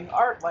 I'm doing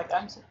art like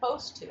I'm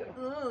supposed to.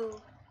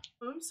 Oh.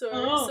 I'm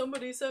sorry.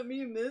 Somebody sent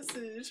me a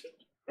message.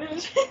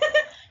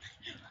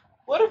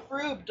 What a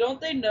rube,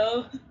 don't they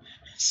know?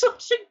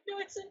 Such a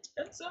noise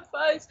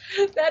intensifies.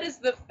 That is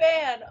the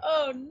fan.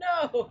 Oh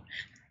no.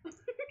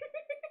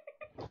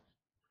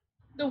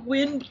 The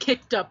wind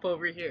kicked up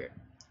over here.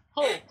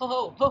 Ho, ho,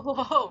 ho, ho, ho,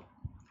 ho.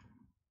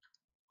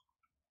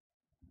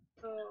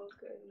 Oh,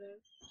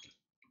 goodness.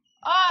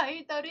 Ah,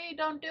 Itari,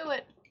 don't do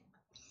it.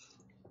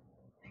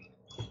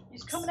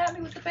 He's coming at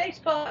me with the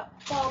baseball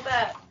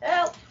bat.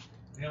 Help.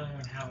 We don't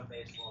even have a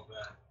baseball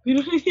bat. We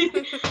don't We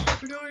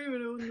don't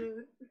even own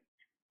that.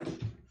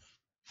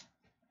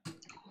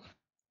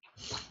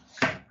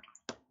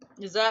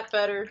 Is that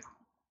better?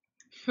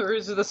 Or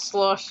is the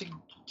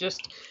sloshing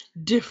just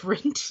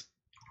different?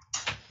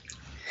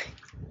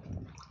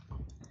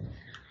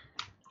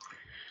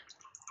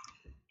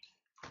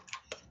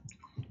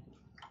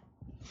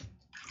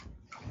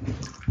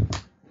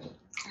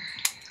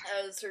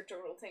 As her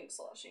turtle tank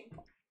sloshing.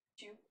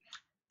 You.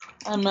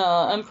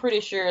 I'm pretty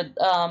sure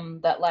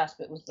that last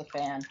bit was the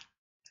fan.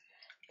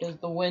 Because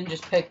the wind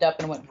just picked up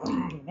and went.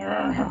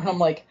 I'm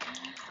like,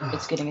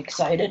 it's getting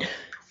excited.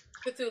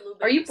 Cthulhu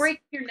Are you babies.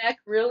 breaking your neck,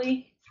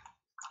 really?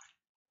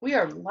 We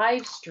are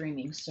live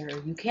streaming, sir.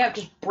 You can't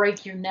just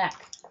break your neck.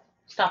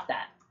 Stop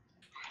that.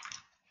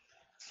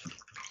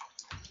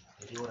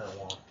 I do what I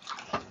want.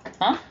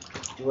 Huh?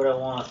 Do what I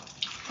want.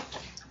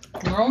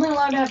 We're only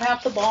allowed to have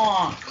half the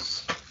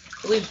box.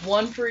 It leaves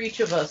one for each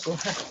of us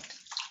left.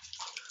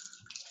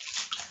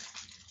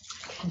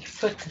 Can you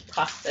put the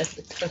pasta in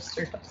the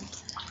toaster oven?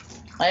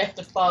 I have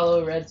to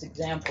follow Red's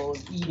example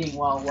of eating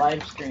while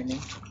live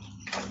streaming.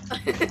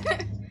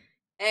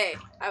 Hey,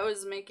 I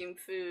was making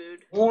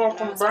food.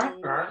 Welcome back,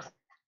 guys.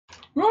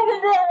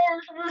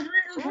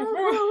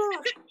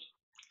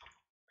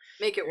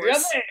 Make it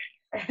worse.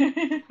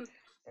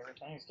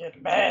 Everything's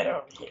getting bad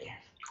over here.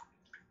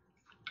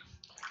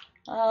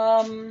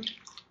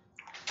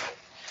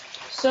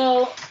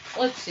 So,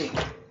 let's see.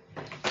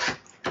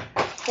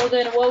 Well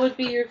then, what would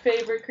be your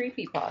favorite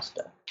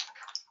creepypasta?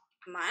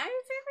 My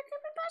favorite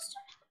creepypasta?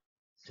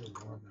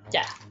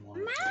 Yeah.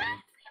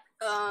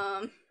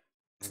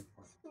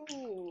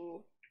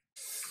 Ooh.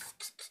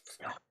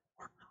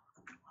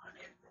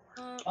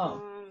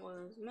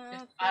 Was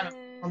my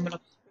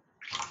favorite.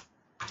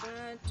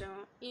 I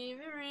don't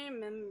even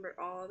remember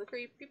all the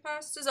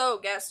creepypastas. Oh,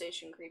 gas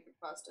station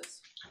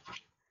creepypastas.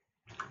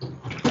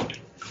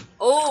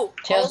 Oh,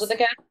 Tales of the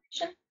Gas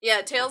Station?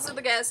 Yeah, Tales of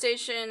the Gas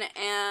Station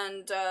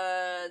and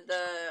the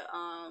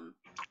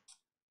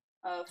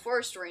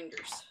Forest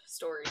Rangers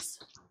stories.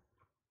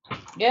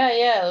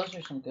 Yeah, those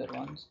are some good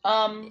ones.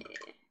 Don't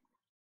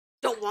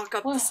walk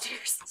up the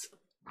stairs.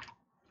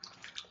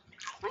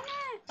 Why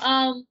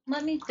not?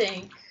 Let me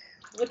think.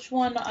 Which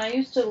one? I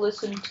used to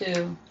listen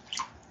to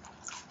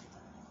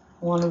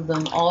one of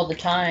them all the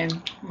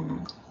time.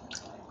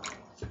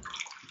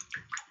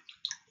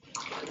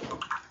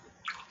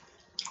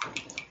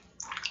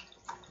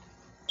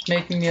 It's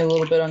making me a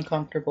little bit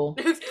uncomfortable.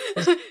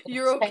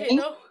 You're okay pain?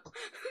 though?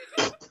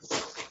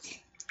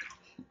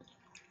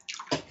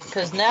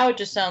 Because now it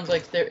just sounds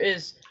like there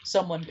is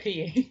someone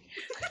peeing.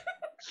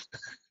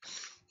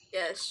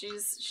 Yeah,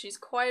 she's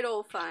quite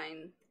old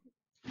fine.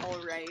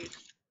 Alright.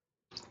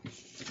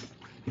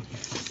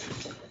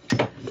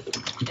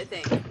 I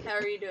think. How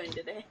are you doing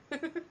today?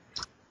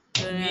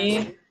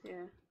 Me?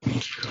 Yeah.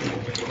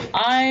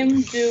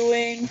 I'm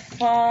doing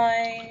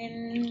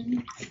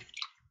fine.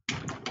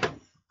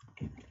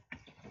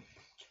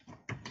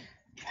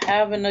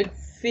 Having a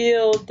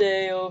field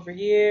day over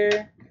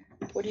here.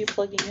 What are you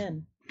plugging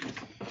in?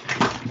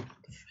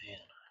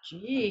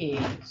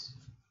 Jeez.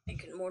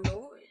 Making more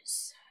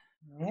noise.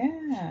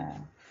 Yeah.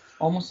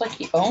 Almost like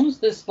he owns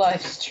this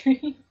live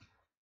stream.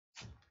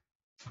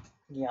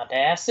 The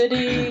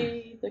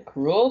audacity, the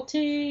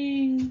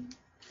cruelty,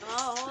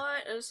 Oh,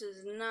 this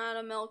is not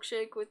a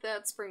milkshake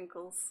without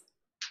sprinkles.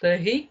 the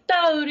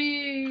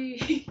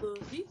hitori. The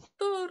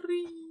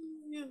victory.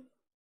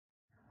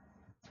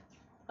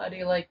 How do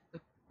you like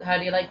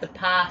the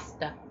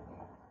pasta?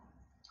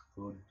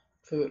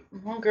 Food.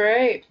 Oh,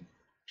 great.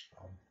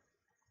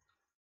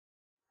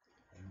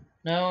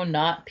 No,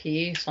 not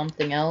pee,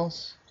 something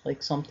else.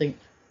 Like something.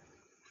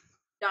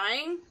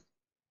 Dying?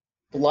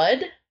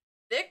 Blood?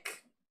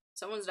 Thick?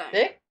 Someone's dying.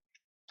 Thick?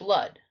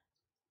 Blood.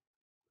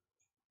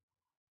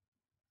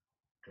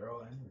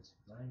 Girl, I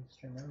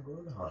just remember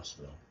going to the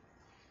hospital.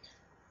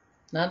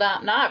 No,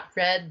 not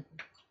red.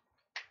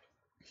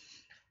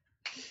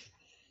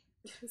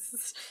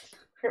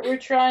 We're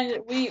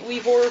trying. We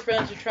horror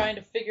fans are trying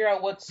to figure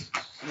out what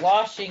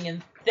sloshing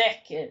and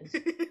thick is.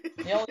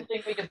 The only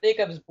thing we can think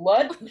of is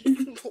blood.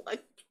 Blood.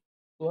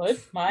 Blood.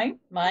 Mine.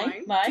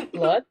 Mine.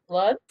 Blood.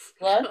 Blood.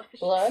 Blood.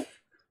 Blood.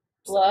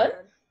 Blood.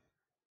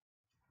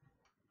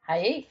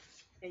 Hi.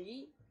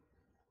 Hey.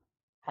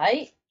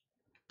 Hi.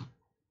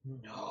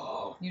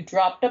 No. You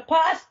dropped a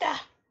pasta.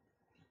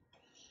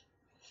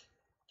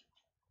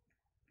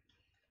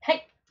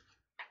 Hey.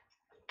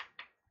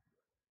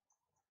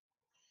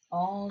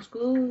 All's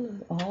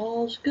good.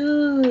 All's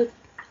good.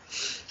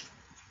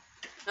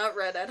 Not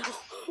red at all.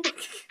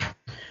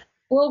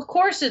 Well, of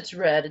course it's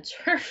red. It's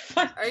her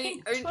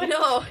fucking.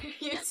 No,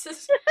 you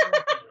just.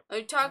 Are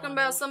you talking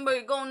about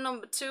somebody going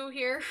number 2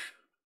 here?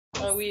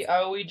 Are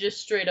we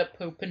just straight up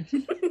pooping?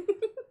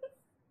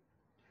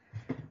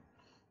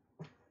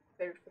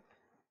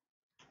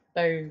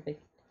 Perfect.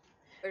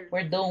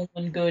 We're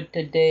doing good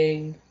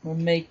today. We're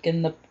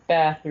making the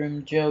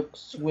bathroom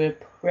jokes. We're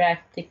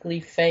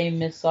practically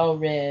famous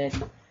already.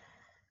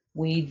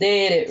 We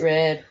did it,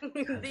 Red.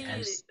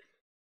 Indeed.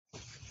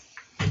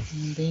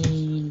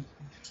 Indeed.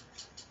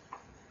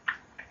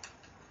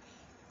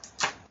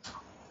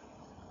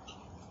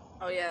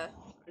 Oh yeah.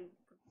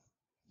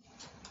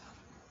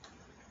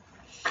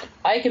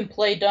 I can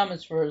play dumb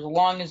for as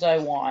long as I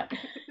want.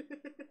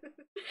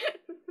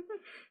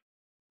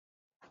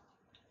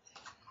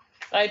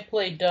 I'd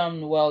play dumb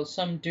while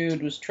some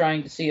dude was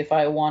trying to see if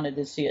I wanted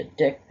to see a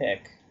dick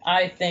pic.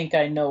 I think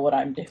I know what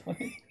I'm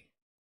doing.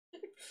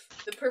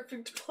 The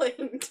perfect playing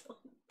dumb.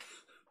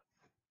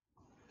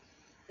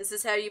 This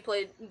is how you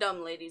play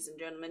dumb, ladies and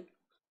gentlemen.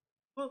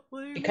 What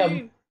do you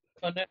mean?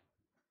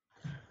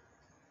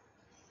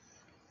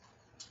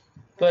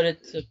 But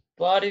it's a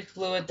body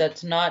fluid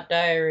that's not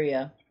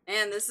diarrhea.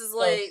 Man, this is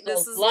like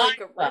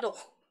a riddle.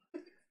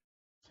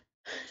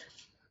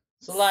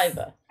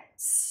 Saliva.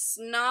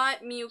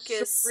 Snot,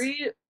 mucus.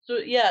 The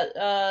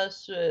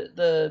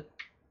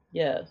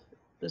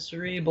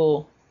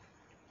cerebral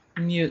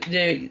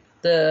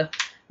the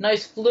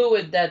nice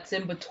fluid that's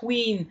in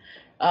between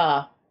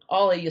all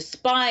of your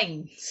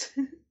spines.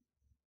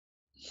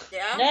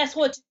 Yeah? That's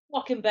what you're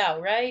talking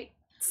about, right?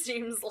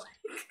 Seems like.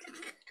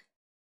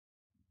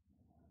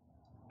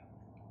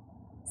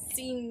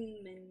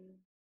 Semen.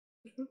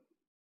 Is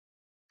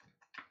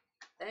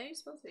that how you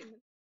spell semen?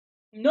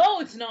 No,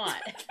 it's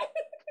not.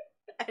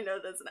 I know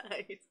that's not how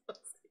you spell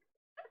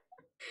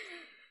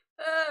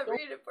semen.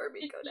 Read it for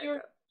me,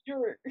 Kodeko.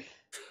 You're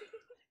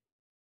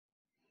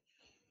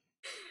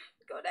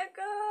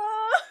Kodeko!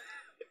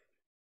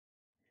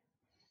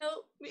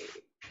 Help me.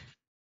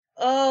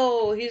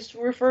 Oh, he's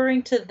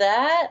referring to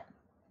that?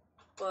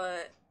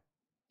 What?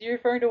 You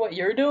referring to what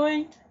you're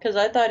doing? Because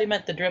I thought he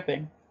meant the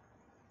dripping.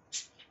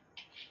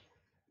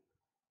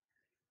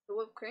 The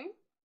whipped cream?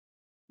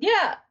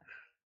 Yeah.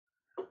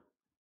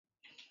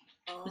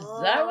 Is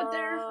that what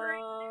they're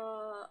referring to?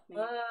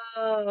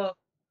 Oh.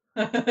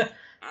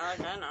 I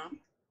don't know.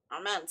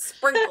 I meant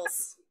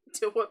sprinkles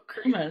to whipped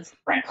cream. I meant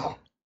sprinkle.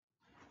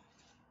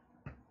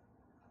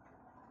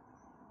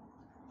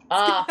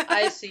 Ah,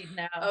 I see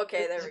now.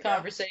 Okay, there this we is go. a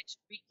conversation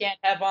we can't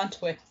have on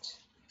Twitch.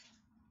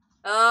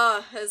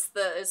 It's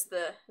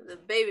the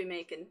baby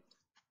making.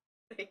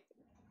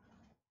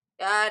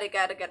 Got it.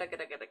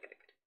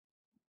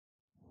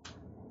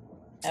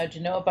 How'd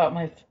you know about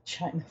my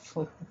vagina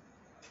flu?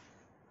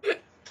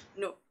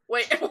 No,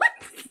 wait, what?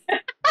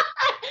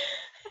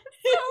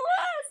 So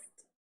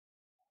lost.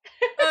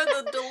 Oh,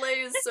 the delay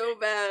is so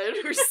bad.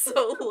 We're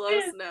so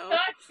lost now.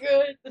 Not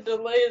good. The The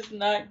delay is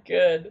not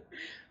good.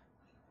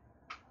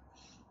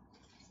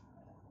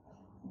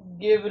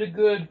 Give it a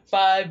good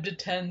 5 to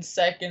 10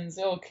 seconds.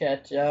 It'll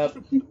catch up.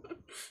 Okay,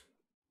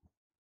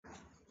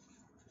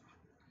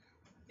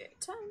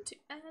 time to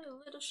add a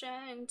little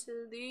shine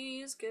to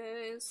these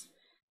guys.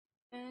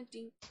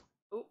 Adding.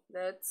 Oh,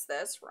 that's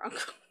wrong.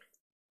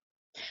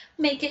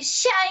 Make it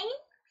shine.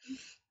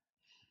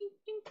 Dink,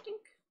 dink,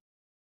 dink.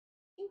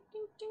 Dink,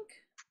 dink, dink.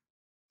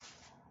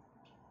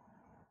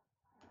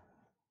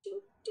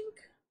 Dink, dink.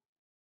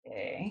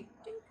 Okay.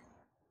 Dink.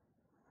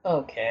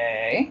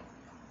 Okay.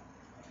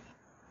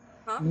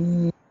 Huh?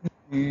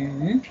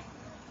 Mm-hmm.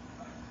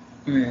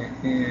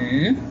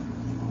 Mm-hmm.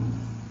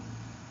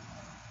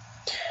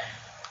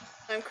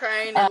 I'm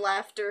crying in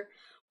laughter.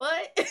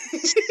 What?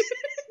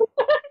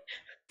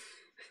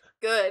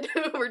 Good.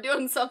 We're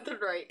doing something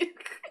right.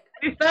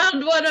 We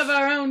found one of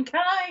our own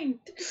kind.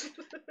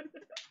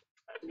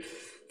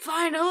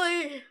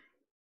 Finally!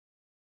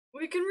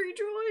 We can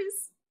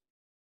rejoice!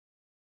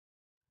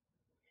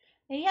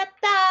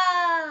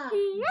 Yatta!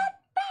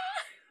 Yatta!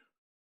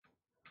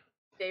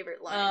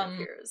 Favorite line of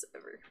heroes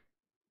ever.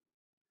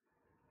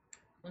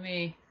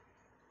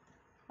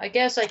 I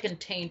guess I can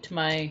taint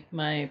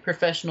my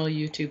professional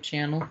YouTube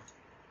channel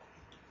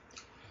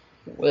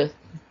with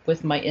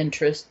my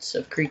interests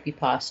of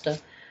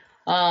creepypasta.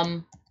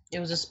 It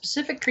was a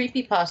specific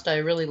creepypasta I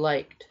really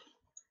liked.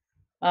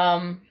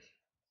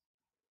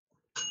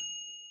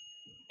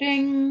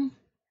 Ding!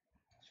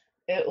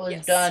 It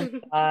was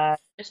done by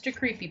Mr.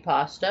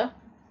 Creepypasta.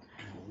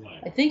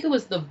 I think it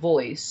was the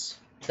voice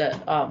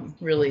that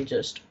really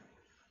just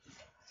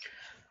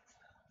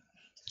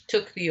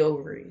took the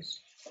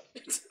ovaries.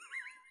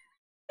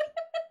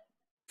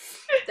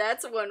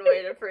 That's one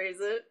way to phrase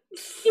it.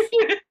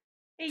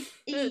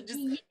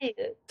 Just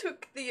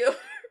took the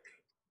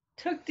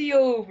took the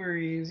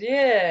ovaries.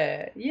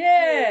 Yeah.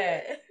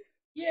 Yeah.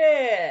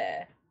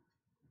 Yeah.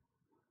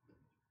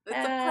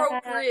 It's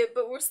appropriate,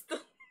 but we're still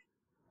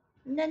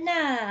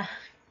nah.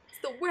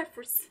 still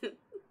referencing.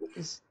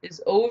 Is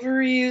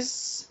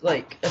ovaries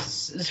like a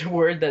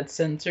word that's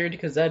censored?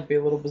 Because that'd be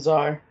a little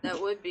bizarre.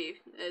 That would be.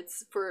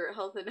 It's for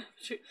health and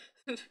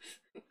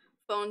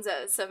phones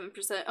at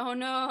 7%. Oh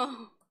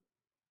no.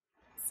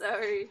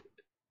 Sorry.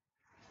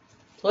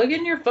 Plug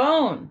in your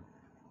phone.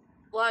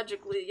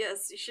 Logically,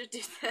 yes, you should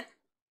do that.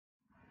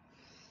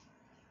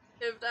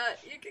 If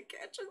not, you can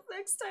catch us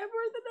next time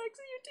or the next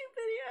YouTube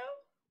video.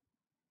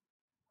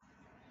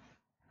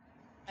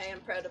 I am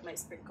proud of my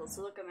sprinkles.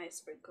 Look at my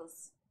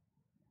sprinkles.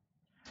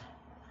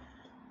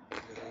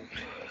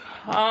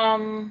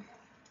 I'm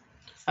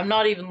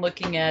not even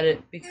looking at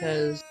it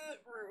because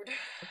rude.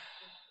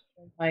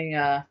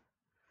 I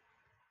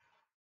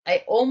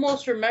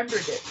almost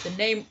remembered it. The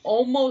name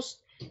almost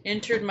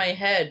entered my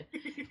head,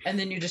 and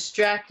then you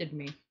distracted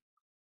me.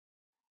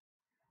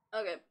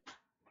 Okay.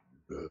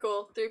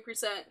 Cool.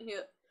 3%.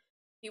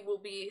 He will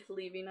be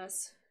leaving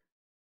us.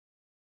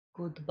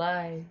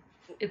 Goodbye.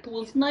 It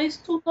was nice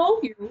to know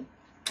you.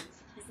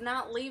 He's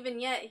not leaving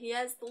yet. He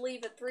has to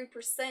leave at 3%.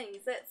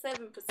 He's at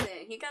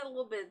 7%. He got a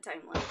little bit of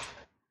time left.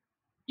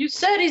 You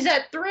said he's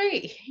at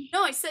 3.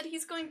 No, I said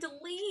he's going to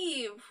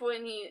leave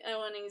when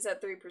he's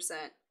at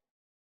 3%.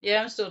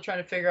 Yeah, I'm still trying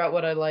to figure out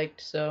what I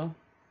liked, so.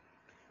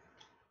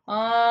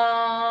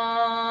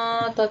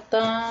 What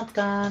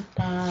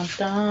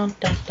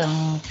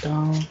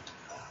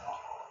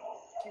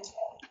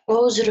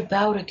was it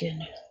about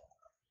again?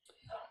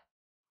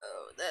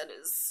 Oh, that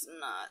is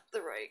not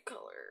the right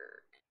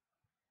color.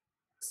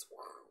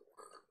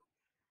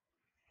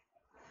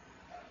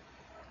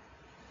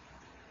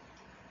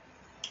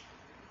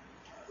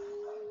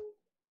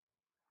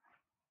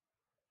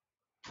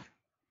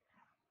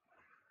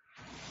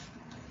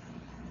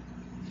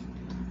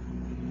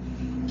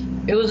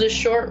 It was a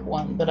short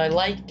one, but I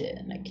liked it,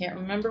 and I can't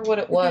remember what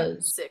it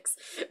was. 6.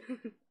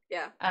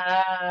 Yeah.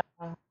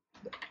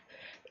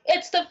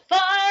 It's the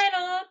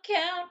final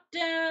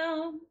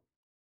countdown.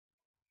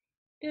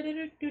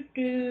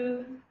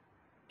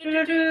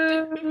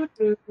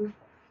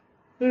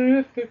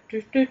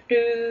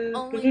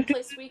 Only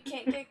place we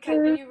can't get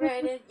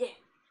copyrighted.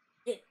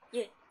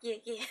 Yeah.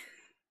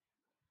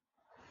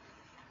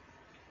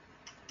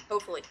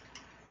 Hopefully.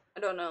 I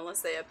don't know,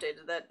 unless they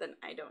updated that, then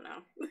I don't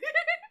know.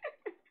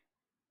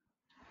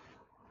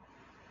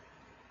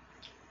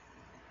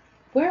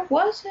 Where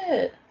was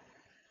it?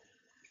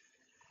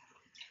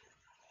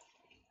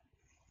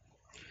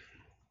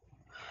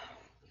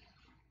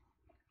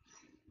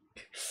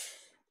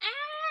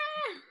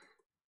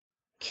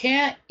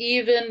 Can't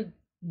even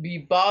be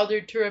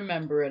bothered to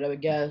remember it, I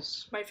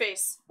guess. My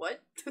face.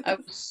 What? I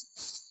was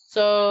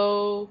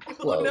so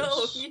close. Oh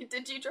no,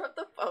 did you drop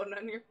the phone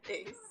on your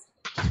face?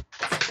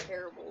 That's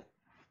terrible.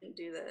 Didn't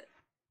do that.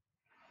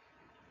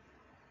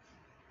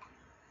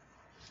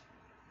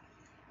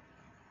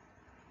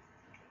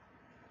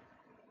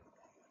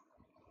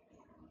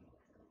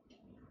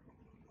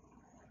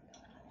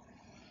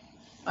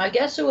 I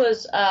guess it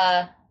was,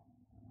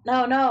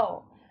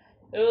 no.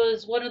 It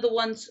was one of the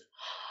ones,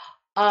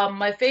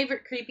 My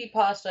favorite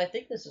creepypasta, I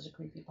think this is a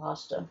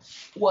creepypasta,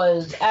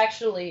 was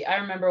actually, I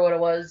remember what it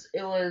was.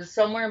 It was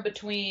somewhere in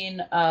between,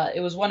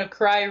 it was one of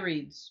Cry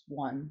Read's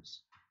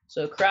ones.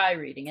 So Cry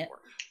reading it.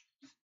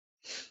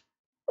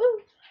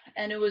 Woo.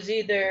 And it was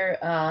either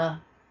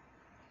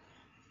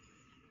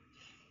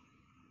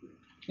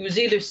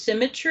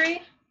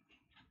Symmetry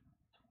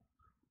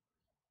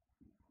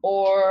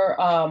or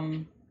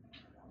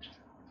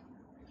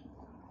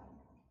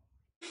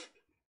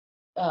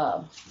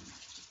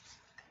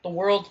The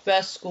World's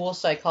Best School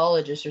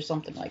Psychologist or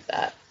something like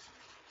that.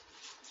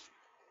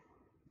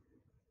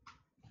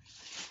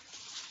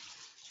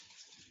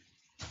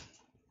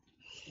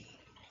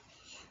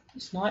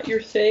 It's not your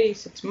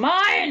face, it's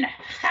mine!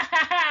 Ha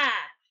ha ha!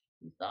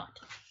 You thought.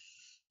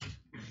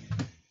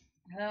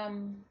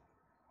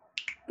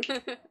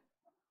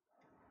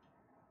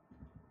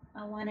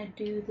 I want to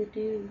do the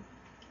do.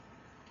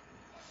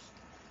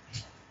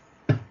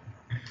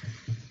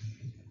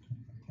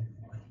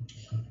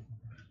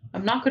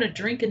 I'm not going to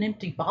drink an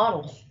empty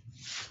bottle.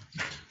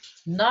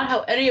 Not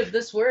how any of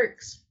this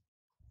works.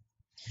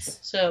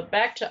 So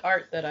back to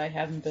art that I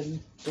haven't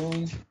been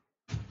doing.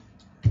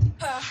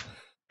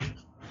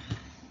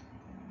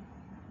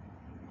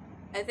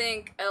 I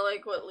think I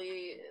like what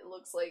Lee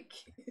looks like.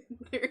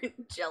 They're in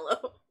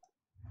Jello.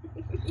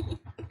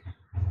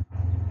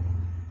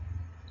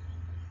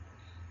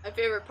 My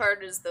favorite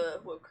part is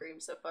the whipped cream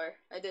so far.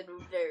 I did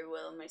very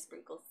well in my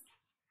sprinkles.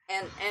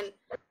 And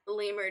the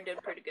lemur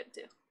did pretty good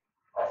too.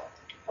 I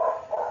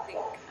think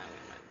I'm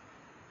gonna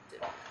do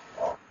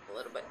a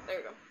little bit. There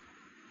we go.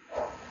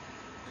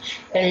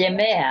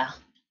 Lemur.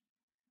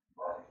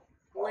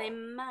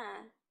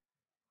 Lemur.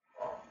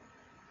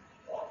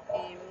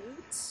 And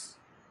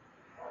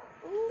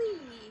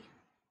Lee.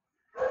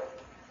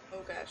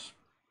 Oh gosh.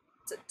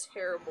 It's a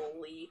terrible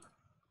Lee.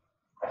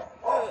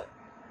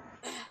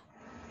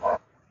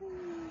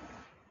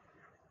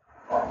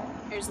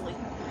 Here's Lee.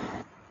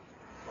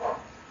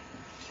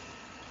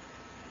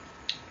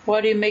 Why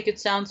do you make it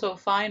sound so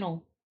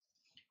final?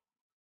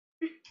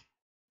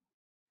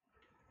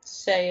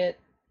 Say it.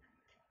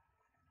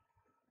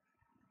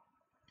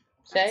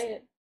 Say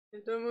it.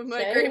 I'm done with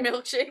my great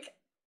milkshake.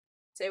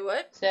 Say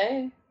what?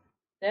 Say it.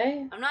 Say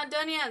it. I'm not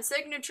done yet. I'm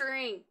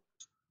signaturing.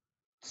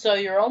 So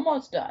you're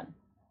almost done.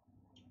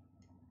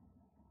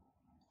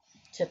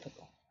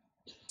 Typical.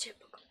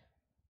 Typical.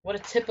 What a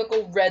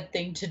typical Red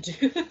thing to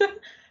do.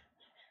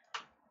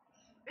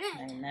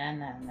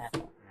 Nah.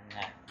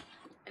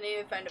 I need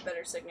to find a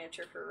better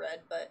signature for Red,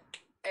 but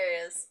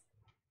there it is.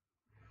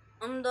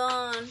 I'm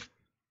done.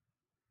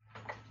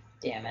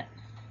 Damn it.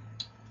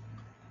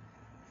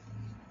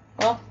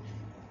 Well,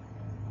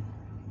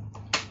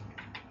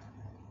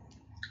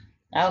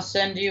 I'll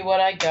send you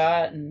what I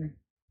got and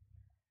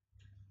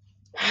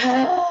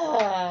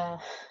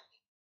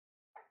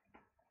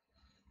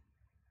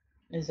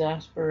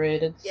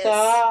exasperated. Yes.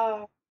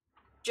 Stop.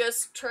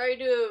 Just try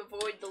to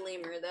avoid the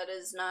lemur. That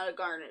is not a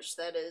garnish.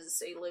 That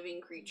is a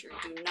living creature.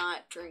 Do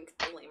not drink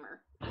the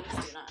lemur.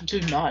 Please do not. Do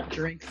not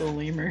drink the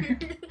lemur.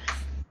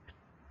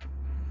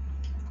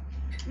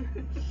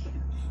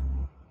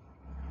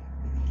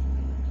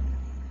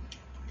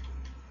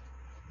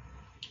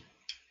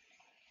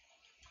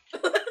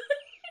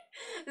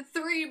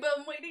 Three, but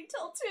I'm waiting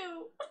till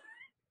 2.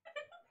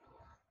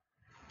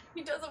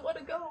 He doesn't want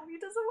to go. He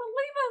doesn't want to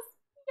leave us.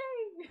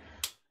 Yay.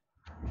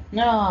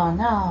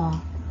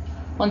 No.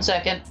 1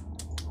 second.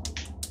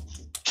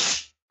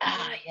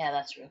 Ah, yeah,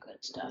 that's real good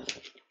stuff.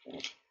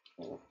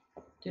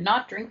 Do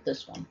not drink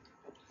this one.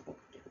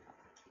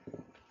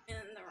 In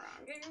the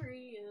wrong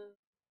area.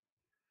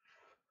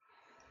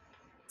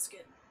 It's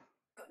good.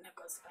 Go,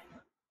 Knuckles,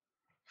 finally.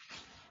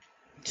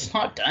 It's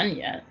not done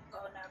yet. Go,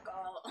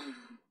 Knuckle.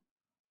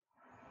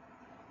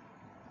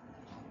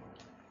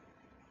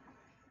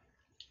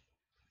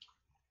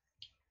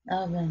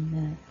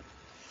 Oven.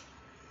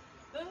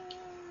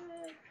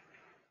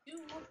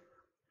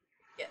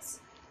 Yes.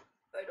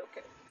 I don't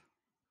care.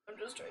 I'm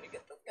just trying to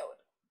get this going.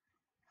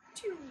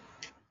 Choo.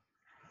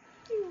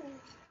 Choo.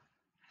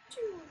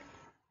 Choo.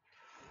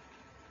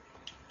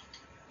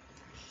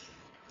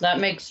 That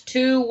makes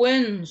 2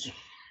 wins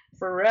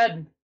for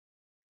Red.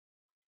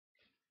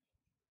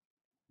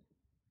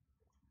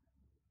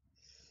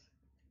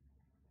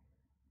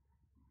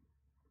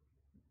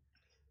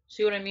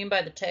 See what I mean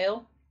by the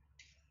tail?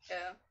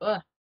 Yeah.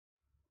 Ugh.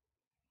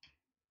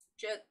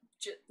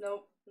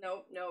 Nope.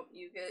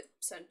 You get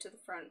sent to the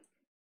front.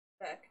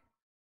 Back.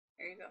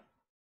 There you go.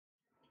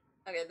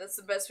 Okay, that's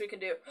the best we can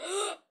do.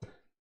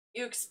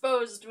 You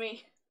exposed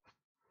me.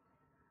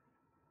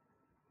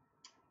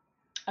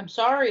 I'm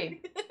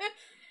sorry.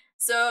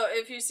 So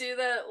if you see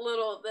that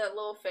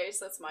little face,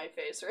 that's my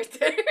face right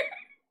there.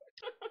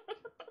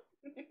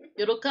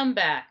 It'll come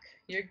back.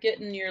 You're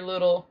getting your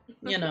little,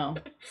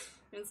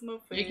 It's my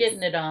face. you're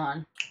getting it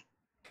on.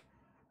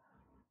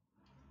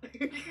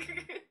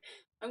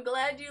 I'm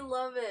glad you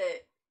love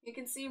it. You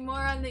can see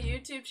more on the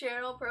YouTube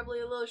channel,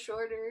 probably a little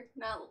shorter,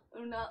 not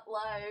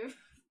live,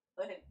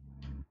 but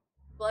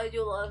glad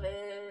you love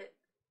it.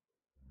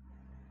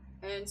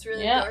 And it's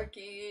really Yeah.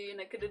 darky,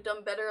 and I could have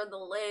done better on the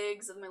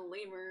legs of my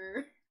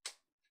lemur.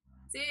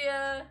 See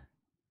ya!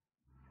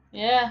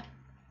 Yeah.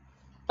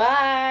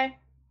 Bye.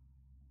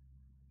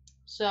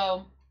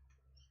 So,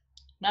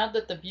 now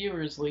that the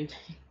viewer's leaving,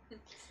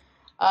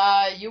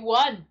 you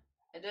won.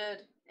 I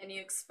did, and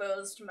you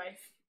exposed my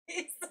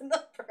face in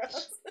the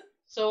process.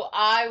 So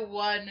I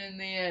won in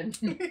the end.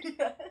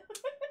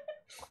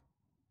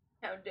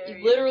 How dare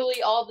you?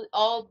 Literally,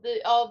 all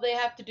they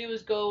have to do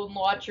is go and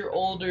watch your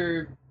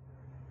older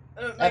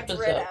My episodes.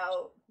 Dread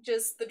Out.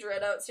 Just the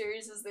Dread Out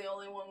series is the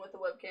only one with a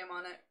webcam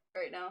on it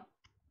right now.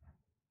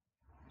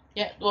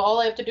 Yeah, well, all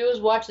they have to do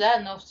is watch that,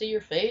 and they'll see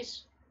your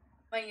face.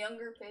 My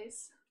younger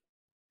face.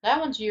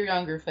 That one's your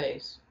younger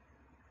face.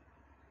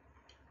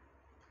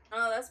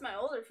 Oh, that's my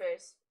older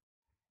face.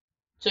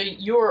 So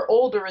you're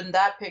older in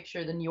that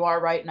picture than you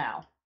are right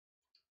now.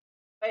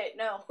 Wait,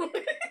 no.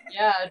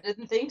 Yeah, I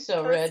didn't think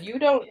so, Red.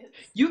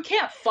 You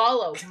can't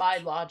follow my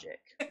logic.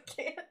 I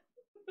can't.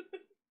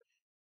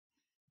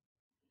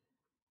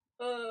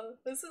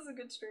 This is a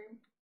good stream.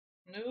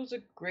 It was a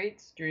great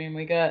stream.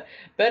 We got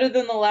better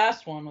than the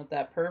last one with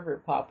that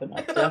pervert popping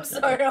up. I'm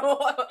sorry.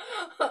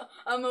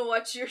 I'm gonna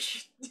watch your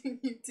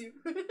YouTube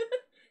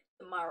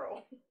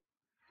tomorrow.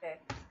 Okay.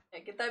 Yeah,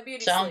 get that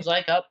beauty Sounds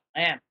sleep. like a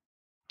plan.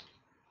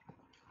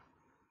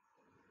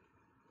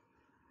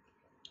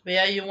 But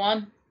yeah, you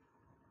won.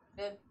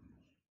 Good.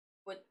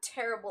 With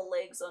terrible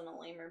legs on a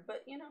lemur,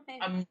 but you know, hey.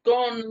 I'm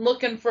going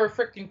looking for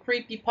freaking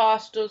creepy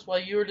pastas while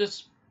you were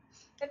just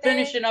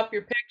finishing up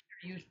your picture.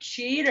 You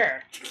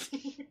cheater.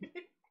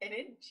 I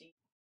didn't cheat.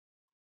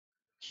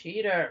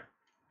 Cheater.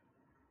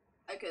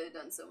 I could have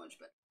done so much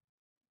better.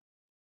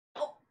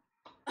 Oh,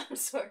 I'm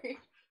sorry.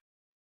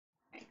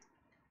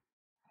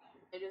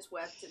 I just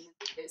whacked him in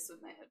the face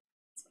with my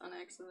headphones on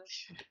accident.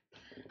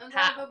 I'm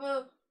sorry,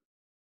 Boo.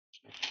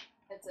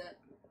 Headset.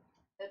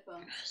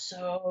 Headphones.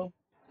 So.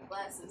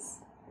 Glasses.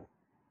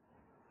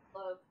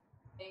 Love.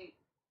 Hate.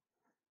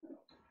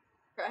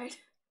 Right?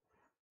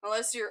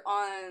 Unless you're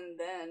on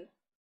then.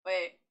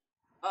 Wait.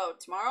 Oh,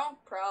 tomorrow?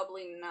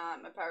 Probably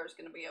not. My power's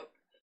gonna be out.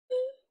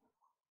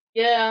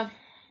 Yeah.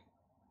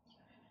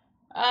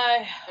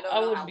 I don't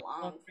know wouldn't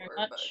how long very for,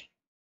 much.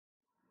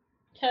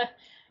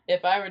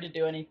 If I were to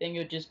do anything, it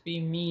would just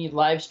be me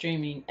live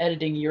streaming,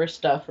 editing your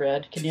stuff,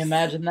 Red. Can you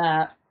imagine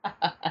that?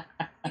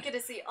 You get to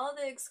see all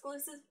the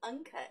exclusive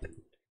uncut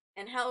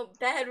and how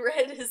bad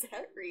Red is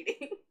at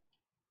reading.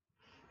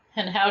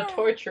 And how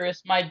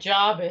torturous my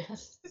job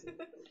is.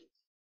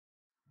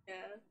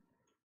 Yeah.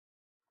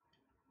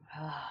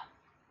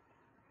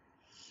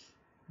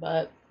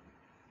 But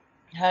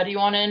how do you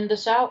want to end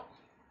this out?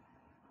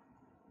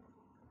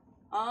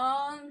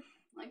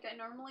 Like I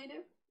normally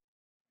do.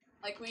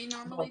 Like we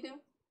normally do.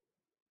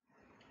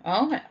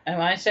 Oh,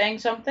 am I saying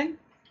something?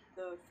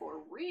 The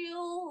for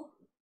real.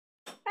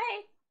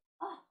 Hey.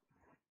 Oh.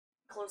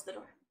 Close the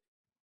door.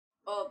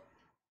 Oh.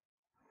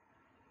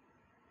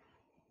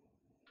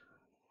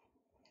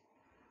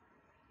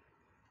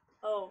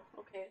 Oh,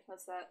 okay,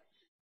 that's that.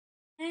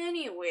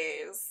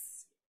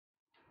 Anyways.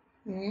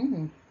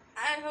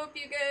 I hope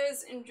you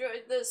guys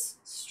enjoyed this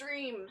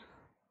stream.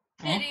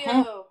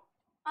 Video.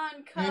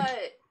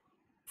 Uncut.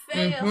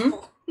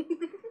 Fail.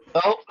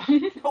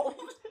 Oh.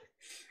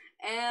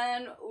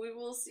 And we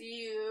will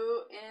see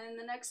you in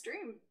the next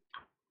stream.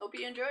 Hope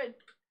you enjoyed.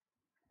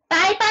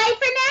 Bye bye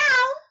for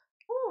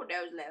now. Ooh,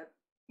 that was loud.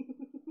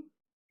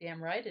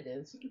 Damn right it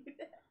is.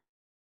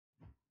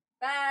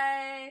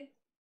 Bye.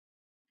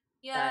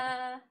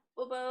 Yeah.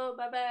 Bye bye.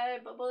 Bye bye.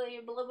 Bye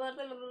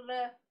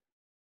bye.